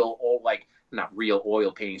real old, like not real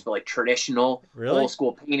oil paintings, but like traditional old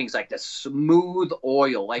school paintings, like the smooth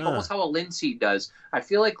oil, like almost how a linseed does. I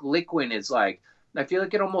feel like liquid is like, I feel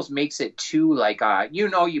like it almost makes it too like,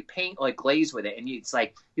 you paint like glaze with it, and it's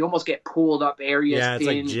like you almost get pulled up areas. Yeah, it's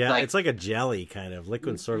it's like a jelly kind of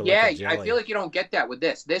liquid, sort of. Like a jelly. I feel like you don't get that with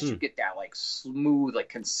this. You get that like smooth, like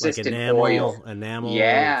consistent like oil. Enamel.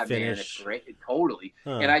 Yeah, finish. man, it's great, totally.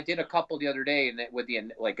 And I did a couple the other day, and with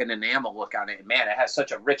an enamel look on it. And man, it has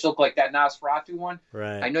such a rich look, like that Nosferatu one.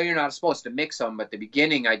 Right. I know you're not supposed to mix them, but at the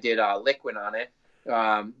beginning I did liquid on it.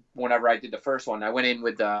 Whenever I did the first one, I went in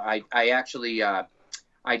with I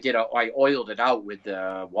oiled it out with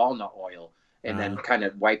the walnut oil, and then kind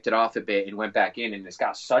of wiped it off a bit and went back in, and it's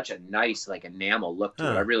got such a nice like enamel look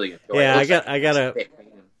to it. I really enjoy it.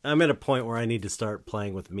 I'm at a point where I need to start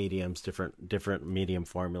playing with mediums, different medium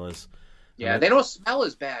formulas. Yeah, they don't smell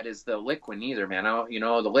as bad as the liquid either, man.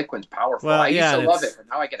 The liquid's powerful. Well, I used to love it, but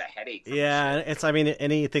now I get a headache. Yeah,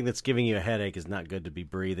 anything that's giving you a headache is not good to be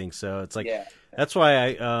breathing. So it's like that's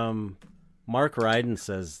why Mark Ryden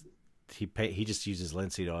says he just uses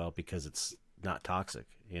linseed oil because it's not toxic.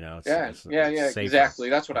 It's safer. Exactly.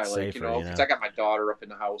 That's what I like. Safer, because I got my daughter up in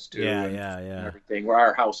the house too. And everything. Where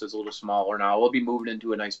our house is a little smaller now. We'll be moving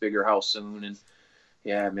into a nice bigger house soon, and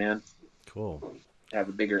yeah, man. Cool. Have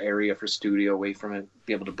a bigger area for studio, away from it,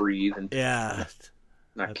 be able to breathe and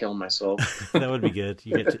not kill myself. That would be good.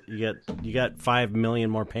 You got 5 million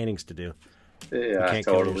more paintings to do. Yeah, you can't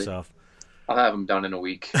kill yourself. I'll have them done in a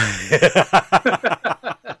week.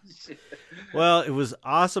 Well, it was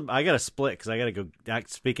awesome. I got to split because I got to go.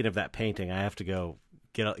 Speaking of that painting, I have to go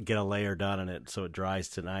get a layer done on it so it dries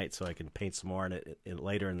tonight, so I can paint some more on it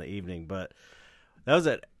later in the evening. But that was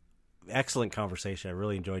excellent conversation. I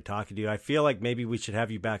really enjoyed talking to you. I feel like maybe we should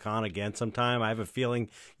have you back on again sometime. I have a feeling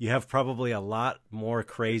you have probably a lot more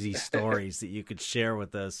crazy stories that you could share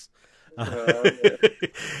with us.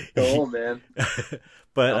 Cool, man.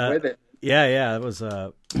 But I'm with it. yeah, it was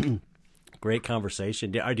a great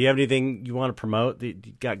conversation. Do you have anything you want to promote that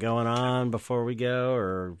you got going on before we go?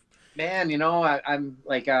 Or Man, I'm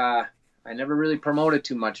like I never really promoted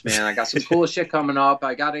too much, man. I got some cool shit coming up.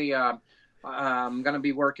 I got I'm gonna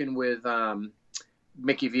be working with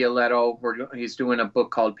Mickey Violetto. He's doing a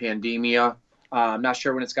book called Pandemia. I'm not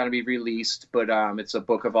sure when it's gonna be released, but it's a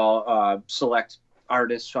book of all select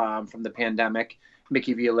artists from the pandemic.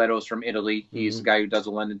 Mickey Violetto's from Italy. He's the guy who does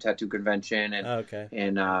the London Tattoo Convention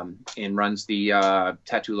and runs the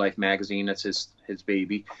Tattoo Life magazine. That's his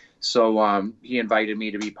baby. So he invited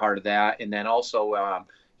me to be part of that, and then also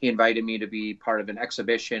he invited me to be part of an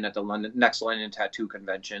exhibition at the next London Tattoo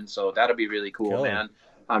Convention. So that'll be really cool, man.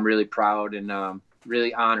 I'm really proud and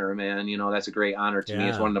really honored, man. That's a great honor to me.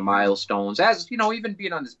 It's one of the milestones. As even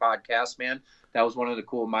being on this podcast, man, that was one of the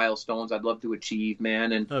cool milestones I'd love to achieve,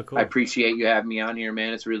 man. And cool. I appreciate you having me on here,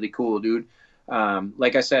 man. It's really cool, dude.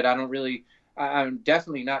 Like I said, I'm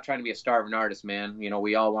definitely not trying to be a starving artist, man.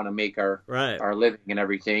 We all want to make our living and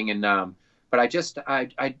everything. And, but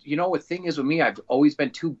the thing is with me, I've always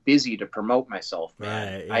been too busy to promote myself,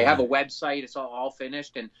 man. Right, yeah. I have a website. It's all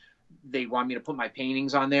finished, and they want me to put my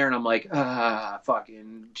paintings on there. And I'm like,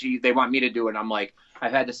 fucking gee, they want me to do it. And I'm like,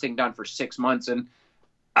 I've had this thing done for 6 months, and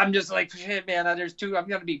I'm just like, shit, man, I'm going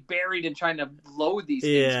to be buried in trying to load these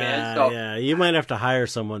things, man. So you might have to hire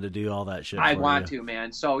someone to do all that shit. I want to,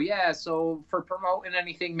 man. So, so for promoting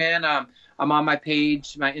anything, man, I'm on my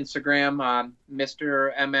page, my Instagram,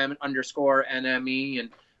 Mr. MM_NME, and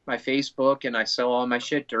my Facebook, and I sell all my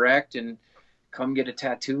shit direct, and come get a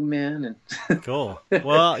tattoo, man. And Cool.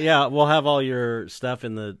 Well, yeah, we'll have all your stuff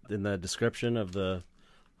in the description of the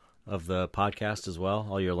podcast as well,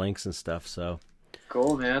 all your links and stuff, so.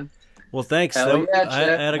 Cool, man. Well, thanks. I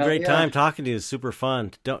had a great time talking to you. It's super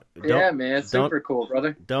fun. Man, super cool,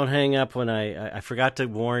 brother. Don't hang up when I forgot to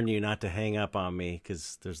warn you not to hang up on me,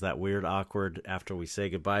 because there's that weird awkward after we say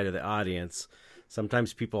goodbye to the audience.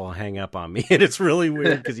 Sometimes people hang up on me, and it's really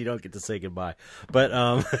weird because you don't get to say goodbye. But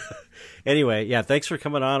anyway, yeah, thanks for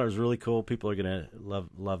coming on. It was really cool. People are gonna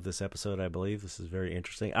love this episode. I believe this is very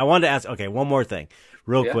interesting. I wanted to ask. Okay, one more thing,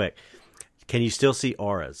 real quick. Can you still see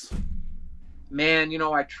auras? Man,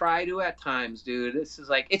 I try to at times, dude. This is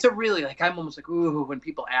like, it's a really, like, I'm almost like, ooh, when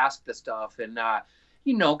people ask this stuff, and,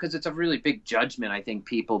 because it's a really big judgment I think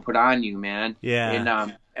people put on you, man. Yeah.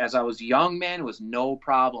 And as I was young, man, it was no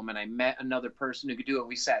problem. And I met another person who could do it.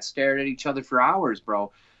 We stared at each other for hours,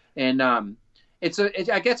 bro. And I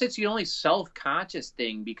guess it's the only self-conscious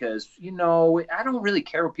thing, because, I don't really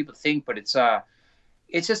care what people think, but it's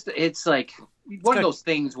like one of those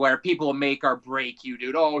things where people make or break you,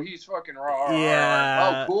 dude. Oh, he's fucking raw.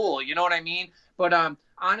 Yeah. Oh, cool. You know what I mean? But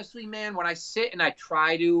honestly, man, when I sit and I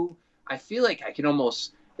feel like I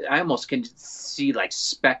almost can see like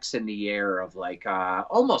specks in the air of like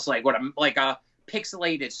almost like like a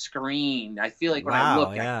pixelated screen. I feel like when I look,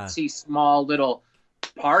 I can see small little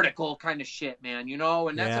particle kind of shit, man.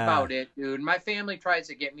 And that's about it, dude. My family tries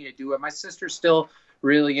to get me to do it. My sister's still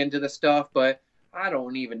really into the stuff, but I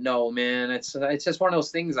don't even know, man. It's just one of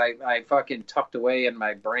those things I fucking tucked away in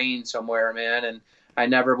my brain somewhere, man, and I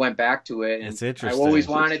never went back to it. And it's interesting. I always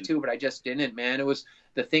wanted to, but I just didn't, man. It was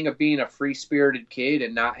the thing of being a free-spirited kid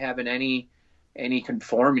and not having any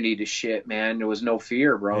conformity to shit, man. There was no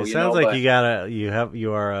fear, bro. It sounds like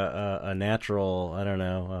you are a natural, I don't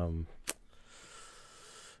know,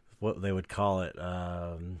 what they would call it,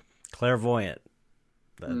 clairvoyant.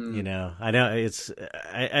 I know I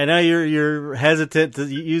know you're hesitant to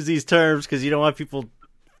use these terms because you don't want people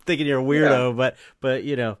thinking you're a weirdo, but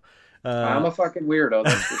I'm a fucking weirdo,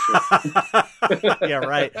 that's for sure. Yeah,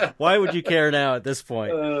 right. Why would you care now at this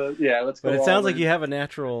point? Let's go. But it sounds like you have you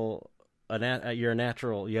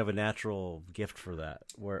have a natural gift for that,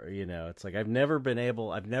 where it's like I've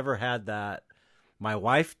never had that. My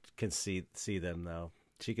wife can see them though.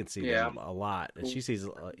 She can see them a lot, and she sees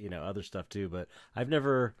other stuff too. But I've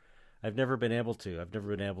never been able to. I've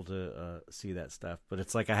never been able to see that stuff. But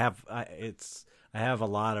it's like I have a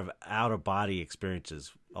lot of out of body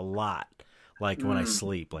experiences. A lot, like when I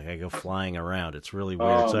sleep, like I go flying around. It's really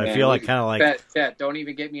weird. So man, I feel like kind of like Chet, don't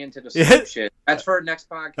even get me into the sleep shit. That's for next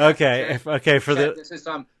podcast. Okay, Chet, for Chet, this is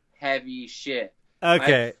some heavy shit.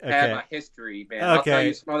 Okay. I have a history, man. I'll tell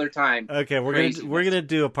you some other time. Okay, we're gonna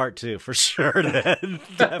do a part 2 for sure. Then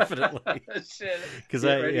definitely. Shit. Because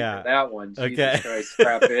for that one. Jesus Okay. Christ,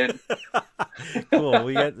 strap in.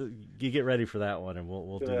 Cool. You get ready for that one, and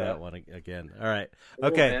we'll do that one again. All right. Cool,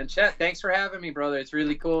 Okay. man. Chet, thanks for having me, brother. It's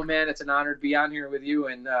really cool, man. It's an honor to be on here with you,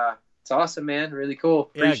 and it's awesome, man. Really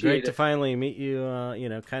cool. Appreciate Yeah, great it. to finally meet you.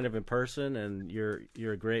 Kind of in person, and you're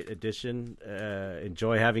a great addition.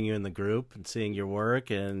 Enjoy having you in the group and seeing your work,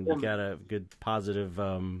 and you got a good positive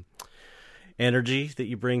energy that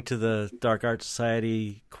you bring to the Dark Art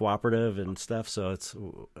Society cooperative and stuff. So it's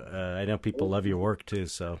I know people love your work too.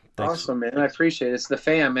 So thanks. Awesome, man. I appreciate it. It's the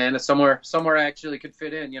fam, man. It's somewhere I actually could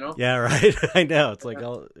fit in. Yeah, right. I know. It's like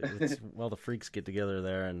all the freaks get together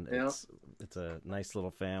there, and it's a nice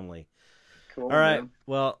little family. Cool. All right. Man.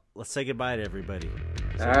 Well, let's say goodbye to everybody.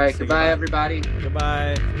 All right. Goodbye, everybody.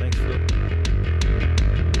 Goodbye. Thanks for